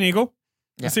 I don't see an eagle.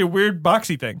 Yeah. I see a weird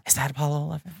boxy thing. Is that Apollo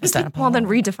 11? Is that Apollo Well, then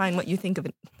 11? redefine what you think of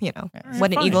it, what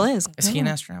an fine. eagle is. Is he an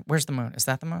astronaut? Where's the moon? Is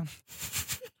that the moon?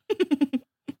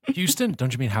 Houston?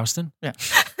 Don't you mean Houston? Yeah.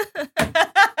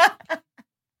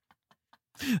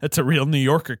 That's a real New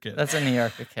Yorker kid. That's a New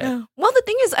Yorker kid. Yeah. Well, the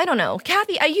thing is, I don't know.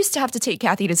 Kathy, I used to have to take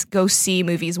Kathy to go see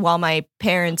movies while my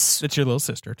parents. That's your little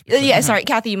sister. to be clear. Yeah, sorry,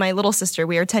 Kathy, my little sister.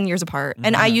 We are 10 years apart,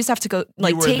 and I used to have to go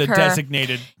like you were take the her.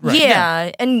 designated. Right.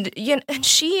 Yeah, and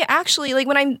she actually like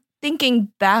when I'm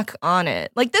thinking back on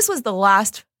it, like this was the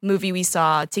last movie we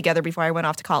saw together before I went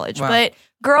off to college. Wow. But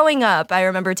growing up, I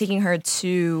remember taking her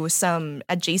to some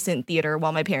adjacent theater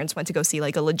while my parents went to go see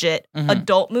like a legit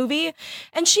adult movie,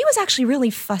 and she was actually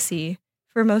really fussy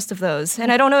for most of those.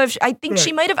 And I don't know if I think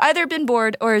she might have either been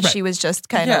bored or she was just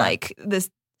kind of Yeah. like this.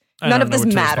 I None don't of know this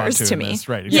what to respond matters to in me. this.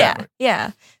 Right. Exactly. Yeah.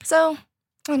 So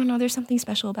I don't know. There's something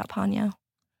special about Ponyo.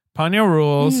 Ponyo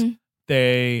rules. Mhm.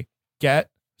 They get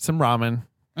some ramen.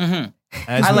 Mm-hmm.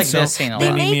 As I with like so this scene a many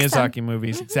lot. They make Miyazaki them.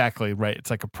 movies. Exactly right. It's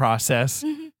like a process.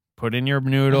 Mhm. put in your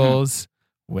noodles.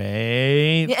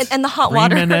 Wait. Yeah, and the hot 3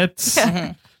 water. minutes.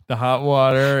 Mhm. The hot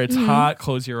water. It's hot.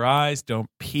 Close your eyes. Don't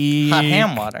pee. Hot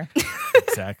ham water.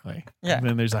 Exactly. Yeah. And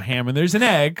then there's a ham and there's an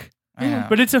egg. I know.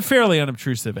 But it's a fairly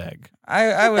unobtrusive egg.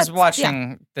 I was That's-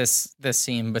 watching this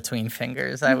scene between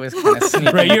fingers. I was kind of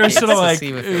sneaking Right. You're peeks sort of to like, see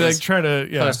if it was trying to,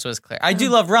 yeah. coast was clear. I do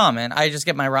love ramen. I just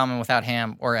get my ramen without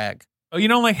ham or egg. Oh, you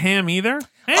don't like ham either?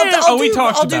 We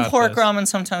talked about do pork this. ramen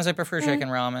sometimes. I prefer chicken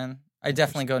ramen. I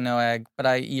definitely go no egg, but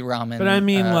I eat ramen. But I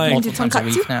mean, like- multiple times a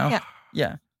Tonkatsu? week now. Yeah.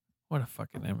 Yeah. What a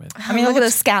fucking image. I mean, it look at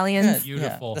looks those scallions. good.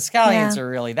 Beautiful. Yeah. The scallions Yeah. are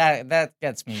really that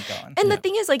gets me going. And the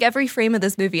thing is, like every frame of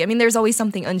this movie, I mean, there's always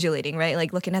something undulating, right?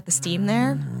 Like looking at the steam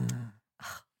there.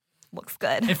 Looks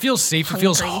good. It feels safe. It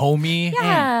feels Hungry. homey.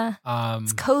 Yeah. Um,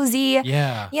 It's cozy.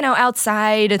 yeah. You know,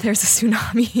 outside there's a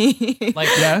tsunami. Like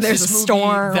Yes. there's a this movie-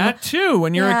 storm. That too,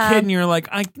 when you're a Yeah. kid and you're like,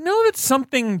 I know that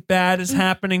something bad is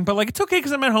happening, but like it's okay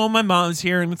because I'm at home, my mom's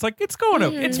here, and it's like it's going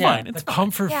okay, it's Yeah. fine. It's The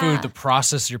comfort Yeah. food, the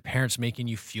process, your parents making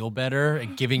you feel better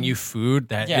and giving you food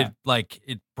that Yeah.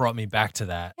 it brought me back to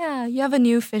that. Yeah, you have a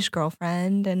new fish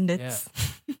girlfriend, and it's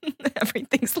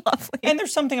everything's lovely. And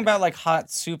there's something about like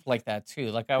hot soup like that too.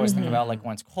 Like I always think about like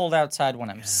when it's cold outside, when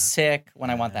I'm sick, when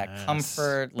I want that Yes.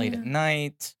 comfort late at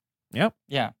night. Yep.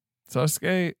 Yeah.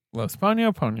 Sosuke loves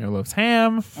Ponyo. Ponyo loves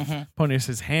ham. Mhm. Ponyo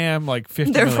says ham like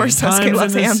 50 Therefore, million Sosuke times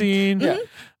loves in this ham. scene.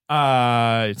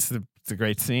 Yeah. It's a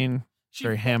great scene. It's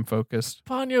very ham focused.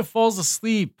 Ponyo falls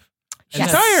asleep. And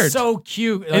Yes. that's Tired. So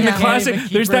cute. In the Like, classic, can't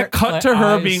even there's keep that cut to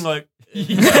her eyes. being like,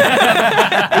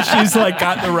 she's like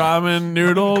got the ramen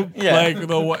noodle, Yeah. like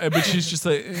but she's just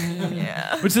like,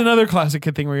 Yeah. Which is another classic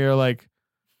kid thing where you're like,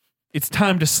 it's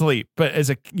time to sleep, but as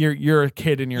you're a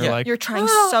kid and you're Yeah. like, You're trying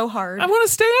 "Oh, so hard. I want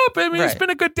to stay up. I mean, it's Right. been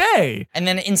a good day. And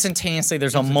then instantaneously,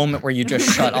 there's a moment where you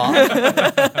just shut off.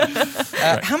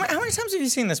 How many times have you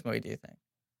seen this movie? Do you think?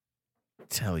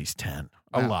 Till he's 10,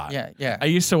 a Wow. lot. Yeah, yeah. I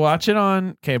used to watch it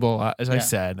on cable, as I Yeah.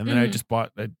 said, and then I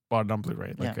bought it on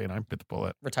Blu-ray, like, Yeah. and I bit the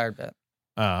bullet. Retired bit.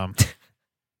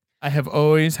 I have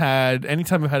always had,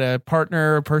 anytime I've had a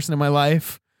partner, a person in my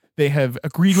life, they have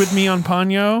agreed with me on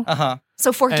Ponyo.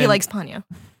 So Forky And- likes Ponyo.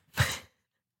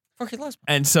 Forky loves.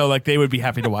 And so, like, they would be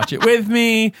happy to watch it with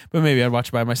me, but maybe I'd watch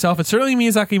it by myself. It's certainly a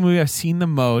Miyazaki movie I've seen the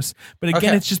most. But again,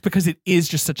 Okay. it's just because it is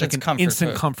just such like It's an comfort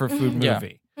instant food. comfort food Yeah.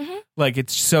 movie. Like,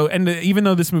 it's so, and even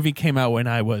though this movie came out when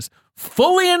I was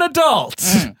fully an adult,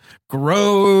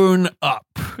 grown up,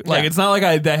 like, Yeah. it's not like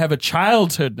I have a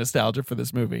childhood nostalgia for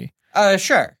this movie,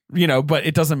 Sure, but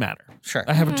it doesn't matter. sure.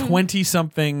 I have a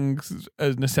 20-something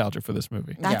nostalgia for this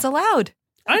movie. That's allowed.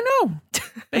 I know.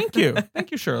 Thank you.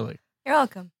 Thank you, Shirley. You're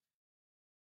welcome.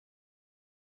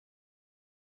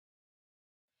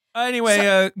 Anyway,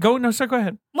 go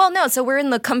ahead. Well, no, so we're in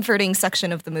the comforting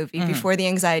section of the movie before the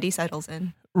anxiety settles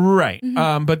in. Right.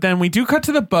 But then we do cut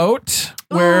to the boat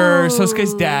where Ooh,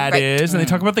 Sosuke's dad right. is, and they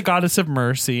talk about the goddess of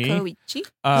mercy. Koichi. There's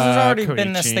already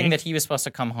been this Koichi. thing that he was supposed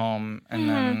to come home, and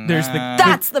then There's the-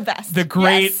 That's the best. The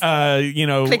great,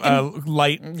 Yes.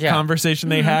 light Yeah. conversation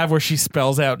they have where she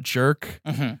spells out jerk.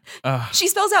 She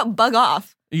spells out bug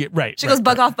off. Yeah, right. She goes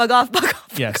bug off, bug off, bug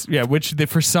off. Yes. Yeah. Which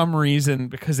for some reason,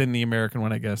 because in the American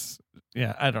one, I guess.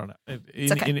 Yeah. I don't know.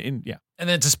 okay. Yeah. And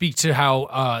then to speak to how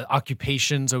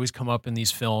occupations always come up in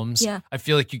these films, Yeah. I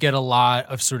feel like you get a lot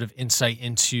of sort of insight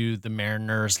into the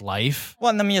mariner's life. Well,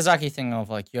 and the Miyazaki thing of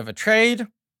like you have a trade,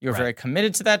 you're very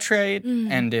committed to that trade,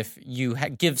 and if you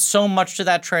give so much to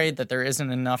that trade that there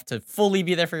isn't enough to fully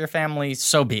be there for your family,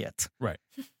 so be it. Right.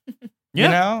 You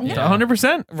know? Yeah.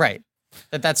 100%. Right.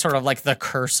 That's sort of like the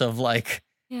curse of like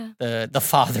Yeah. the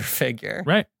father figure.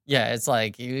 Right. Yeah, it's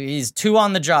like he's too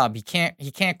on the job. He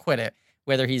can't quit it.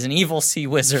 Whether he's an evil sea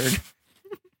wizard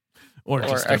Or, or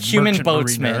just a human merchant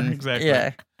boatsman. mariner. Exactly.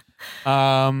 Yeah.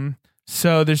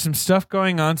 So there's some stuff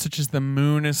going on, such as the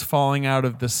moon is falling out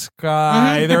of the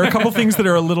sky. There are a couple things that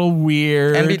are a little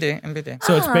weird. NBD.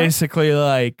 So it's basically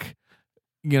like,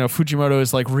 Fujimoto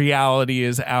is like reality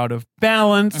is out of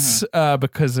balance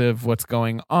because of what's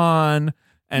going on.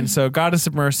 And so Goddess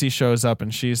of Mercy shows up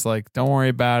and she's like, don't worry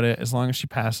about it. As long as she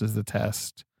passes the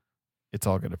test, it's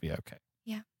all going to be okay.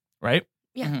 Yeah. Right?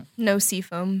 Yeah. No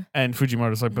seafoam. And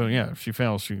Fujimoto's like, but yeah, if she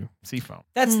fails, she seafoam.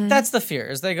 That's the fear.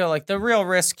 Is they go like the real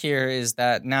risk here is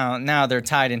that now they're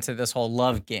tied into this whole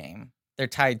love game. They're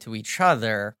tied to each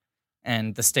other,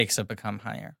 and the stakes have become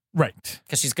higher Right.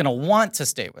 because she's gonna want to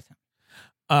stay with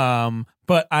him.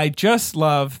 But I just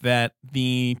love that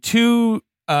the two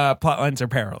plot lines are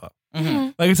parallel.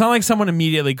 Like, it's not like someone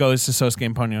immediately goes to Sosuke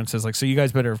and Ponyo and says, like, so you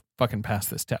guys better fucking pass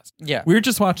this test. Yeah. We're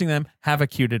just watching them have a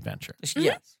cute adventure.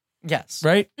 Yes.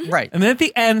 Right? Right. And then at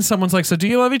the end, someone's like, so do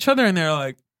you love each other? And they're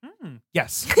like,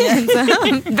 Yes.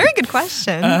 Very good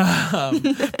question.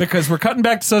 Because we're cutting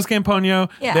back to Sosuke and Ponyo.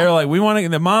 Yeah. They're like,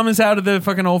 the mom is out of the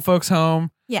fucking old folks'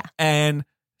 home. Yeah. And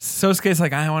Sosuke's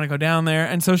like, I want to go down there.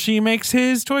 And so she makes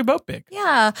his toy boat big.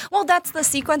 Yeah. Well, that's the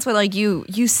sequence where like you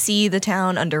see the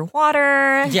town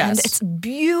underwater. Yes. And it's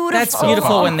beautiful. That's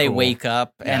beautiful Oh, when they cool. wake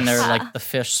up and they're Yes. like the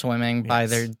fish swimming by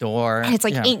their door. And it's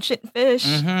like Yeah. ancient fish.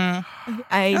 Mm-hmm.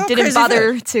 I Oh, didn't crazy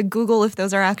bother to Google if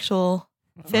those are actual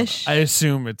fish I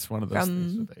assume it's one of those From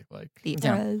things that they like. the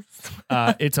Yeah.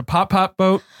 eras. It's a pop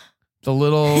boat, the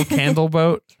little candle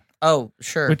boat, Oh,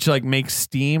 sure. which like makes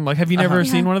steam. Like, have you never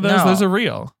Uh-huh. seen one of those? No. Those are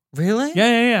real. Really?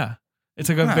 Yeah. It's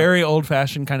like a Huh. very old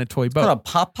fashioned kind of toy What, a boat.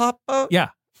 pop boat? Yeah.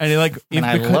 And it like, And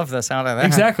I because- love the sound of that.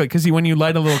 exactly, because when you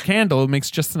light a little candle, it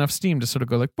makes just enough steam to sort of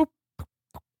go like boop.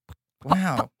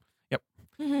 Wow.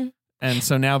 Mhm. And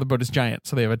so now the boat is giant,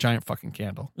 so they have a giant fucking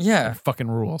candle. Yeah. It fucking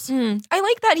rules. I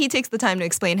like that he takes the time to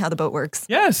explain how the boat works.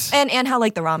 Yes. And how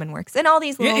like the ramen works and all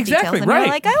these little Yeah, exactly, details. And right. you're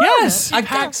like, I love Yes. He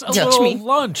packs a yeah, little me.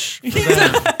 lunch for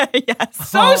them. it.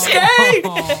 Yes. Sosuke!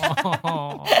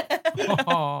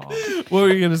 What were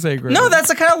you going to say, Greg? No, that's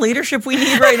the kind of leadership we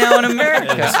need right now in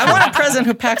America. I want a president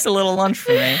who packs a little lunch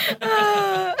for me.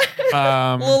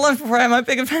 A little lunch before I have my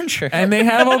big adventure. And they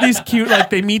have all these cute, like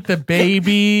they meet the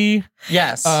baby.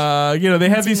 Yes. They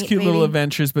have these Meet cute little baby.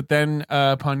 adventures, but then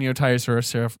Ponyo tires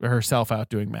herself out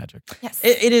doing magic. Yes.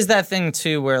 It is that thing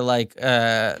too where like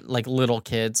little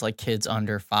kids, like kids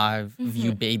under 5,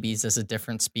 view babies as a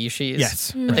different species.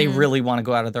 Yes. But they really want to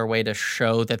go out of their way to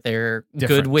show that they're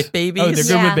Different. good with babies. Oh, they're good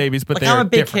Yeah. with babies, but like they're I'm a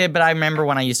big different. kid, but I remember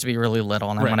when I used to be really little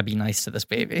and I Right. want to be nice to this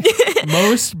baby.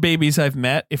 Most babies I've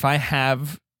met, if I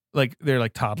have, like, they're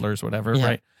like toddlers, whatever, Yeah.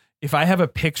 right? If I have a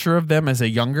picture of them as a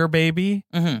younger baby,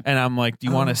 Mhm. and I'm like, do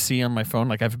you want to see on my phone,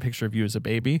 like, I have a picture of you as a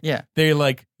baby? Yeah. They're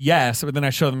like, yes. But then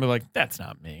I show them, they're like, that's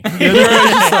not me. They're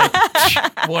always just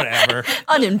like, whatever.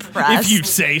 Unimpressed. If you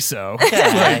say so. Get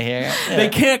out of here. Yeah. They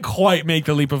can't quite make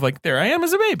the leap of, like, there I am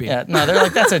as a baby. Yeah, no, they're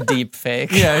like, that's a deep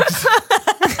fake. Yeah, it's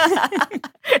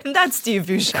That's Steve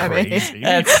Buscemi. crazy. What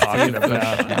are you talking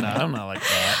about? No, I'm not like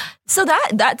that. So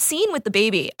that scene with the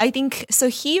baby, I think, so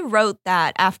he wrote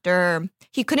that after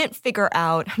he couldn't figure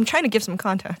out, I'm trying to give some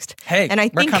context. Hey, And I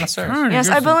we're think- connoisseurs. Yes,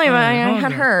 I believe I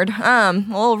had heard. A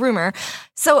little rumor.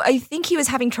 So I think he was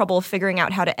having trouble figuring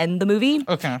out how to end the movie.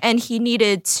 Okay. And he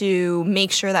needed to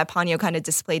make sure that Ponyo kind of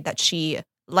displayed that she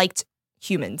liked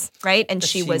humans, right? And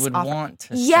she was would off- want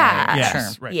to Yeah. say.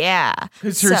 Yes, Sure. right. Yeah.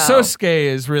 Because her So- Sosuke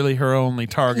is really her only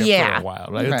target Yeah. for a while,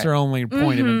 right? It's Right. her only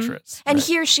point of Mhm. interest. And right.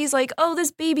 here she's like, oh,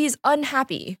 this baby's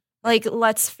unhappy. Like,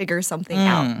 let's figure something Mm.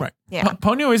 out. Right. Yeah.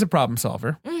 Ponyo is a problem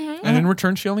solver. Mhm. And in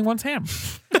return, she only wants ham.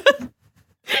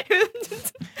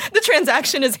 The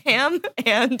transaction is ham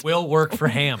and Will work for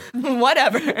ham.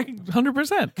 whatever.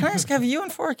 100%. Can I ask, have you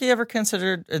and Forky ever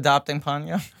considered adopting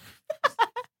Ponyo?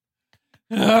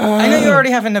 I know you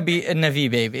already have a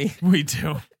Navi baby. We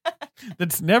do.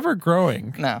 That's never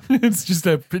growing. No. It's just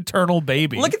a paternal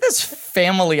baby. Look at this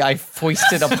family I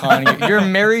foisted upon you. You're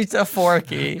married to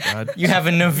Forky. God. You have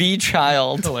a Navi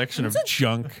child. Collection of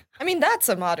junk. I mean, that's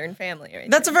a modern family,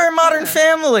 right? That's a very modern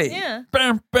family. yeah.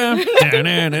 Bam, bam,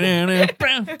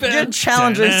 You're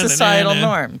challenging societal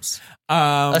norms.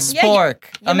 A spork,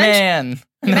 a man,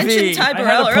 a You mentioned Navi. Ty I had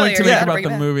Burrell a point to earlier. make Yeah, about bring it the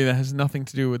back. movie that has nothing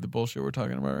to do with the bullshit we're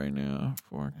talking about right now.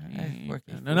 Forky.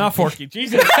 Forky. No, not Forky.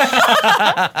 Jesus.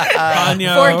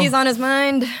 Ponyo. Forky's on his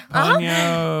mind.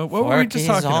 Ponyo. What were we just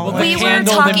Forky's talking all about? We The were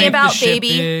candle that talking make the about ship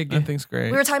baby. big. That thing's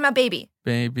great. We were talking about baby.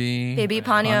 Baby. Baby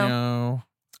Ponyo.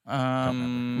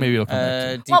 Maybe it'll come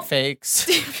back to deep Well- fakes.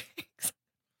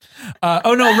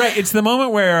 oh no, right. It's the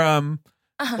moment where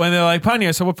when they're like,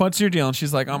 Ponyo, so what's your deal? And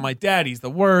she's like, oh, my daddy's the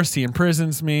worst. He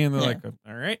imprisons me. And they're like,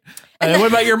 all right. And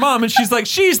what about your mom? And she's like,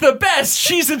 she's the best.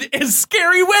 She's a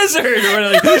scary wizard. Or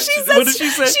like, what did she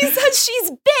say? She said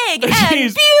she's big and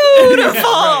She's- beautiful.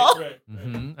 Right, right.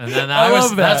 Mhm. And then I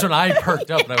love that. that's when I perked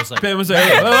up and I was like, Ben was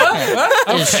like,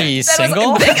 what? Is she That was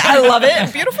single? big. I love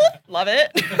it. Beautiful. Love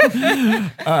it.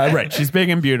 Right. She's big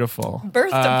and beautiful.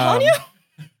 Birth of Ponyo.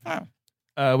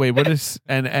 Wait, what is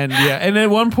and yeah, and at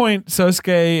one point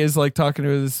Sosuke is like talking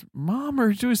to his mom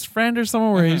or to his friend or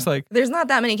someone where he's like, There's not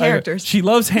that many characters. she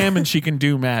loves ham and she can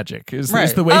do magic. Is Right.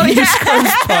 the way Oh, he yeah. describes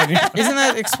Ponyo. Isn't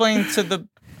that explained to the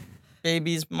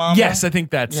baby's mom? Yes, I think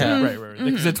that's Yeah. it. Right.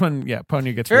 Because it's when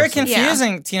Ponyo gets Very real sick.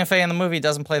 confusing. Tina Fey in the movie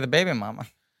doesn't play the baby mama.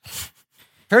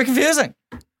 Very confusing.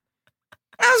 I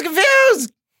was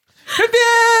confused.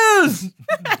 Confused.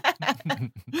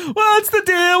 What's the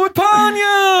deal with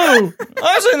Ponyo?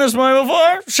 I've seen this movie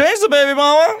before. She's the baby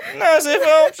mama. No, see,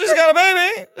 Phil, she's got a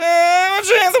baby.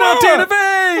 She's the Not Tina mama.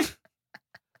 Fey.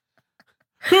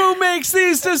 Who makes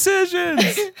these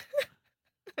decisions?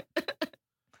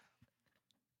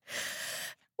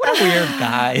 What a weird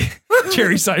guy.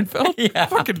 Jerry Seinfeld? Yeah.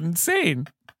 Fucking insane.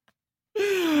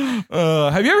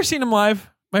 Have you ever seen him live?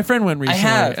 My friend went recently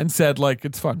have. and said, like,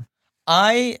 it's fun.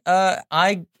 I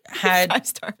had 5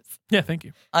 stars. Yeah, thank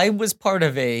you. I was part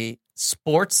of a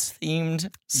sports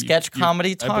themed sketch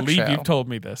comedy talk I believe show you've told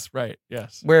me this. Right,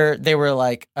 yes. where they were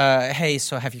like, hey,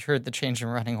 so have you heard the change in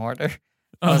running order?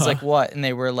 I was like, what? And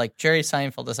they were like, Jerry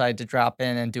Seinfeld decided to drop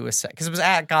in and do a set because it was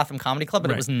at Gotham Comedy Club, but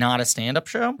Right. it was not a stand-up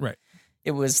show. Right.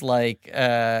 It was like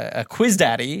a Quiz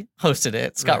Daddy hosted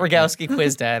it. Scott Right. Rogowski,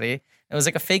 Quiz Daddy. It was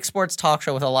like a fake sports talk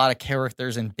show with a lot of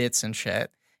characters and bits and shit.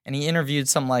 And he interviewed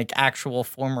some like actual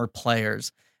former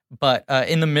players. But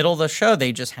in the middle of the show,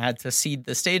 they just had to cede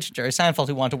the stage to Jerry Seinfeld,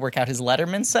 who wanted to work out his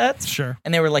Letterman sets. Sure.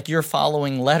 And they were like, you're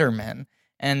following Letterman.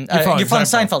 And You're following you're following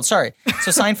Seinfeld. Seinfeld. Sorry.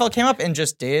 So Seinfeld came up and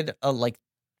just did like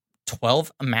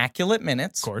 12 immaculate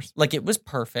minutes. Of course. Like it was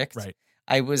perfect. Right.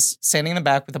 I was standing in the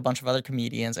back with a bunch of other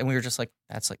comedians, and we were just like,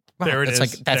 "That's like, wow, There it that's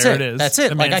is. like, that's There it, it is. that's it."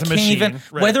 The Like I man's a can't even, machine.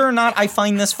 Right. whether or not I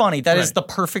find this funny, that is Right. the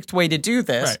perfect way to do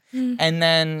this. Right. And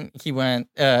then he went,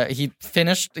 he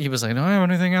finished. He was like, "Do I have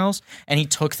anything else?" And he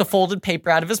took the folded paper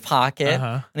out of his pocket,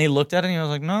 Uh-huh. and he looked at it, and he was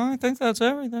like, "No, I think that's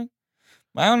everything."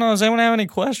 I don't know. Does anyone have any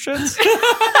questions?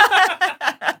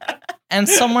 And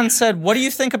someone said, "What do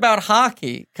you think about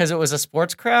hockey?" Because it was a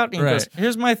sports crowd. And he Right. goes,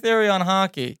 "Here's my theory on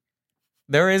hockey.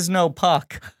 There is no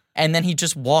puck." And then he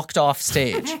just walked off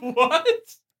stage. What?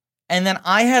 And then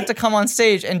I had to come on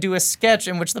stage and do a sketch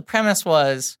in which the premise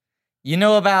was, you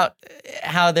know about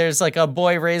how there's like a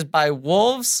boy raised by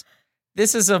wolves?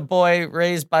 This is a boy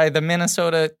raised by the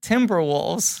Minnesota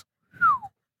Timberwolves.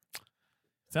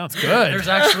 Sounds good. There's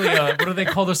actually what do they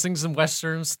call those things in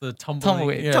westerns? The tumbleweed.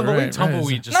 Tumbleweed. Yeah, tumbleweed. right,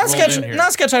 Tumbleweed right. just Not rolled sketch, in here.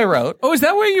 not sketch I wrote. Oh, is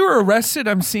that why you were arrested?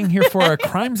 I'm seeing here for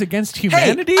crimes against Hey,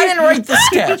 humanity. I didn't write the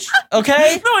sketch,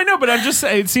 okay? No, I know, but I'm just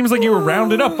saying. It seems like you were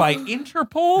rounded up by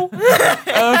Interpol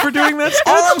for doing that.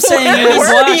 All I'm saying And is,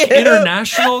 Black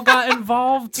International got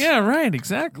involved. Yeah, right.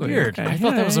 Exactly. Weird. Okay, I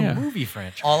thought that was yeah. a movie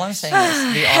franchise. all I'm saying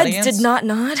is the Heads audience did not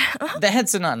nod. The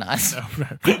heads did not nod.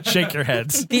 Shake your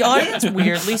heads. The audience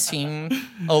weirdly seemed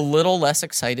a little less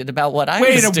excited about what I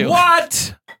Wait, was doing.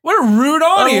 what? What a rude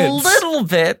audience. A little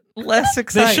bit less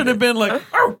excited. They should have been like,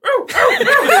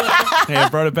 hey, I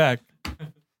brought it back.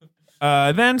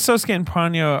 Then Sosuke and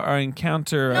Ponyo are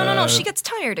encounter. No. She gets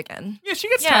tired again. Yeah, she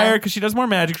gets Yeah. tired because she does more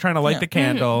magic trying to light Yeah. the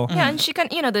candle. Yeah, and she can,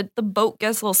 the boat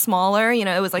gets a little smaller.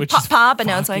 It was like Which pop, is pop, and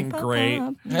now it's like fucking pop, great.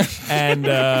 pop. And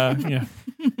yeah.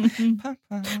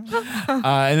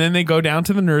 And then they go down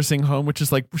to the nursing home, which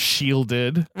is like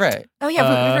shielded. Right. Oh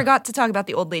yeah, we forgot to talk about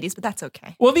the old ladies, but that's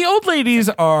okay. Well, the old ladies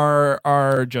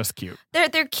are just cute.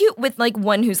 They're cute with like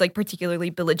one who's like particularly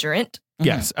belligerent.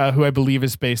 Yes, who I believe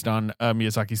is based on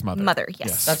Miyazaki's mother. Mother,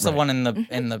 yes. That's the right. one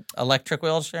in the electric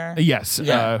wheelchair. Yes,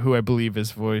 Yeah. who I believe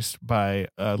is voiced by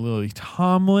Lily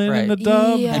Tomlin in Right. the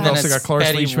dub. Yeah. We've And then also got it's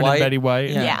Cloris Betty Leachman White. and Betty White.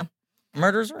 Yeah. Yeah.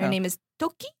 Murders Her around. name is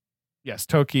Toki. Yes,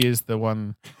 Toki is the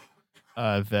one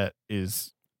that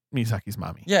is Miyazaki's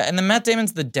mommy. Yeah, and then Matt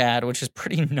Damon's the dad, which is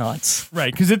pretty nuts.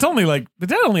 Right, because it's only like the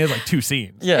dad only has like 2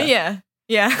 scenes. Yeah.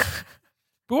 Yeah.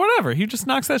 But whatever, he just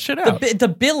knocks that shit The, out. the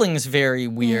billing's very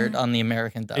weird on the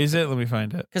American dub. Is it? Let me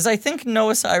find it. Because I think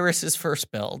Noah Cyrus is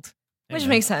first billed. Which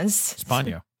makes sense. It's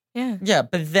Ponyo. Yeah. Yeah,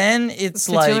 but then it's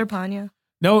Titular like Ponyo.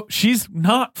 No, she's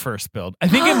not first billed. I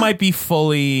think it might be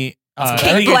fully. I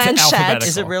Kate think it's Blanchett. alphabetical.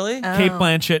 is it really? Kate Oh.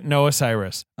 Blanchett, Noah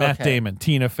Cyrus, Matt Okay. Damon,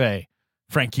 Tina Fey,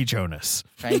 Frankie Jonas,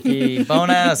 Frankie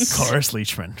Bonas. Cloris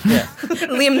Leachman, Yeah.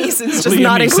 Liam Neeson's just Liam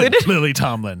not Neeson, included. Lily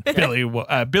Tomlin, Billy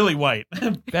White,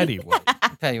 Betty White.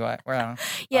 Tell you what, we're on.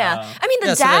 Yeah. I mean, the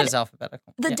Yeah, so that dad is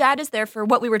alphabetical. the Yeah. dad is there for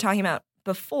what we were talking about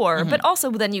before, Mhm. but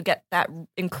also then you get that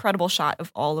incredible shot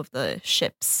of all of the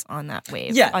ships on that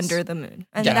wave Yes. under the moon.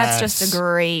 And Yes. that's just a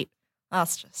great,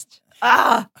 that's just,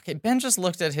 Okay, Ben just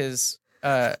looked at his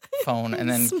phone and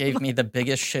then gave me the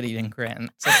biggest shit-eating grin.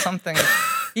 So something.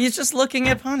 He's just looking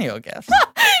at Ponyo, I guess.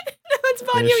 it's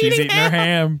Ponyo Yeah, she's eating eating her ham.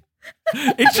 ham.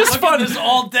 It's just Look at fun. this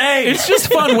all day. It's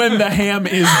just fun when the ham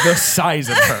is the size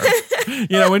of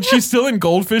her. When she's still in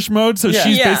goldfish mode, so Yeah.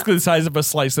 she's Yeah. basically the size of a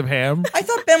slice of ham. I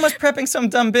thought Ben was prepping some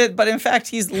dumb bit, but in fact,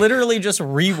 he's literally just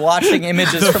rewatching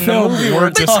images The from the film movie we're we're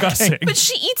talking. discussing. But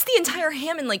she eats the entire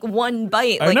ham in like one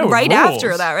bite, I like know, it right rules.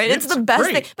 after that, right? It's It's the best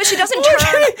great. thing. But she doesn't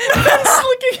turn. Ben's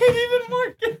looking at even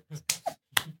more.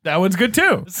 That one's good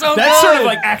too. So That's sort of good.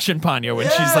 like action Ponyo when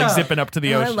she's like zipping up to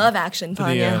the Oh, ocean. I love action to Ponyo.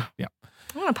 the, yeah.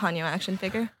 I want a Ponyo action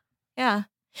figure. Yeah.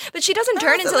 But she doesn't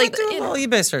turn into like do a little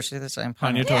eBay search. See the same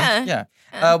Ponyo toy. yeah.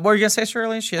 Yeah. What were you gonna say,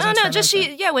 Shirley? She Oh hasn't. no, turned just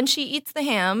into- when she eats the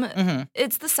ham, Mhm.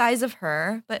 it's the size of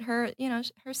her, but her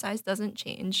her size doesn't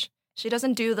change. She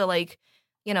doesn't do the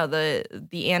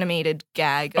the animated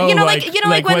gag. Oh,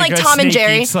 like when a Tom and snake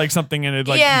Jerry. eats like something and it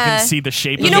you Yeah. can see the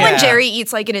shape. You of know it. when Yeah. Jerry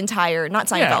eats like an entire, not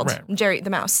Seinfeld, right. Jerry the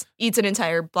mouse eats an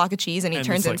entire block of cheese and he And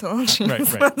turns it's into cheese.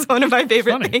 right. That's one of my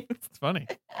favorite Funny. things. It's funny.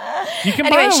 You can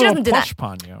Anyway, buy a she little doesn't do plush that.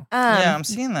 Ponyo. Yeah, I'm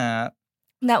seeing that.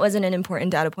 That wasn't an important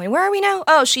data point. Where are we now?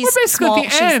 Oh, she's We're basically small. at the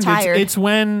She's end. tired. It's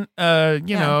when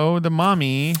the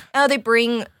mommy. Oh, they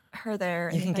bring her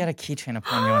there. You can get a keychain of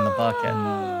Ponyo in the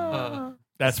bucket.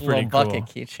 That's This pretty little cool. bucket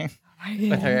keychain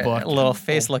with her Bucket. little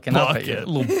face looking up at you. Bucket.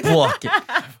 Little bucket.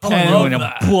 And Ponyo in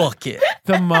a bucket.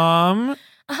 the mom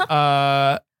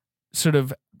sort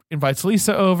of invites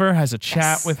Lisa over, has a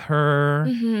chat Yes. with her,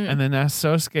 Mhm. and then asks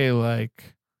Sosuke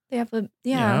like, They have a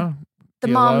you know, the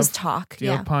do you moms love- talk. do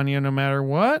you Yeah. love Ponyo no matter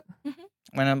what?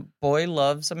 When a boy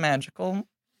loves a magical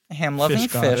ham-loving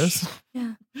fish. goddess.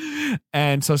 Yeah.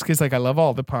 And Sosuke's like, I love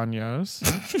all the Ponyos,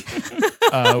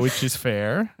 which is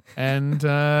fair. And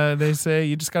they say,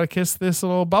 you just got to kiss this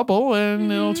little bubble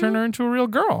and it'll turn her into a real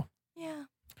girl. Yeah.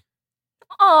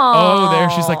 Oh, there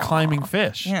she's like climbing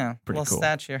fish. Yeah, Pretty little cool.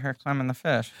 statue of her climbing the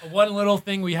fish. One little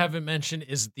thing we haven't mentioned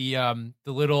is the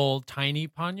little tiny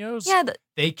Ponyos. Yeah.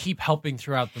 They keep helping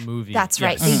throughout the movie. That's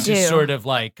right, they To do. sort of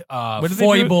like What do they do?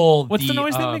 foible. What's the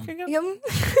noise they make again?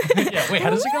 Yeah, wait, how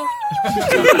does it go?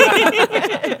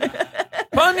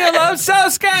 Ponyo loves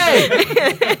Sosuke!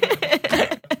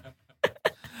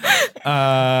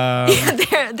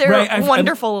 they're Right,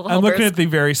 wonderful. I'm looking helpers. at the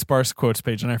very sparse quotes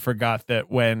page, and I forgot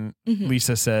that when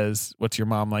Lisa says, "What's your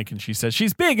mom like?" and she says,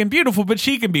 "She's big and beautiful, but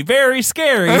she can be very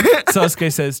scary."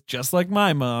 Sosuke says, "Just like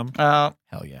my mom." Hell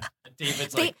yeah!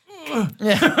 David's They- like,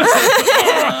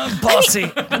 Bossy.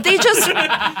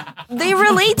 they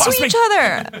relate to Boss me. each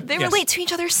other. They Yes. relate to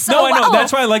each other so No, I know. well.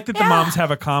 That's why I like that the Yeah. moms have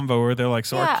a combo where they're like,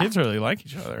 "So our Yeah. kids really like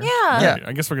each other." Yeah. Yeah.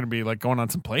 I guess we're gonna be like going on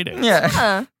some play dates.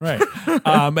 Yeah. Right.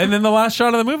 And then the last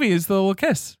shot of the movie is the little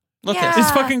kiss. Look Yeah. at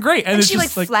It's fucking great, and, And it's she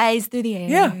just like flies through the air.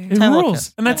 yeah, it Tiny little rules,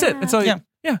 kiss. and that's it. It's all Yeah.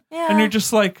 yeah. Yeah. And you're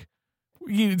just like,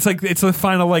 it's the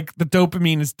final, like the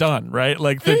dopamine is done, right?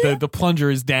 Like the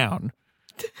plunger is down,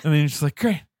 and then you're just like,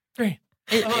 great.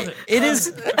 It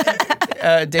is.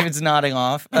 David's nodding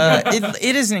off.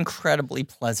 It is an incredibly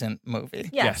pleasant movie.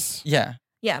 Yes. Yeah.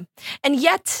 Yeah. And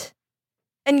yet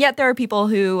there are people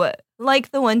who,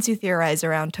 like the ones who theorize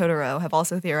around Totoro, have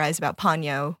also theorized about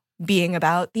Ponyo being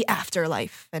about the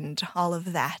afterlife and all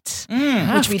of that,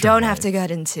 which we don't have to get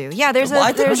into. Yeah, there's Well, I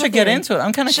a think we there's a should get theory. into it.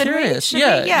 I'm kind of Should we? curious. Should we?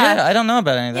 Yeah, Yeah. I don't know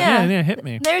about any of that. Yeah. Yeah, hit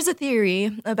me. There's a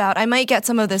theory about I might get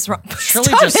some of this wrong. Shirley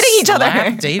Stop just hitting each other.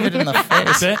 slapped David in the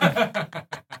face. That's it.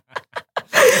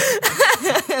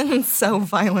 It's so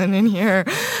violent in here.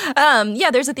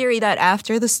 Yeah, there's a theory that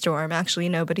after the storm, actually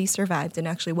nobody survived, and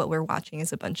actually what we're watching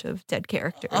is a bunch of dead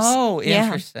characters. Oh, Yeah.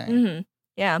 interesting. Mhm.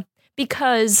 Yeah.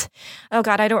 Because, oh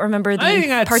God, I don't remember I think the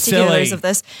that's particulars silly. of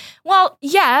this. Well,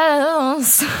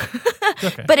 yes.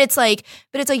 Okay. But it's like,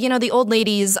 the old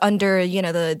ladies under,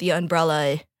 the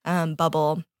umbrella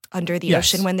bubble under the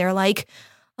Yes. ocean when they're like,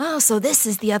 oh, so this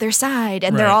is the other side.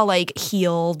 And they're Right. all like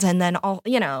healed and then all,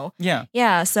 Yeah.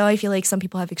 Yeah. So I feel like some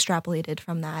people have extrapolated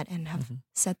from that and have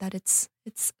said that it's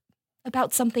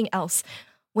about something else,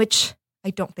 which I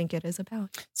don't think it is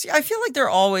about. See, I feel like there are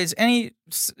always any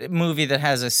movie that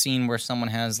has a scene where someone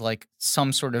has like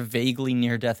some sort of vaguely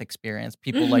near-death experience.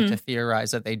 People like to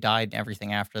theorize that they died and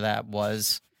everything after that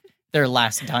was their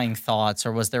last dying thoughts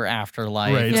or was their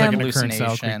afterlife. Right. It's Yeah. like in the current South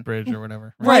hallucination. Creek Bridge or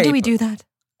whatever. Why Right, do we but- do that?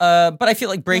 But I feel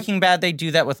like Breaking Bad, they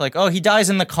do that with like, oh, he dies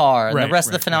in the car, and Right, the rest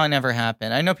of right, the finale never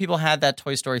happened. I know people had that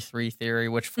Toy Story 3 theory,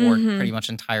 which Ford pretty much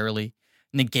entirely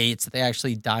negates that they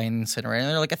actually die in incinerator. And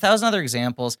there are like 1,000 other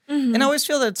examples. And I always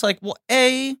feel that it's like, well,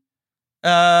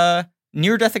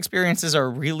 near-death experiences are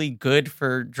really good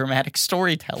for dramatic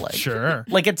storytelling. Sure.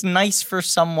 Like, it's nice for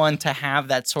someone to have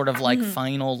that sort of like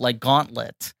final like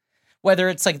gauntlet. Whether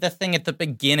it's like the thing at the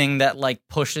beginning that like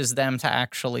pushes them to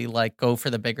actually like go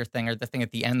for the bigger thing, or the thing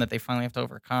at the end that they finally have to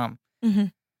overcome.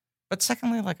 But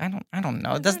secondly, like I don't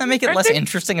know. Doesn't that make it less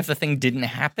interesting if the thing didn't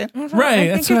happen? Right, I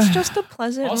that's think it's what- just a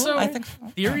pleasant. Also, I think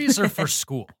theories are for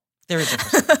school. there is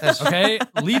a Okay,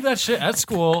 leave that shit at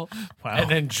school Wow.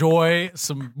 and enjoy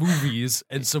some movies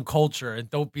and some culture, and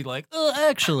don't be like,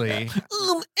 actually.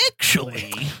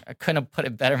 I couldn't have put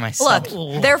it better myself.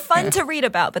 Look, they're fun to read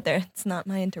about, but it's not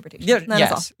my interpretation. Yeah, That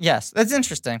is all. yes, that's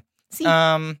interesting. See?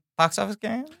 Box office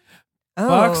game.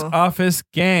 Box Oh. office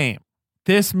game.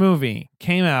 This movie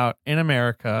came out in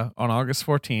America on August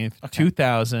 14th,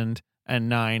 2000, And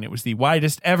 9, it was the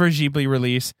widest ever Ghibli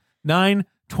release. 9,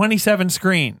 27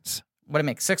 screens. What did it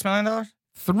make? $6 million?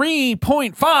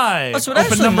 3.5. Oh, so it Open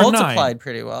actually number 9. multiplied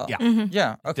pretty well. Yeah.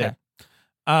 Yeah. Okay.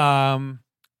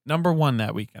 Number 1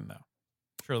 that weekend, though.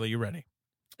 Shirley, you ready?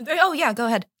 Oh yeah, go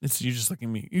ahead. It's you just looking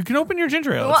at me. You can open your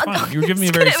ginger ale. Well, It's fine. You were giving me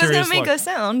a very it was serious gonna make look. a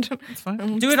sound. It's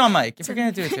fine. Do it on mic. If you're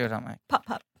going to do it on mic. Pop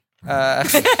pop.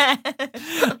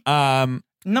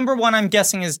 Number 1, I'm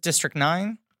guessing, is District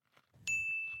 9.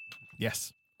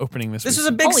 Yes. Opening this This was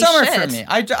weekend. a big Holy summer shit. for me.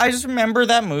 I just remember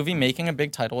that movie making a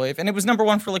big tidal wave, and it was number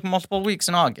 1 for like multiple weeks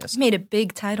in August. Made a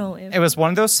big title. It was one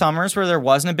of those summers where there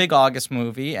wasn't a big August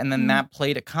movie, and then that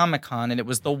played at Comic-Con, and it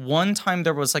was the one time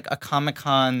there was like a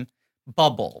Comic-Con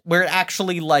bubble where it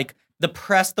actually like the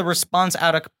press, the response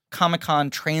out of Comic-Con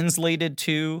translated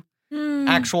to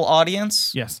actual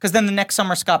audience. Yes. Because then the next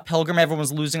summer, Scott Pilgrim, everyone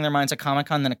was losing their minds at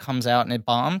Comic-Con, then it comes out and it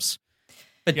bombs.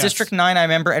 But Yes. District 9, I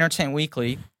remember Entertainment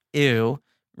Weekly,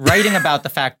 writing about the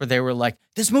fact where they were like,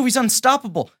 this movie's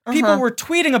unstoppable. People were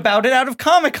tweeting about it out of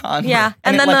Comic-Con. Yeah,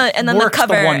 and then the worked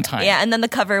cover. one time. Yeah, and then the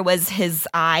cover was his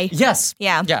eye. Yes.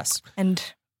 Yeah. Yes. And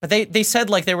But they said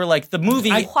like they were like the movie.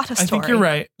 what a story. I think you're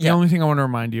right. The Yeah. only thing I want to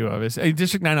remind you of is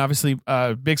District 9, obviously,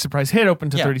 big surprise hit,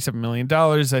 opened to $37 million.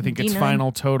 I think its D9.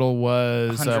 final total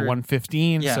was 100.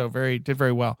 115, Yeah. so did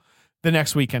very well. The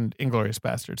next weekend, Inglourious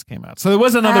Bastards came out. So there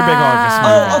was another big August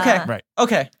movie. Oh, okay. Right.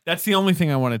 Okay. That's the only thing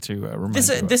I wanted to remind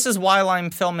you of. This is while I'm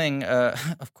filming.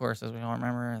 Of course, as we all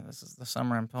remember, this is the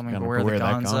summer I'm filming Gotta Beware the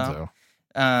that Gonzo. So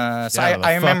Get out of the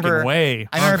I remember. fucking way.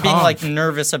 I remember Hong being Kong. like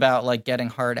nervous about like getting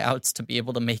hard outs to be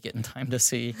able to make it in time to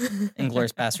see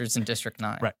Inglourious Bastards in District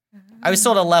 9. Right. I was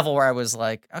still at a level where I was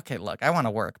like, okay, look, I want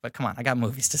to work, but come on, I got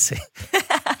movies to see.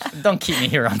 Don't keep me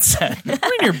here on set. I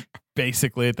mean, you're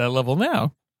basically at that level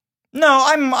now. No,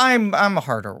 I'm a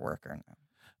harder worker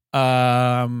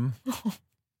now.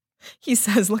 he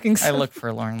says, looking so. I look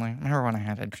forlornly. Remember when I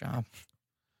had a job?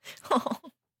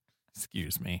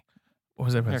 Excuse me. What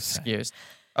was I about You're to say? excused.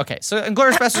 Okay, so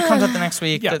Inglourious Bastards comes out the next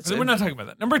week. Yeah, That's- but we're not talking about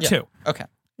that. Number Yeah. 2. Okay.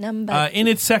 Number. In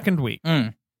its second week.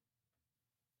 Mm.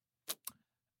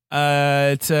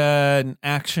 It's an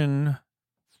action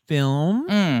film.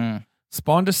 Mm.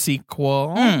 Spawned a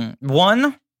sequel. Mm. One?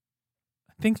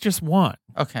 I think just one.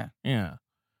 Okay. Yeah.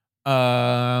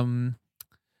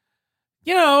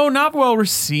 Not well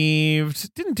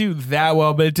received. Didn't do that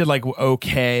well, but it did like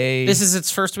okay. This is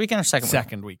its first weekend or second weekend?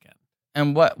 second weekend.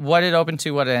 And what it opened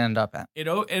to, what it ended up at? It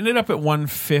ended up at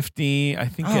 150. I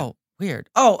think Oh, weird.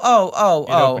 It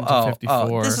opened to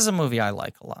 54. This is a movie I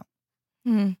like a lot.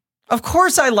 Hmm. Of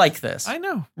course I like this. I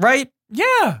know. Right?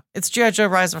 Yeah. It's G.I. Joe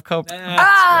Rise of Cobra. That's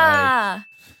Ah! right.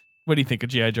 What do you think of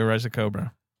G.I. Joe Rise of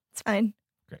Cobra? It's fine.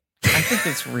 I think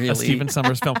it's really A Stephen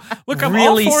Sommers film. Look, I'm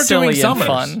really all for silly doing and Summers.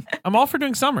 fun. I'm all for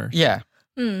doing Summers. Yeah.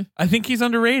 Hmm. I think he's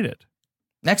underrated.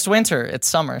 Next winter, it's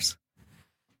Summers.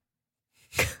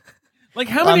 Like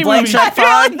how On many Blank movies? Check I feel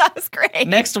like Pod, that was great.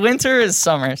 next winter is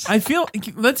Summers. I feel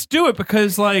let's do it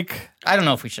because like I don't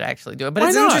know if we should actually do it, but why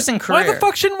it's an not? interesting career. Why the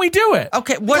fuck shouldn't we do it?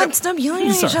 Okay, what God, stop yelling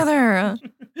at each Sorry. other.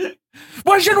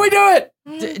 Why shouldn't we do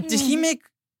it? did he make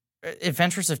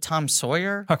Adventures of Tom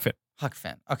Sawyer? Huck Finn. Huck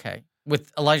Finn. Okay.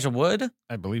 With Elijah Wood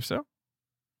I believe so.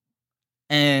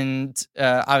 and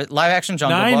live action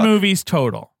Jungle 9 Book. movies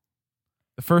total.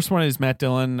 The first one is Matt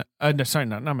Dillon. No, sorry,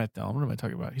 not Matt Dillon. What am I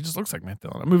talking about? He just looks like Matt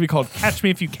Dillon. A movie called Catch Me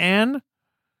If You Can.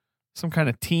 Some kind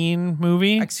of teen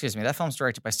movie. Excuse me, that film's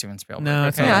directed by Steven Spielberg. No,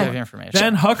 it's okay, not. I have information.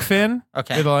 Then Huck Finn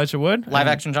Okay. with Elijah Wood. Live And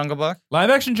action Jungle Book? Live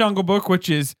action Jungle Book, which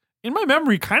is, in my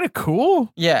memory, kind of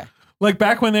cool. Yeah. Like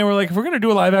back when they were like, if we're going to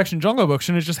do a live action Jungle Book,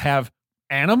 shouldn't it just have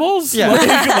animals? Yeah.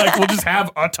 Like we'll just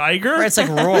have a tiger? Right, it's like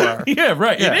Roar. Yeah,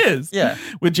 right. Yeah. It is. Yeah.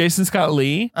 With Jason Scott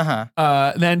Lee.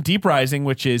 Uh-huh. Then Deep Rising,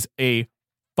 which is a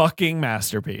fucking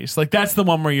masterpiece. Like that's the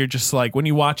one where you're just like, when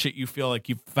you watch it, you feel like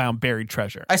you found buried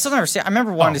treasure. I still never see it. I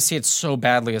remember wanting Oh. to see it so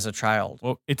badly as a child.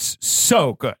 Well, it's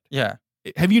so good. Yeah.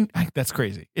 Have you? That's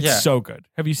crazy. It's Yeah. so good.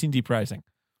 Have you seen Deep Rising?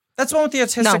 That's the one with the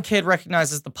autistic No. kid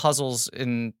recognizes the puzzles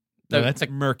in the, No, that's the-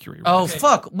 Mercury. Oh Rising.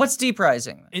 fuck. What's Deep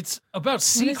Rising? It's about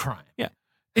sea crime.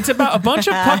 It's about a bunch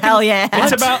of fucking. Hell yeah.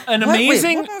 It's about an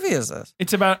amazing. What movie is this?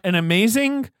 It's about an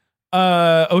amazing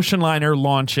ocean liner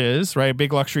launches, right? A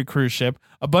big luxury cruise ship.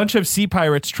 A bunch of sea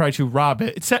pirates try to rob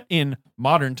it. It's set in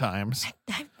modern times.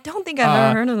 I don't think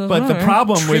I've ever heard of this. But the movie.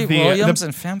 problem Treat with the Williams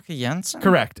and Famke Jensen?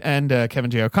 correct and Kevin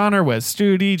J. O'Connor, Wes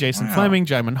Studi, Jason Wow. Fleming,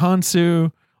 Jaimin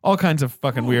Hansu, all kinds of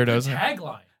fucking weirdos.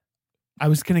 Tagline. I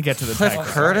was gonna get to the Cliff tagline.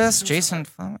 Curtis, Jason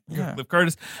Fleming. Yeah. Cliff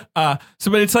Curtis. But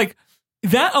it's like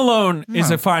that alone is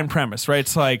Huh. a fine premise, right?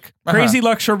 It's like crazy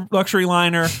luxury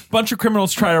liner, bunch of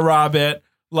criminals try to rob it,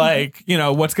 Like,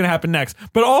 what's going to happen next?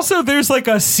 But also there's like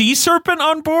a sea serpent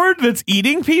on board that's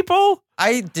eating people.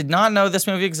 I did not know this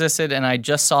movie existed, and I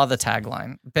just saw the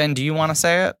tagline. Ben, do you want to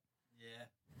say it?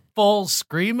 Full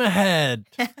scream ahead.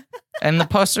 And the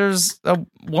poster's a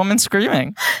woman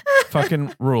screaming.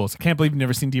 Fucking rules. I can't believe you've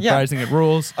never seen Deep Rising. It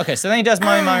rules. Okay, so then he does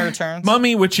Mummy Returns.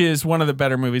 Mummy, which is one of the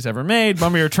better movies ever made.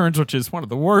 Mummy Returns, which is one of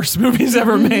the worst movies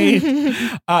ever made.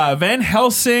 Van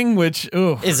Helsing, which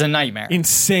is a nightmare.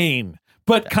 Insane.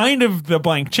 But kind of the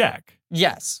blank check.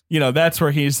 Yes. That's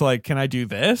where he's like, can I do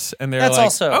this? And they're That's like,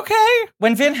 also, okay.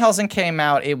 When Van Helsing came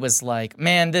out, it was like,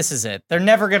 man, this is it. They're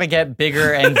never going to get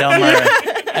bigger and dumber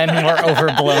and more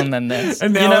overblown than this.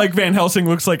 And now, like, Van Helsing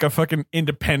looks like a fucking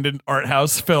independent art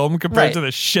house film compared to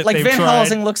the shit like they've Van tried.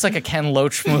 Helsing looks like a Ken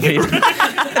Loach movie.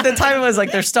 At the time, it was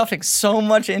like they're stuffing so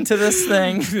much into this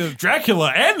thing.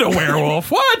 Dracula and a werewolf.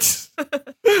 What?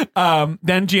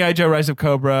 Then G.I. Joe: Rise of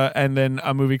Cobra, and then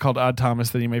a movie called Odd Thomas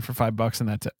that he made for $5, and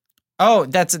that's it. Oh,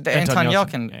 that's Anton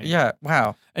Yelchin. Yelchin. Yeah,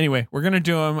 wow. Anyway, we're going to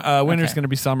do them. Winter's going to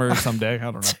be summer someday.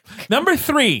 I don't know. Number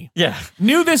 3. Yeah.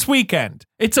 New this weekend.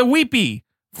 It's a weepy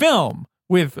film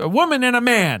with a woman and a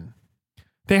man.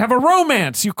 They have a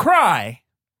romance. You cry.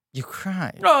 You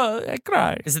cry. Oh, I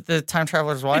cry. Is it the Time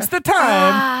Traveler's Wife? It's the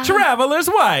Time Traveler's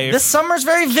Wife. This summer's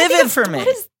very vivid for me. What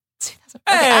is 2000?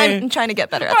 Okay, Hey. I'm trying to get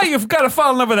better at Oh, this. you've got to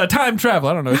fall in love with a time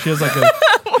traveler. I don't know. She has like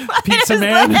a pizza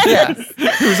man Yeah.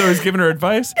 who's always giving her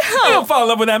advice. You don't fall in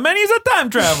love with that man. He's a time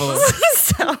traveler.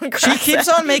 So She keeps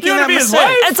on making You wanna that be his mistake.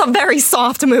 wife? It's a very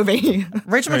soft movie.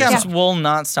 Rachel McAdams will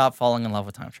not stop falling in love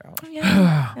with time travel.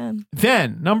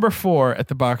 Then, number 4 at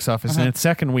the box office in its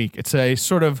second week. It's a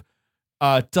sort of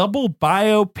double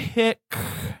biopic.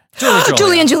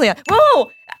 Julie and Julia.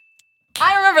 Whoa!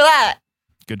 I remember that.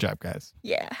 Good job, guys.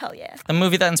 Yeah, hell yeah. The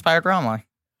movie that inspired Romley.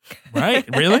 Right?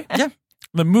 Really? Yeah.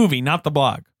 The movie, not the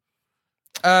blog.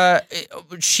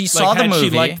 She saw the had movie.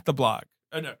 She liked the blog.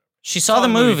 No. She saw the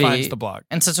movie finds the blog.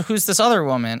 and said, so who's this other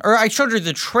woman? Or I showed her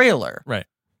the trailer. Right.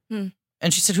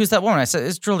 And she said, who's that woman? I said,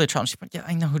 it's Julia Child. She went, yeah,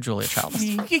 I know who Julia Child is.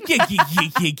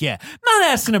 yeah. Not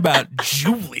asking about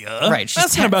Julia. Right, she's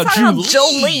asking 10. about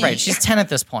Jolie. Right, she's 10 at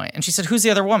this point. And she said, who's the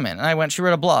other woman? And I went, she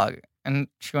wrote a blog. And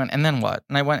she went, and then what?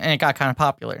 And I went, and it got kind of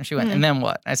popular. And she went, and then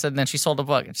what? I said, and then she sold a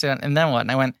book. And she went, and then what?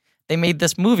 And I went, they made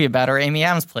this movie about her. Amy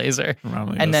Adams plays her.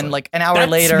 And then like an hour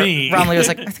 "That's later, me." Romley was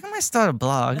like, I think I might start a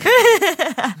blog.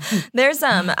 There's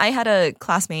I had a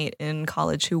classmate in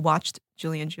college who watched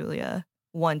Julie and Julia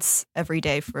once every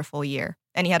day for a full year,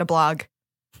 and he had a blog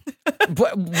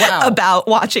Wow. about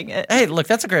watching it. Hey, look,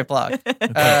 that's a great blog.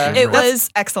 It was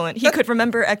excellent. He could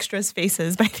remember extras'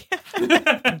 faces by the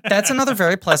end. That's another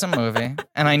very pleasant movie.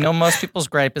 And I know most people's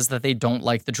gripe is that they don't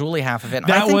like the Julie half of it.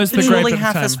 That I think was the the gripe Julie at the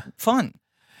half time. is fun.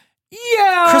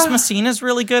 Yeah. Chris Messina's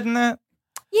really good in it.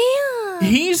 Yeah.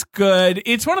 He's good.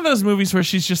 It's one of those movies where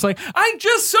she's just like, I'm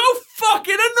just so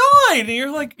fucking annoyed. And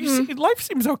you're like, you see, life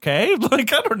seems okay.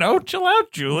 Like, I don't know. Chill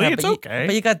out, Julie. Yeah, it's but okay.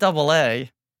 But you got Double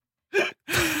A.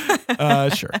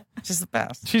 Sure. She's the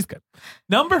best. She's good.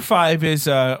 Number 5 is,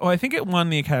 I think it won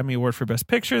the Academy Award for Best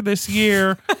Picture this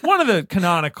year. One of the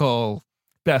canonical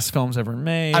best films ever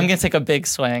made. I'm going to take a big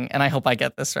swing, and I hope I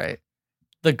get this right.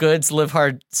 The Goods, Live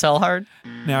Hard, Sell Hard.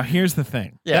 Now, here's the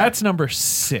thing. Yeah. That's number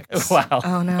 6. Wow.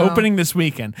 Oh no. Opening this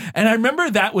weekend. And I remember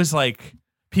that was like,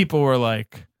 people were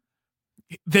like,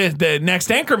 the next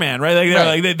Anchorman, right?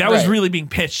 Like, Right, that was right. really being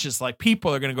pitched as like,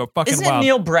 people are going to go fucking Isn't it wild.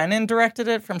 Neil Brennan directed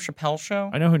it from Chappelle's Show?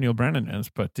 I know who Neil Brennan is,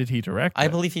 but did he direct I it?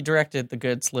 believe he directed The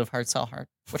Goods, Live Hard, Sell Hard,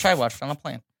 which I watched on a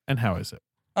plane. And how is it?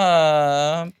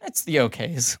 It's the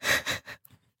okays.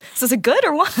 So is it good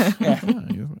or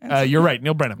what? You're right,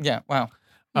 Neil Brennan. Yeah, wow.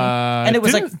 And it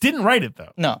was didn't write it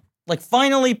though. No, like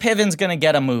finally Piven's gonna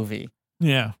get a movie.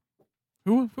 Yeah.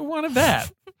 Who wanted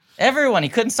that? Everyone, he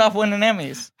couldn't stop winning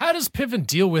Emmys. How does Piven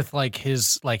deal with like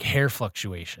his like hair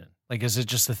fluctuation? Like, is it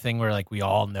just a thing where like we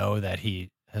all know that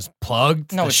he has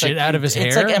plugged No, the it's shit like, out of his hair?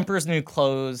 It's like Emperor's New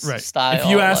Clothes style. If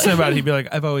you asked him like- about it, he'd be like,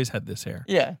 I've always had this hair.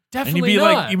 yeah, And Definitely you'd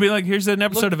be not. like, here's an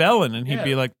episode of Ellen, and he'd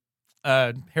be like,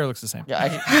 hair looks the same.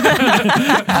 yeah.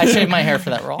 I shaved my hair for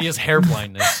that role. he has hair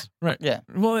blindness. Right. Yeah.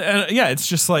 Well, it's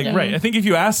just like, Yeah. right. I think if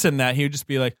you asked him that, he would just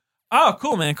be like, oh,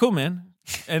 cool, man.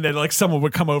 And then like someone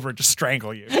would come over and just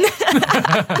strangle you.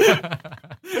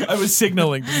 I was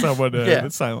signaling to someone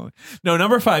silently. No,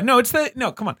 number 5. No,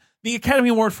 come on. The Academy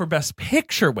Award for Best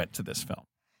Picture went to this film.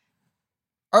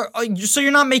 So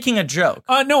you're not making a joke?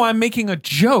 No, I'm making a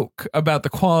joke about the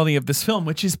quality of this film,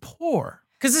 which is poor.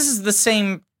 Because this is the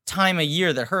same time of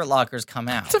year that Hurt Lockers come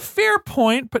out. It's a fair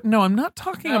point, but no, I'm not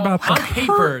talking about the on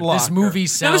paper, Hurt Locker. this movie No,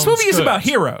 sounds this movie is good. about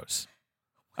heroes.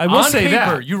 I will on say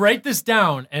paper, that. you write this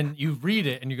down and you read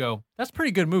it and you go, "That's a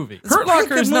pretty good movie." Hurt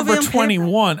Locker is number movie on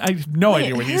 21. I have no Wait,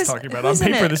 idea what he's who's- talking about. On who's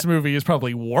in paper, it? this movie is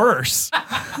probably worse.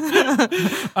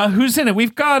 Who's in it?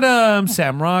 We've got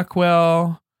Sam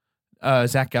Rockwell,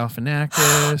 Zach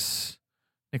Galifianakis,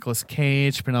 Nicolas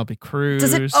Cage, Penelope Cruz.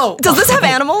 Does this have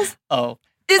animals? Oh.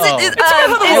 Is Oh. it? Is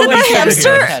Oh, it wait, the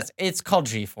hamster? yes. It's called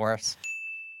G-Force.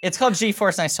 It's called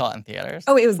G-Force, and I saw it in theaters.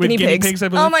 Oh, it was With guinea pigs. I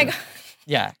believe. Oh my god.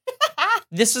 Yeah.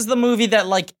 This is the movie that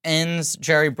like ends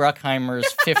Jerry Bruckheimer's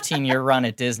 15-year run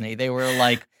at Disney. They were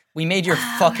like, we made your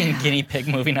fucking guinea pig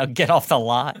movie. Now get off the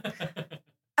lot.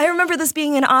 I remember this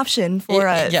being an option for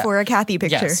a Kathy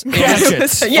picture. Yes.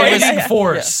 Gadgets. Fighting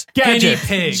Force, guinea Gadgets.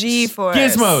 pigs, G-Force.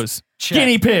 Gizmos. Check.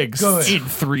 Guinea pigs Good. in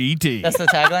 3D. That's the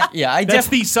tagline? Yeah, That's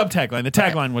the subtagline. The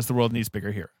tagline was "The world needs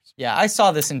bigger heroes." Yeah, I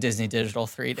saw this in Disney Digital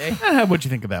 3D. What'd you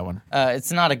think of that one?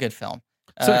 It's not a good film.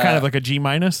 So kind of like a G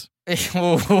minus.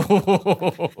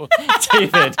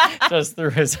 David just threw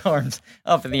his arms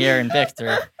up in the air in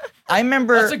victory. I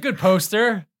remember That's a good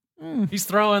poster. He's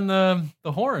throwing the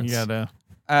horns. You gotta.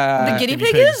 The guinea guinea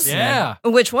pig pigs. is? Yeah.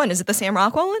 Which one? Is it the Sam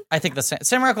Rockwell one? I think the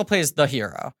Sam Rockwell plays the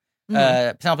hero.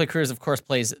 Penelope Cruz, of course,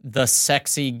 plays the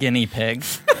sexy guinea pig.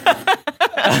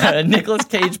 Nicolas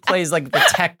Cage plays like the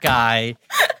tech guy,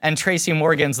 and Tracy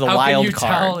Morgan's the How wild can you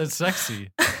card. tell it's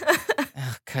sexy?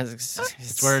 Because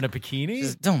It's wearing a bikini.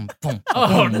 just boom, boom.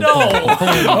 Oh no!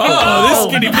 Oh,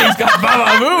 this guinea pig's got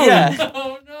Baba Boom. Yeah,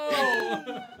 Oh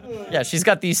no! yeah. She's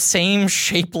got the same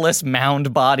shapeless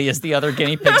mound body as the other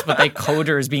guinea pigs, but they code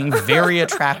her as being very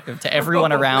attractive to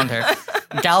everyone around her.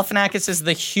 Galifianakis is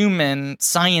the human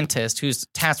scientist who's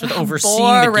tasked with overseeing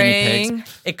the guinea Boring.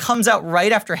 pigs. It comes out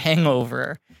right after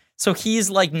Hangover, so he's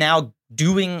like now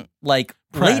doing like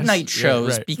Press. late night Yeah,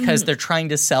 shows right. because they're trying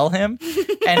to sell him.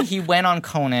 And he went on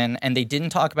Conan, and they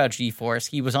didn't talk about G-Force.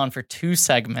 He was on for 2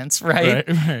 segments, right?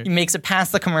 Right. He makes it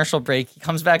past the commercial break. He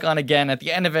comes back on again. At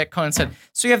the end of it, Conan said,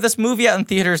 "So you have this movie out in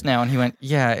theaters now?" And he went,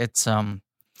 "Yeah, it's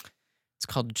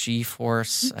called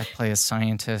G-Force. I play a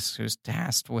scientist who's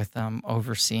tasked with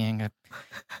overseeing a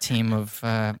team of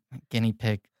guinea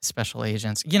pig special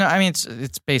agents. You know, I mean,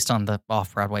 it's based on the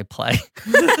off-Broadway play."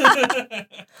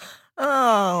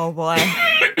 Oh boy.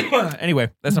 Anyway,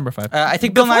 that's number 5. I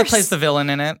think Bill Nye Force. plays the villain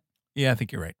in it. Yeah, I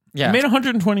think you're right. Yeah. It made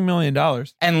 $120 million.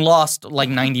 And lost like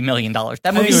 $90 million. That I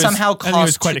think movie it was- somehow I think it was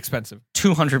cost quite expensive.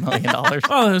 $200 million.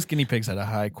 Oh, those guinea pigs had a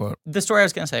high quote. The story I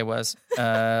was going to say was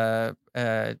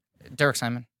Derek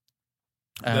Simon.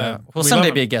 Will we someday love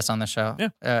him. be a guest on the show.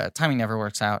 Yeah. Timing never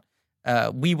works out.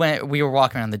 We were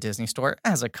walking around the Disney store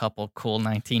as a couple cool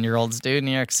 19-year-olds do in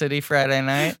New York City Friday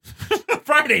night.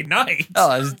 Friday night.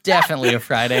 Oh, it was definitely a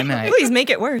Friday night. Please make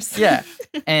it worse. Yeah.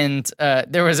 And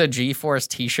there was a G-Force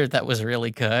t-shirt that was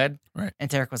really good. Right. And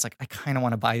Derek was like, I kind of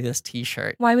want to buy this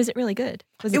t-shirt. Why was it really good?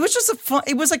 It was just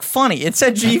it was like funny. It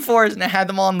said G-Force and it had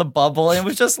them all on the bubble. And it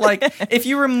was just like, if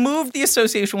you removed the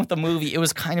association with the movie, it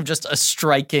was kind of just a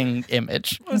striking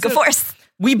image. Go Force.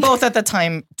 We both at the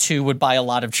time, too, would buy a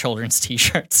lot of children's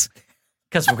t-shirts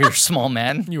because we're small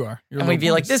men. You are. You're And we'd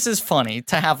be like, this is funny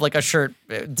to have like a shirt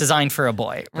designed for a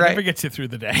boy, right? Never gets you through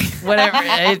the day. Whatever.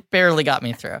 It barely got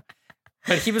me through.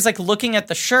 But he was like looking at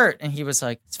the shirt and he was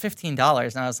like, it's $15.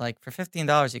 And I was like, for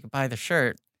 $15, you could buy the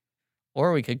shirt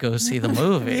or we could go see the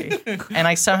movie. And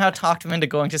I somehow talked him into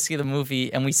going to see the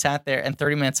movie. And we sat there and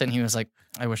 30 minutes in, he was like,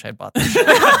 I wish I'd bought this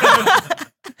shirt.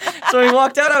 So he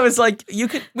walked out. I was like,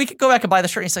 we could go back and buy the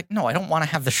shirt. And he's like, no, I don't want to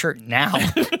have the shirt now.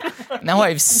 Now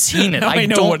I've seen it. Now I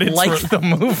know don't what it's like worth. the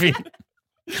movie.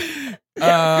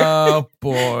 Oh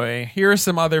boy. Here are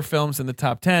some other films in the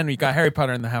top 10. We got Harry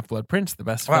Potter and the Half-Blood Prince, the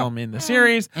best film in the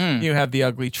series. You have The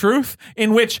Ugly Truth,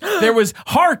 in which there was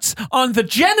hearts on the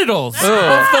genitals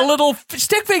of the little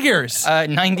stick figures.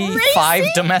 95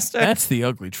 domestic. That's The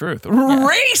Ugly Truth.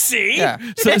 Racy. Yeah.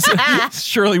 So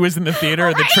Shirley was in the theater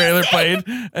and the trailer played,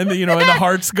 and the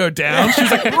hearts go down.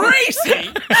 She's like,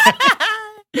 racy.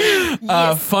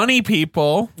 Funny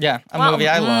People. Yeah, a movie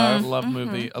I I love. love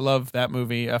movie. I love that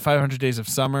movie. 500 Days of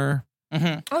Summer. Oh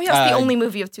yeah, it's the only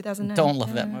movie of 2009. Don't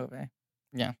love that movie.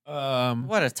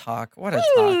 What a talk. What a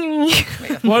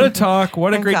talk. What a talk.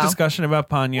 What a great Okay. discussion about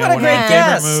Ponyo. What a one great of my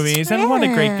guest. favorite movies. And what a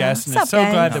great Yeah. guest. And What's it's so up,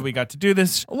 guys? glad that we got to do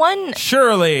this. One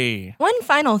Shirley.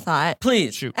 final thought.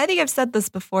 Please. Shoot. I think I've said this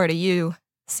before to you,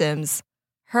 Sims.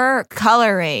 Her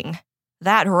coloring,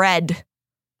 that red,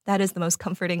 that is the most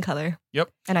comforting color. Yep.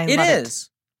 And I It love is.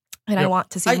 it. And I Yep. want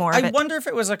to see more of I it. wonder if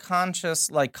it was a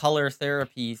conscious like color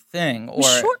therapy thing or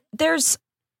Sure, there's,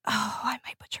 I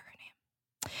might butcher her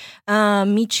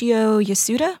name. Michio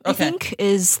Yasuda, I Okay. think,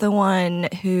 is the one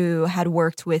who had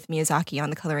worked with Miyazaki on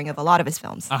the coloring of a lot of his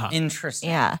films. Uh-huh. interesting.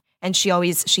 Yeah. and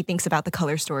she thinks about the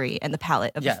color story and the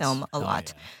palette of Yes. the film a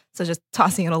lot. yeah. So just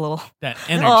tossing it a little That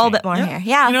bit more Yeah. here.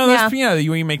 Yeah, You know, yeah.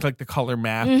 when you make like the color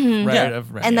map, Mhm. right? Yeah.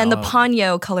 Of red, And then the yellow.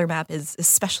 Ponyo color map is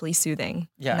especially soothing.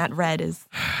 Yeah. And that red is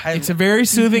It's a very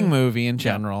soothing Mhm. movie in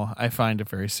general. I find it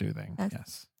very soothing.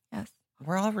 Yes. Yes.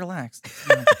 We're all relaxed.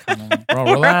 You don't have to come in. Well,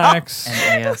 relax.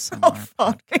 An ASMR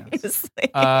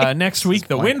podcast. Next week,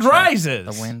 the Blank wind check.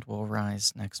 rises. The wind will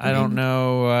rise next week. I don't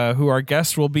know who our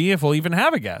guest will be, if we'll even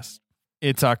have a guest.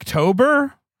 It's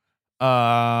October.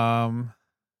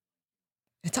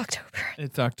 It's October.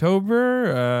 It's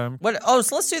October. What? Oh,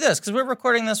 so let's do this because we're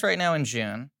recording this right now in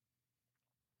June.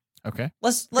 Okay.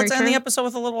 Let's Very end the true. episode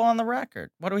with a little on the record.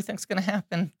 What do we think is going to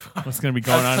happen? What's going to be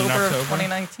going on in October of October?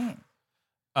 2019.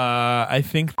 I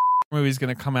think the movie's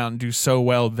going to come out and do so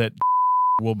well that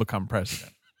will become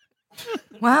president.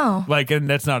 Wow. Like, and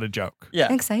that's not a joke.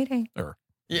 Yeah. Exciting.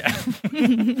 Yeah.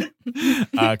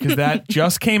 Because that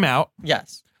just came out.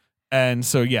 Yes. And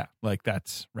so, yeah, like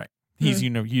that's right. He's,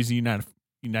 Hmm. he's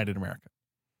United America.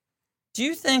 Do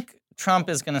you think Trump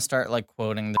is going to start like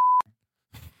quoting the?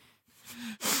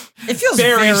 It feels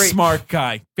Very smart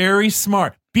guy. Very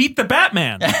smart. Beat the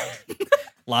Batman. A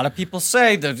lot of people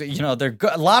say that they're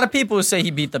good. A lot of people who say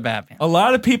he beat the Batman. A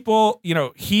lot of people,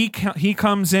 he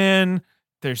comes in.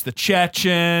 There's the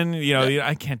Chechen.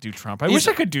 I can't do Trump. I wish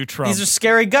I could do Trump. These are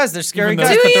scary guys. They're scary Even though-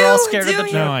 guys, Do but they're all you? scared of Do the you?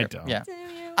 Joker. No, I don't. Yeah. Do you?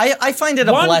 I find it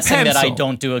a One blessing that I pencil.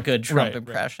 don't do a good Trump Right.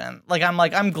 impression.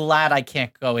 I'm glad I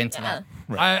can't go into that.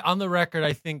 On the record,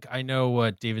 I think I know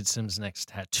what David Sims' next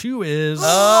tattoo is.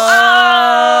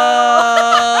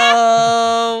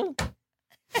 Oh.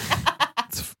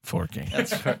 It's Forky.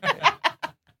 That's right.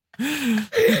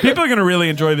 People are gonna really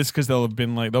enjoy this because they'll be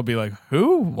like,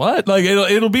 who, what? Like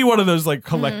it'll be one of those like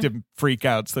collective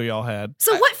freakouts that we all had.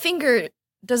 So what finger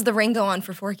does the ring go on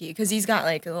for Forky? Because he's got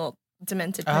like a little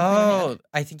demented. Oh,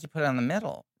 I think you put it on the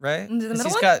middle, right? Into the 'Cause middle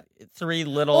He's one? got three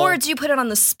little. Or do you put it on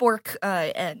the spork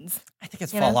ends? I think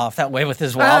it's you fall know? off that way with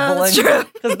his That's wobbling. true.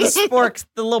 Because the sporks,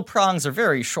 the little prongs are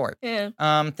very short. Yeah.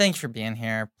 Thanks for being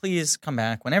here. Please come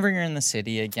back whenever you're in the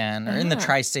city again or in the Yeah.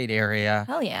 tri-state area.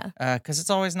 Hell yeah. Because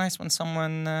it's always nice when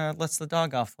someone lets the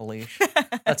dog off the leash,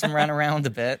 lets him run around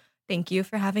a bit. Thank you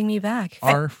for having me back.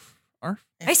 Arf.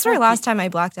 I swear last time I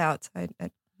blacked out.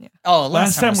 Oh,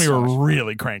 Last time was we so were much-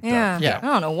 really cranked Yeah. up. Yeah. I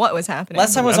don't know what was happening.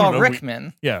 Last time was I all don't know,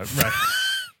 Rickman. Yeah, right.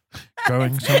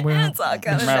 Going somewhere. It's all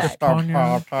coming Mr. back.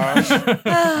 Ponyo.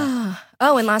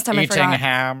 Oh, and last time I Eating forgot.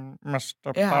 ham,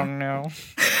 Mr. Yeah. Ponyo.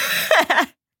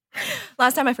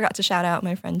 Last time I forgot to shout out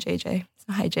my friend JJ.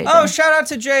 So hi JJ. Oh, shout out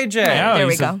to JJ. Yeah, There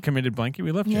we he's a go. committed blankie.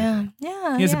 We love him. yeah,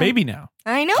 yeah. He has yeah. a baby now.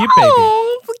 I know. Cute baby.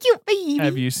 Oh, cute baby.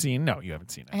 Have you seen? No, you haven't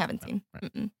seen it. I haven't seen.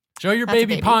 Right. Mm-mm. Show your That's a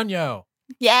baby, baby. Ponyo.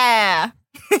 Yeah.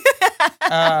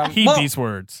 Heed well, these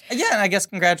words. yeah, and I guess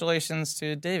congratulations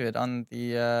to David on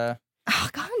the. Oh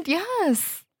God,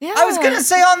 yes. Yeah. I was gonna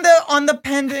say on the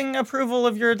pending approval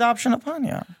of your adoption of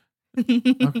Ponyo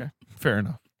Okay, fair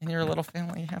enough. and your little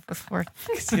family you have with Forky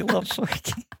because you love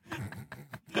Forky.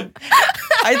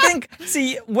 I think.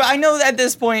 See, I know at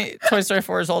this point, Toy Story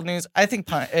 4 is old news. I think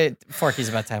Forky's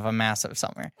about to have a massive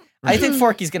summer. I think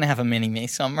Forky's gonna have a mini me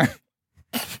summer.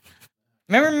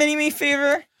 Remember Mini Me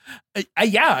Fever?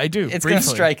 Yeah, I do. It's briefly. gonna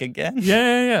strike again.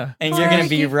 Yeah. And you're gonna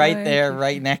be Forky, right there, Forky.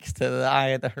 right next to the eye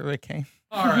of the hurricane.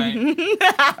 All right.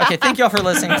 Okay, thank you all for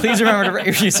listening. Please remember to rate,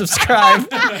 review, subscribe.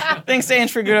 Thanks to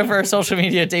Ange for good for our social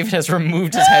media. David has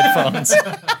removed his headphones.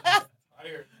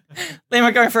 Liam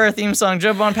Montgomery for our theme song.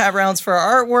 Joe Bone, Pat Rounds for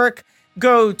our artwork.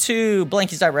 Go to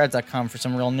blankies.rad.com for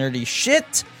some real nerdy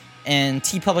shit. And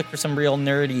TeePublic for some real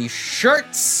nerdy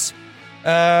shirts.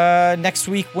 Next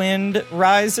week, Wind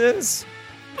Rises.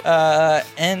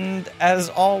 And as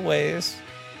always,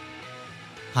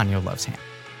 Ponyo loves ham.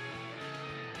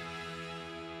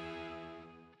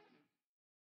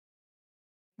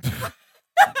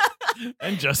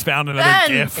 And just found another Ben!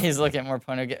 GIF. He's looking at more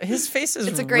Ponyo. His face is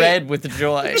It's a great- red with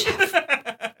joy.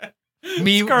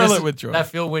 Me, Scarlet with joy. That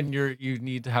feel when you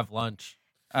need to have lunch.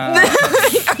 Are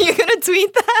you gonna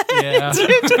tweet that? Yeah.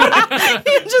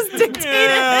 you just dictate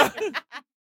it.